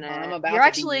 and we're going to, you're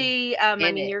actually,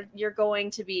 you're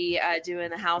going to be doing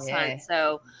the house hunt.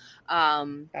 So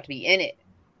about to be in it.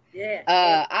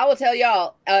 Yeah. I will tell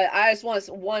y'all, I just want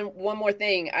one more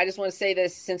thing. I just want to say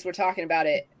this since we're talking about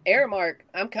it. Aramark,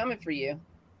 I'm coming for you.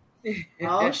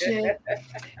 Oh shit.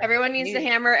 Everyone needs to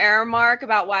hammer Aramark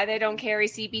about why they don't carry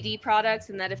CBD products,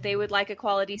 and that if they would like a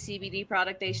quality CBD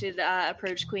product, they should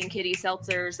approach Queen Kitty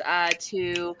Seltzers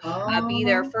to be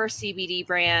their first CBD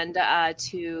brand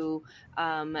to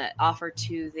offer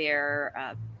to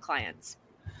their clients.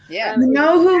 Yeah. You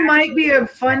know who might be a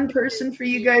fun person for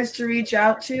you guys to reach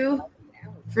out to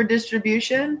for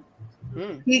distribution?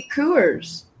 Pete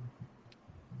Coors.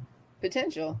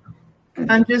 Potential.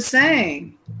 I'm just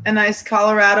saying. A nice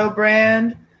Colorado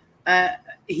brand.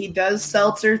 He does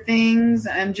seltzer things.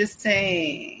 I'm just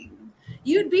saying.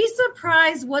 You'd be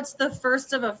surprised what's the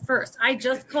first of a first. I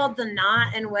just called the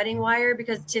Knot and Wedding Wire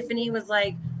because Tiffany was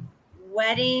like,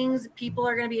 weddings, people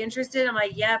are going to be interested. I'm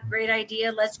like, yep, great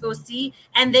idea. Let's go see.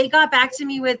 And they got back to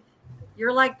me with,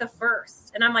 you're like the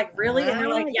first. And I'm like, really? And they're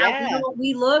like, yeah.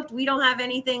 We looked. We don't have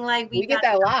anything like we get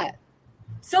that a lot.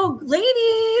 So, ladies,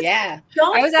 I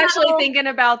was actually thinking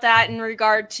about that in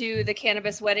regard to the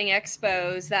cannabis wedding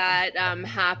expos that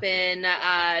happen.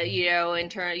 In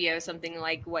turn, something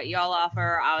like what y'all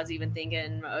offer. I was even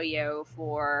thinking,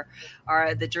 for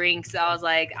the drinks. I was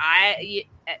like,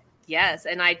 yes,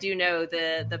 and I do know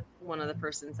the one of the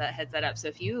persons that heads that up. So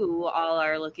if you all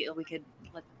are looking, we could.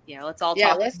 Let's all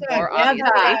talk more.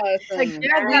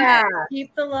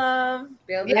 Keep the love.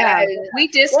 We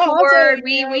Discord.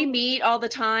 We meet all the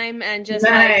time and just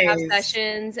have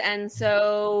sessions. And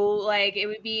so it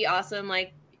would be awesome.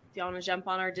 If you want to jump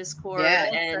on our Discord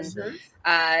and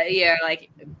I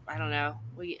don't know.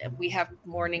 We have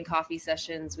morning coffee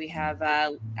sessions. We have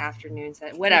afternoon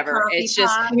whatever. It's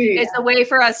just it's a way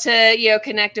for us to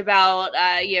connect about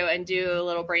and do a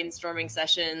little brainstorming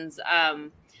sessions.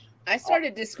 I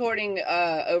started Discording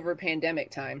over pandemic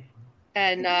time.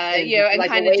 And and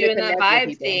kind of doing that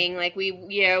vibe thing.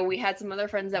 We had some other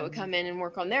friends that would come in and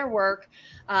work on their work.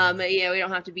 We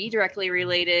don't have to be directly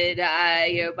related,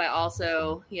 but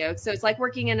also, so it's like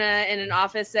working in an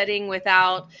office setting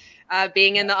without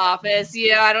being in the office.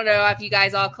 I don't know if you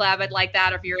guys all collab like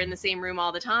that or if you're in the same room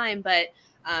all the time, but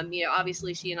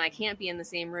obviously she and I can't be in the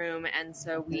same room. And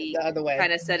so we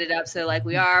kind of set it up. So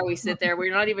we sit there,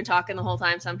 we're not even talking the whole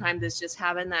time. Sometimes it's just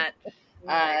having that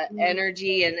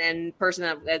energy and person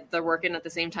that they're working at the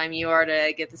same time you are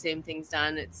to get the same things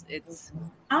done. It's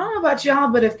I don't know about y'all,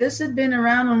 but if this had been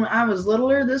around when I was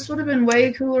littler, this would have been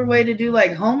way cooler way to do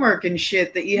like homework and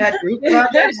shit that you had group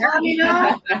projects on, you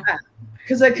know?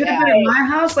 Because I could have been at my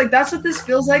house. Like, that's what this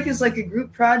feels like, is like a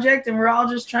group project, and we're all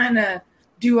just trying to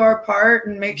do our part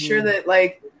and make sure that,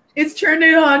 like, it's turned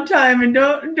in on time, and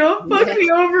don't fuck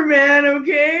me over, man,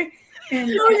 okay? And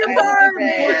do your part,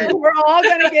 man. We're all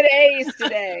going to get A's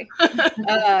today.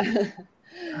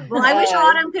 Well, I wish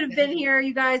Autumn could have been here,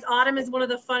 you guys. Autumn is one of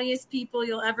the funniest people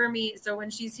you'll ever meet. So when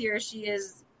she's here, she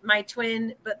is my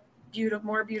twin, but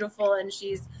more beautiful, and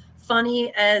she's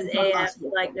funny as AF,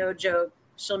 like no joke.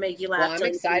 She'll make you laugh. Well, I'm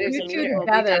excited. You two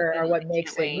together are what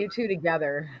makes it. You two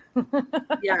together.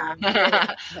 Yeah.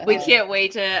 We can't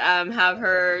wait to have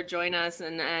her join us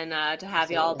and to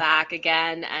have y'all back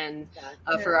again, and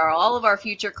for all of our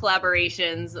future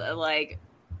collaborations, like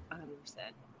 100%.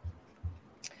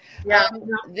 Yeah.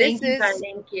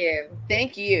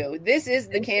 Thank you. This is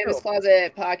the Cannabis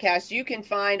Closet podcast. You can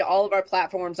find all of our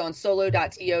platforms on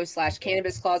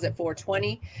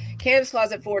solo.to/cannabiscloset420,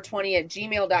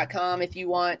 cannabiscloset420@gmail.com. If you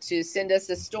want to send us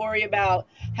a story about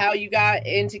how you got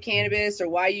into cannabis or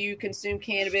why you consume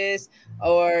cannabis,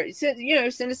 or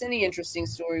send us any interesting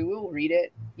story. We will read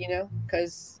it,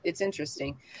 because it's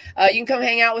interesting. You can come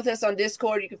hang out with us on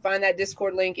Discord. You can find that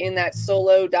Discord link in that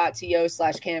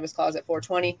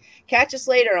solo.to/cannabiscloset420. Catch us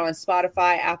later on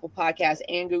Spotify, Apple Podcasts,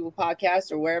 and Google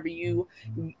Podcasts, or wherever you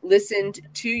listened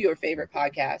to your favorite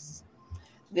podcasts.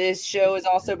 This show is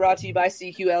also brought to you by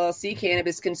CQ LLC,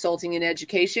 Cannabis Consulting and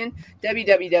Education,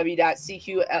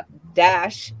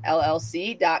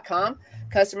 www.cq-llc.com.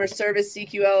 Customer service,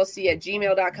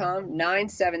 cqllc@gmail.com,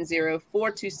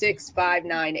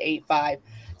 970-426-5985.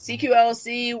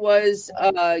 CQLC was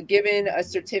given a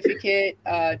certificate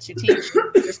to teach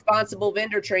responsible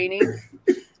vendor training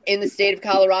in the state of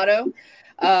Colorado.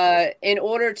 In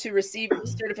order to receive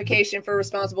certification for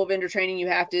responsible vendor training, you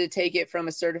have to take it from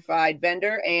a certified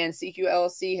vendor, and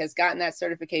CQLC has gotten that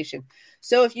certification.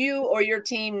 So if you or your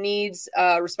team needs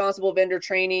responsible vendor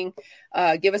training,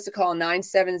 give us a call,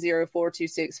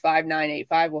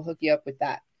 970-426-5985. We'll hook you up with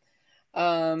that.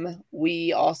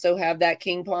 We also have that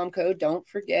King Palm code. Don't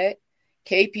forget,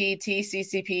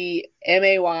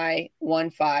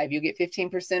 KPTCCPMAY15. You'll get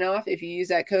 15% off if you use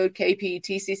that code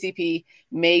KPTCCP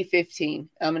May 15.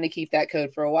 I'm going to keep that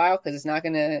code for a while because it's not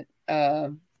going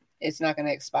to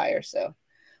expire. So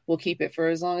we'll keep it for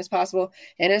as long as possible.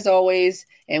 And as always,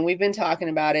 and we've been talking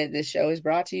about it, this show is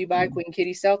brought to you by Queen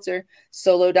Kitty Seltzer.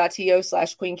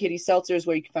 Solo.to/Queen Kitty Seltzer is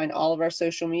where you can find all of our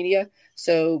social media.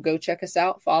 So go check us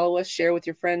out, follow us, share with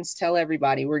your friends, tell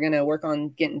everybody. We're going to work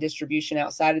on getting distribution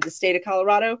outside of the state of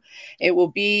Colorado. It will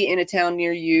be in a town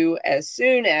near you as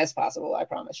soon as possible, I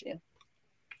promise you.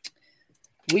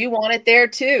 We want it there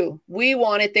too.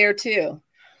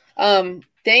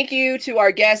 Thank you to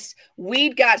our guests,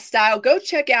 Weed Got Style. Go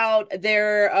check out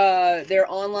their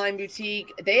online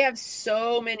boutique. They have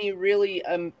so many really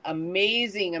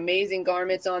amazing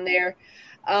garments on there.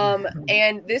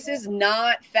 And this is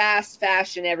not fast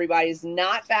fashion, everybody. It's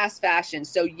not fast fashion.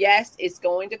 So yes, it's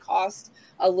going to cost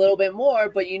a little bit more,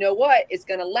 but you know what? It's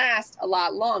going to last a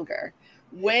lot longer.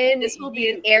 When this will be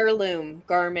an heirloom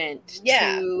garment.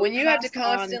 When you have to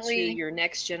constantly to your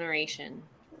next generation.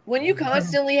 When you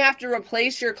constantly have to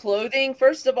replace your clothing,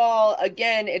 first of all,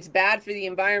 again, it's bad for the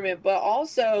environment, but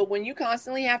also when you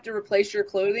constantly have to replace your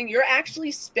clothing, you're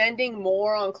actually spending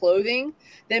more on clothing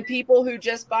than people who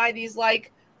just buy these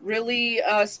like really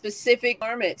specific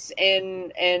garments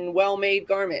and well-made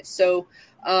garments. So,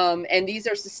 and these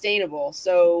are sustainable.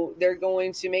 So they're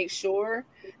going to make sure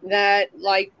that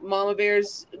like Mama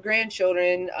Bear's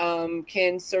grandchildren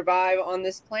can survive on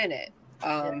this planet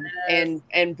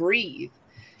and breathe.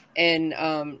 And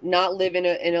not live in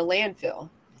a landfill.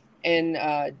 And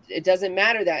it doesn't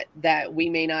matter that we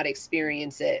may not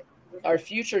experience it. Our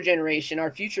future generation,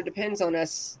 our future depends on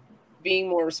us being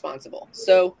more responsible.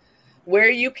 So where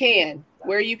you can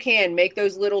make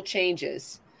those little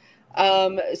changes.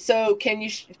 So can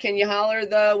you holler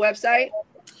the website?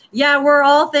 Yeah, we're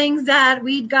all things at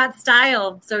Weed Got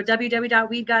Style. So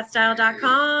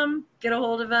www.weedgotstyle.com. Get a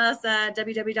hold of us at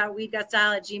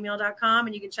www.weedgotstyle@gmail.com,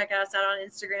 and you can check us out on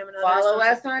Instagram and follow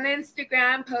us on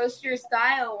Instagram. Post your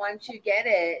style once you get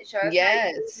it. Show us how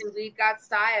you do Weed Got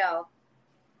Style.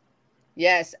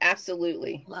 Yes,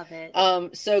 absolutely. Love it.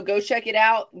 So go check it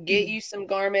out. Get you some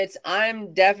garments.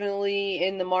 I'm definitely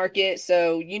in the market.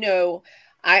 So,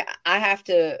 I have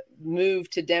to move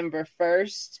to Denver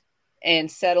first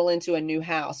and settle into a new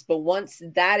house. But once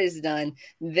that is done,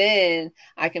 then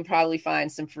I can probably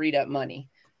find some freed up money.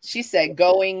 She said,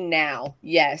 "Going now."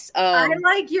 Yes. I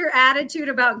like your attitude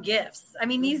about gifts. I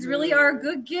mean, these really are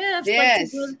good gifts.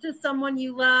 Yes. Like to give to someone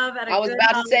you love at a I was good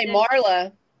about to say, holiday.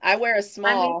 Marla, I wear a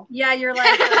small. I mean, yeah, you're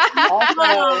like, also,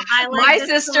 my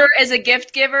sister is a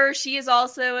gift giver. She is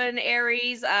also an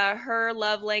Aries. Her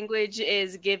love language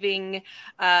is giving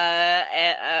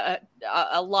a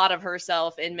lot of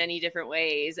herself in many different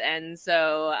ways. And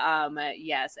so,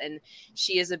 yes, and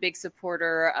she is a big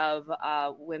supporter of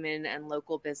women and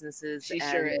local businesses. She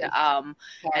and, sure is.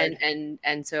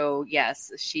 And so,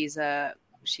 yes, she's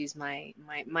my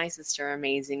sister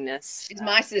amazingness. She's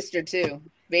my sister too,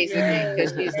 basically,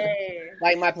 because she's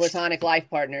like my platonic life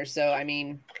partner. So I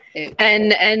mean,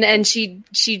 and she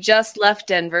just left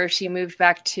Denver. She moved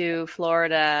back to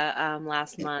Florida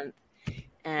last month.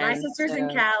 And my sister's in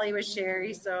Cali with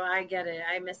Sherry, so I get it.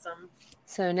 I miss them.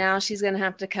 So now she's going to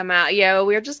have to come out.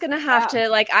 We're just going to have to,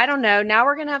 like, I don't know. Now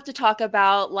we're going to have to talk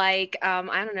about, like,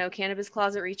 I don't know, cannabis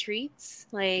closet retreats,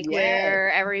 like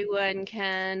where everyone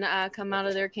can come out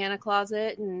of their canna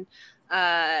closet and,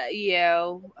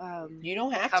 you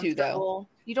don't have to, though.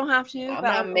 You don't have to. I'm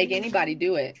not make anybody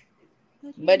do it.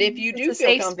 But if you do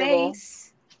feel comfortable,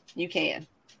 you can.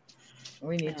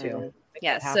 We need to.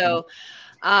 Yes. So,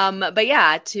 but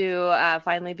yeah, to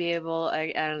finally be able,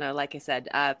 I don't know, like I said,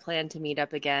 plan to meet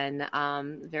up again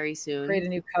very soon. Create a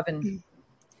new coven.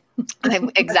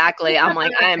 Exactly. I'm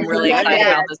like, I am really excited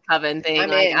about this coven thing.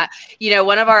 Like,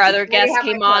 one of our other guests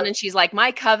came on and she's like,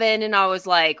 my coven. And I was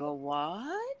like,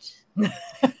 what?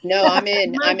 No, I'm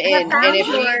in. I'm in. And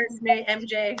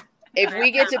if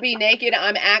we get to be naked,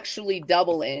 I'm actually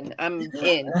double in. I'm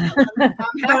in.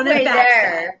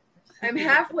 I'm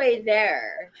halfway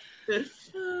there.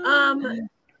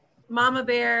 Mama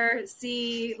Bear,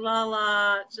 C,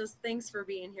 Lala, just thanks for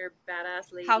being here,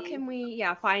 badass lady. How can we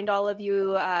find all of you?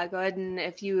 Go ahead and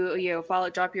if you follow,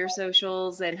 drop your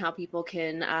socials and how people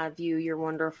can view your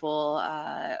wonderful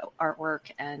artwork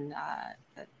and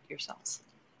yourselves.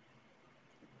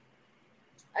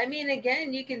 I mean,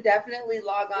 again, you can definitely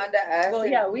log on to us.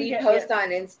 Well, we post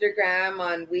on Instagram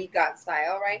on We Got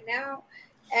Style right now,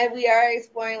 and we are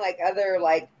exploring like other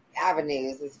like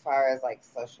avenues as far as like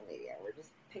social media. We're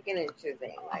just picking and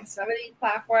choosing. Like some of these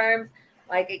platforms,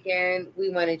 like again, we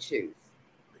want to choose.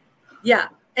 Yeah.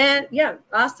 And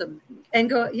awesome. And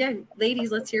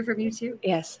ladies, let's hear from you too.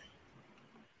 Yes.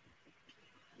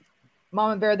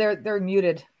 Mama Bear, they're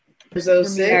muted.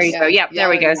 There you go. Yep, there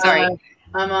we go. Sorry.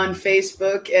 I'm on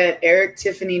Facebook at Eric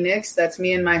Tiffany Nix. That's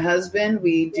me and my husband.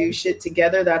 We do shit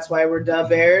together. That's why we're Dub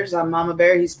Bears. I'm Mama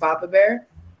Bear. He's Papa Bear.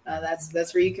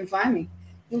 That's where you can find me.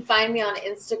 You can find me on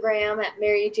Instagram at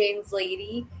Mary Jane's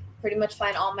Lady. Pretty much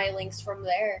find all my links from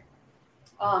there.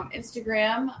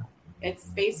 Instagram, it's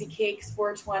Spacey Cakes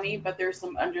 420, but there's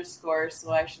some underscores,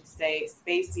 so I should say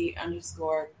Spacey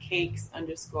 _Cakes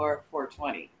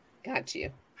 _420. Got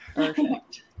you.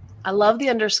 Perfect. I love the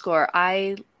underscore.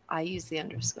 I use the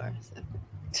underscore. So.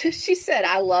 She said,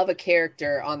 "I love a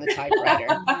character on the typewriter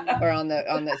or on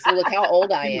the." So look how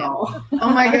old I am. Oh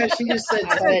my gosh, she just said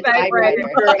typewriter.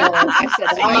 I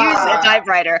said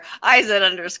typewriter. I said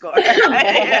underscore.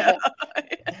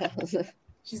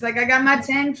 She's like, I got my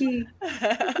 10 key.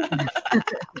 I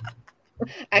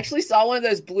actually saw one of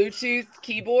those Bluetooth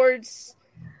keyboards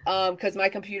because my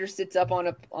computer sits up on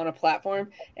a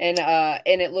platform and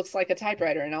it looks like a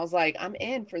typewriter, and I was like, I'm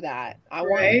in for that.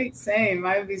 Right, same.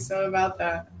 I would be so about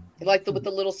that. Like with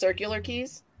the little circular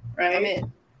keys. Right, I'm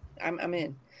in. I'm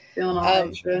in. Feeling all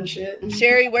extra and shit.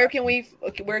 Sherry, where can we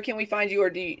find you,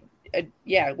 or do you?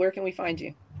 Where can we find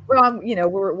you? Well,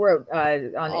 we're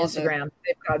on Instagram.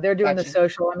 They're doing the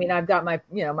social. I mean, I've got my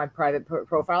my private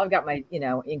profile. I've got my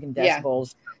Ink and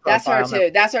Decibels. That's her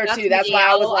too. That's why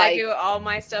I was like, I do all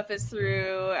my stuff is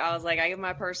through. I was like, I give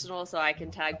my personal so I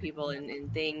can tag people in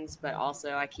things, but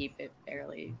also I keep it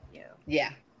fairly. Yeah,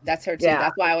 that's her too. Yeah.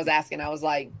 That's why I was asking. I was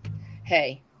like,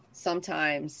 hey,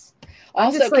 sometimes.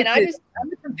 Also, I'm a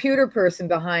computer person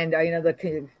behind.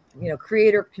 The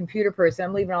creator computer person.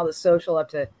 I'm leaving all the social up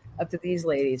to these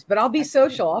ladies, but I'll be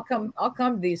social. I'll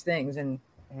come to these things and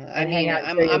hang out.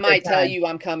 I might tell you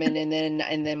I'm coming, and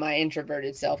then my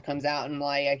introverted self comes out and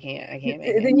like I can't make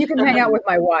it. Then you can hang out with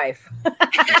my wife.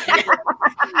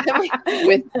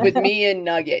 with me and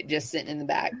Nugget just sitting in the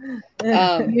back.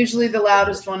 Usually the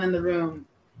loudest one in the room.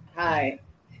 Hi.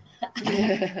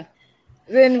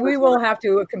 Then we will have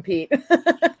to compete.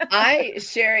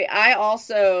 Sherry,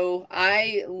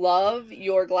 I love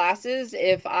your glasses.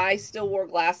 If I still wore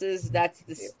glasses, that's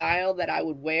the style that I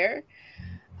would wear.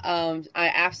 I've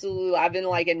been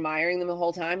like admiring them the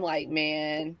whole time. Like,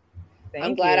 man,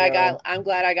 I'm glad I got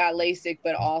LASIK,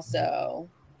 but also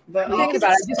But I'm thinking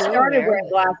about it. I just started wearing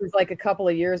glasses like a couple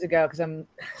of years ago because I'm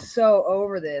so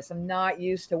over this. I'm not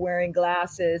used to wearing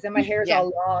glasses, and my hair's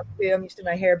all long too. I'm used to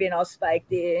my hair being all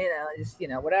spiked in, just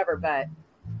whatever. But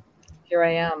here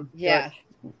I am. Yeah.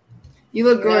 You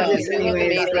look gorgeous. You look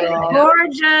amazing.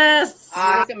 Gorgeous.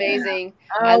 You look amazing.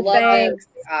 I love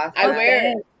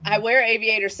them. I wear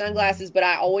aviator sunglasses, but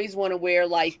I always want to wear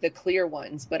like the clear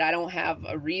ones. But I don't have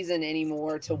a reason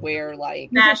anymore to wear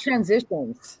like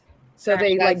transitions. So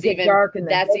they that's get dark, and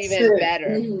that's even better.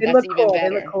 That's even better. They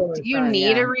look cool. Do you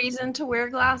need a reason to wear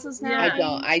glasses now?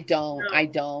 I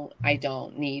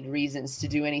don't need reasons to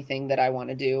do anything that I want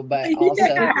to do, but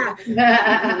also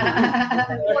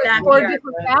for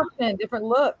different fashion, different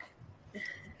look.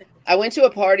 I went to a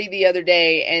party the other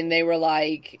day, and they were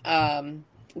like,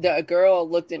 a girl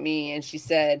looked at me and she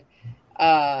said,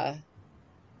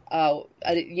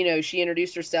 she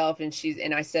introduced herself, and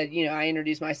I said, I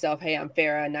introduced myself. Hey, I'm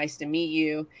Farah. Nice to meet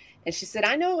you. And she said,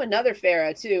 I know another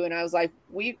Farah too. And I was like,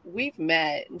 we've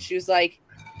met. And she was like,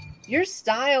 your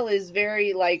style is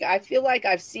very like, I feel like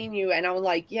I've seen you. And I was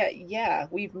like, yeah,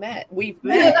 we've met.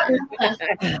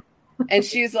 And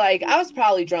she's like, I was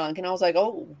probably drunk. And I was like,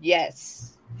 oh,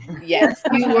 yes,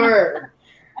 you were.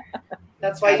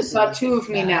 That's why you saw two of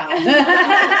me now.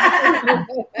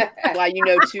 Why you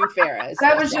know two Farahs.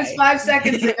 That was just 5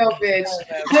 seconds ago, bitch.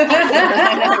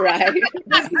 Right.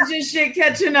 This is just shit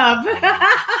catching up.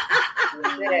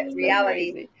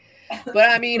 Reality. But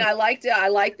I mean, I like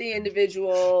the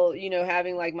individual,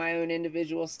 having like my own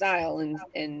individual style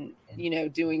and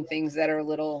doing things that are a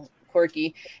little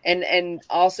quirky. And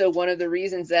also one of the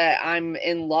reasons that I'm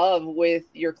in love with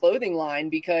your clothing line,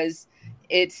 because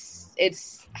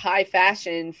it's high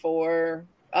fashion for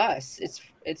us. It's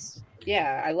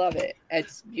I love it.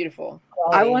 It's beautiful.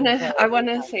 I want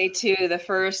to say too, the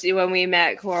first, when we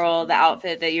met, Coral, the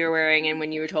outfit that you're wearing, and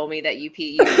when you told me that you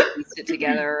pieced it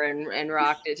together and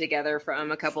rocked it together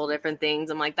from a couple of different things,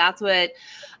 I'm like, that's what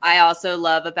I also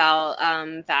love about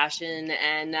fashion,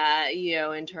 and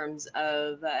in terms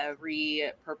of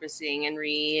repurposing and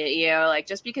like,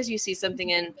 just because you see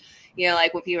something in,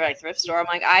 like when people are like thrift store, I'm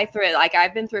like, I've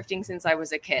been thrifting since I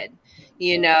was a kid,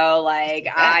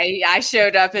 I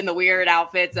showed up in the weird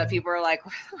outfits that people are like,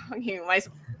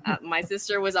 my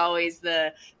sister was always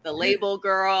the label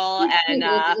girl, and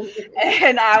I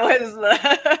was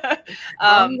the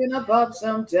I'm gonna pop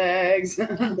some tags.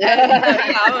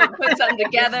 I would put something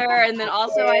together, and then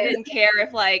also I didn't care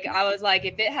if I was like,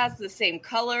 if it has the same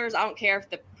colors, I don't care if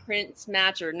the prints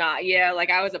match or not.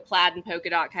 I was a plaid and polka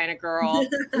dot kind of girl.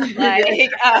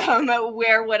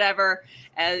 Wear whatever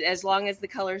as long as the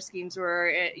color schemes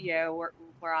were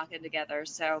rocking together.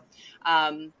 So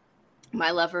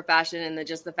my love for fashion, and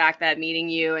just the fact that meeting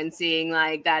you and seeing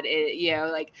that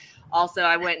also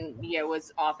I went and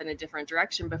was off in a different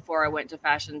direction before I went to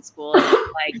fashion school,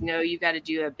 and no, you got to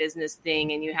do a business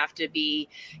thing, and you have to be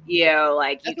you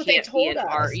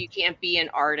can't be an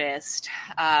artist.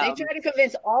 They try to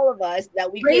convince all of us that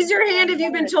we raise your hand if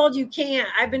you've been told you can't.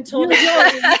 I've been told you're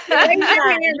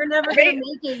never gonna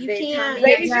make it. You can't.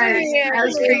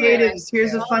 As creatives,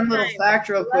 here's a fun little fact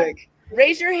real quick.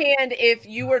 Raise your hand if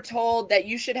you were told that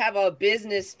you should have a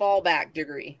business fallback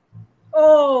degree.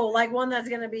 Oh, like one that's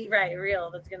going to be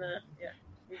real. That's going to,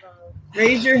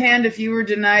 Raise your hand if you were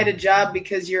denied a job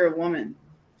because you're a woman.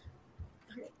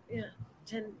 Yeah,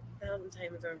 10,000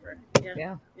 times over.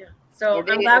 Yeah. Yeah. So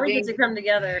I'm glad we get to come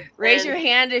together. Raise your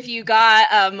hand if you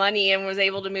got money and was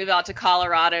able to move out to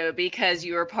Colorado because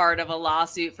you were part of a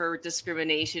lawsuit for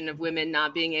discrimination of women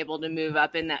not being able to move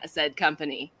up in that said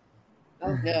company.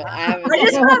 Oh no! I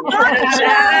just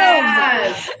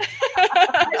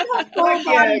Fuck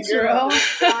yeah, girl!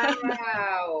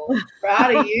 Wow,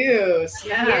 proud of you.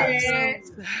 Stand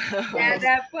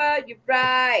up for your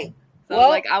pride. So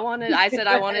I said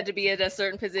I wanted to be at a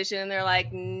certain position, and they're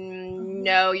like,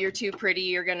 no, you're too pretty.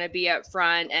 You're going to be up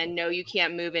front, and no, you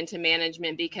can't move into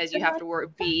management because you have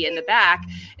to be in the back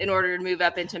in order to move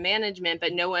up into management.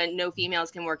 But no females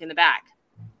can work in the back.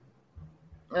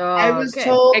 I was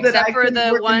told except for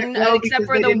the one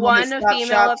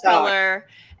female of color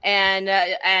and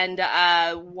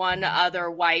one other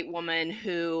white woman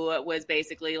who was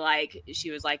basically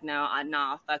she was like, no,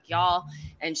 nah, fuck y'all,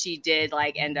 and she did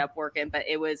end up working, but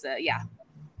it was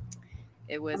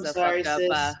it was fucked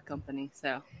up company.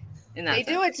 So They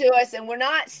do it to us, and we're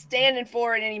not standing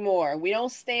for it anymore. We don't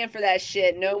stand for that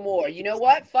shit no more. You know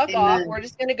what? Fuck off. We're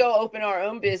just going to go open our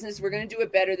own business. We're going to do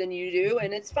it better than you do,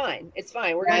 and it's fine. It's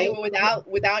fine. We're going to do it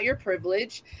without your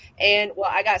privilege. And, well,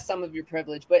 I got some of your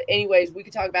privilege. But anyways, we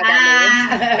could talk about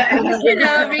that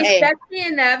later. Respect me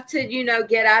enough to,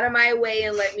 get out of my way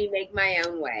and let me make my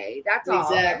own way. That's all.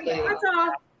 Exactly. That's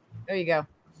all. There you go.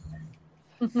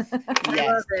 I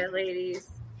love it, ladies.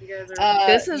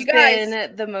 This has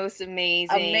been the most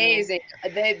amazing.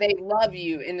 They love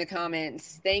you in the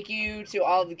comments. Thank you to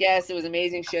all the guests. It was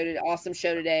amazing awesome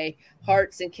show today.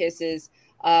 Hearts and kisses.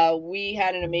 We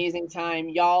had an amazing time.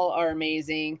 Y'all are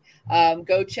amazing.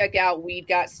 Go check out We've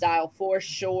Got Style for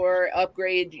sure.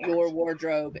 Upgrade your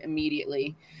wardrobe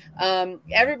immediately.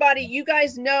 Everybody, you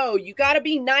guys know you got to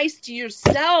be nice to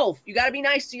yourself.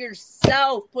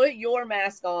 Put your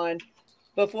mask on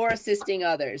before assisting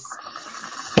others.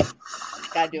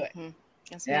 Gotta do it.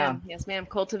 Yes, ma'am. Yes, ma'am.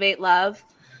 Cultivate love.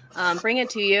 Bring it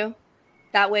to you.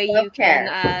 That way you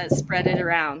can spread it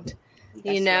around,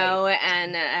 and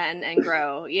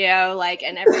grow, and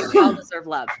we all deserve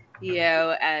love,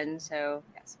 and so,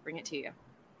 yes, bring it to you.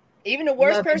 Even the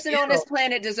worst person on this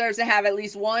planet deserves to have at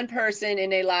least one person in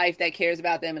their life that cares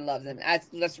about them and loves them.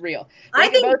 That's real. I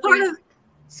think part of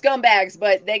scumbags,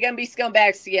 but they're gonna be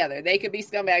scumbags together. They could be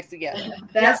scumbags together.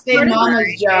 That's their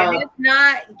mama's job. If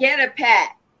not, get a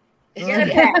pet. Get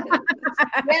a pet.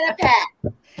 Get a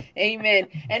pet. Amen.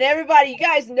 And everybody, you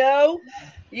guys know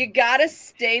you gotta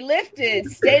stay lifted.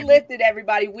 Stay lifted,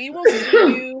 everybody. We will see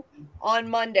you on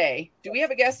Monday. Do we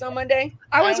have a guest on Monday?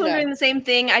 I was wondering the same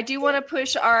thing. I do want to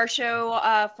push our show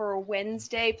for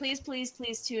Wednesday. Please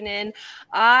tune in.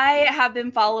 I have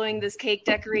been following this cake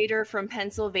decorator from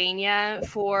Pennsylvania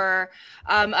for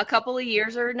a couple of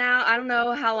years or now. I don't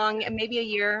know how long, maybe a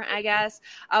year, I guess.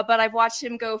 But I've watched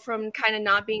him go from kind of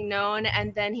not being known,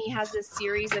 and then he has this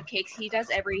series of cakes. He does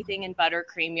everything in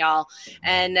buttercream, y'all,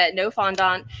 and no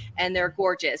fondant, and they're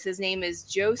gorgeous. His name is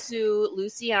Josu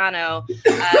Luciano,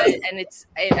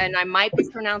 and I might be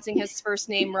pronouncing his first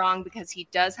name wrong because he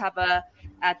does have a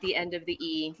at the end of the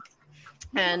E.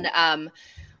 And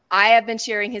I have been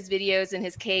sharing his videos and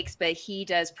his cakes, but he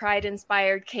does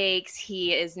Pride-inspired cakes.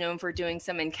 He is known for doing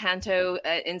some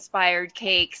Encanto-inspired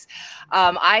cakes.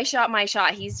 I shot my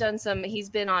shot. He's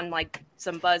been on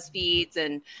some BuzzFeeds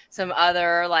and some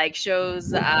other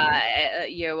shows,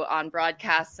 on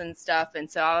broadcasts and stuff.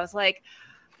 And so I was like,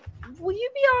 will you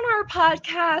be on our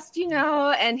podcast,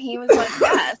 And he was like,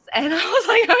 yes. And I was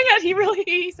like, oh my God,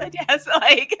 he said yes.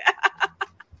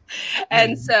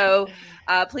 And so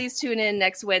please tune in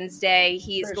next Wednesday.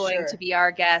 He's going to be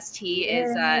our guest. He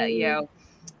is,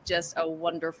 just a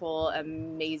wonderful,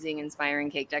 amazing,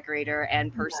 inspiring cake decorator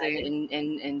and person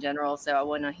in general. So I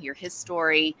want to hear his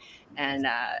story and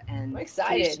I'm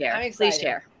excited. Please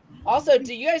share. Also,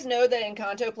 do you guys know that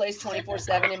Encanto plays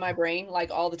 24/7 in my brain,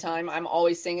 all the time? I'm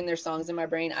always singing their songs in my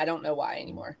brain. I don't know why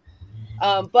anymore.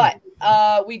 But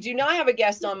we do not have a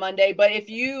guest on Monday. But if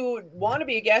you want to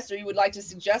be a guest or you would like to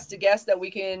suggest a guest that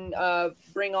we can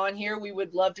bring on here, we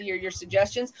would love to hear your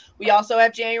suggestions. We also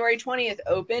have January 20th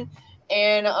open.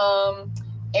 And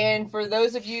for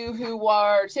those of you who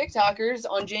are TikTokers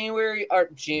on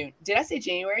June. Did I say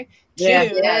January? Yeah.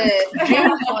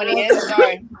 June 20th.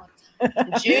 Sorry.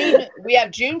 We have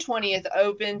June 20th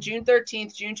open, June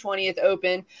 13th, June 20th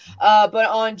open. But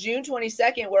on June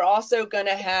 22nd, we're also going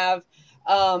to have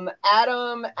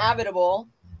Adam Avidable.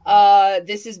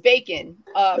 This is Bacon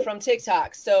from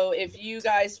TikTok. So if you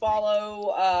guys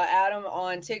follow Adam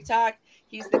on TikTok,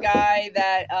 he's the guy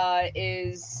that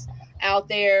is out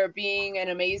there being an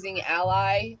amazing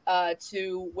ally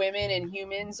to women and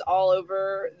humans all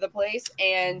over the place.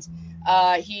 And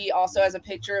he also has a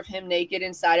picture of him naked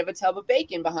inside of a tub of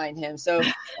bacon behind him. So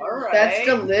that's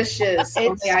delicious.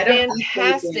 It's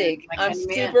fantastic. I'm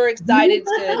super excited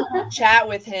to chat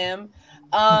with him.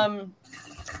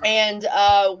 And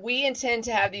we intend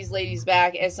to have these ladies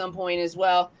back at some point as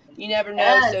well. You never know.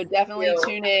 Yes, so definitely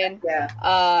tune in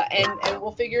and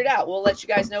we'll figure it out. We'll let you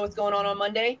guys know what's going on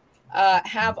Monday.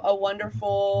 Have a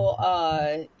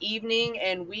wonderful evening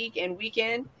and week and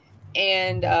weekend.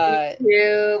 And thank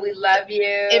you. We love you.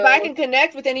 If I can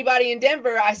connect with anybody in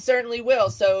Denver, I certainly will.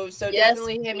 So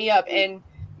definitely hit me up, and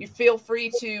you feel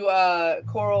free to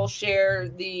Coral, share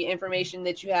the information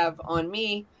that you have on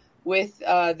me with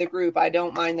the group. I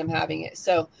don't mind them having it.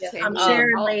 So I'm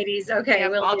sharing, ladies. Okay,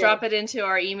 yeah, I'll drop it into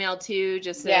our email too,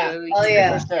 just so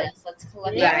Yes, let's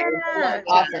collect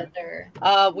awesome.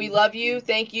 We love you.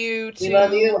 Thank you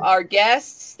to our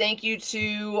guests. Thank you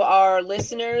to our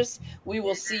listeners. We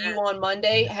will see you on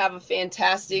Monday. Have a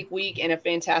fantastic week and a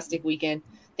fantastic weekend.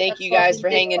 Thank you guys for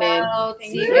hanging in.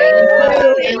 Thank you,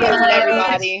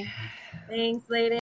 everybody. Thanks, ladies.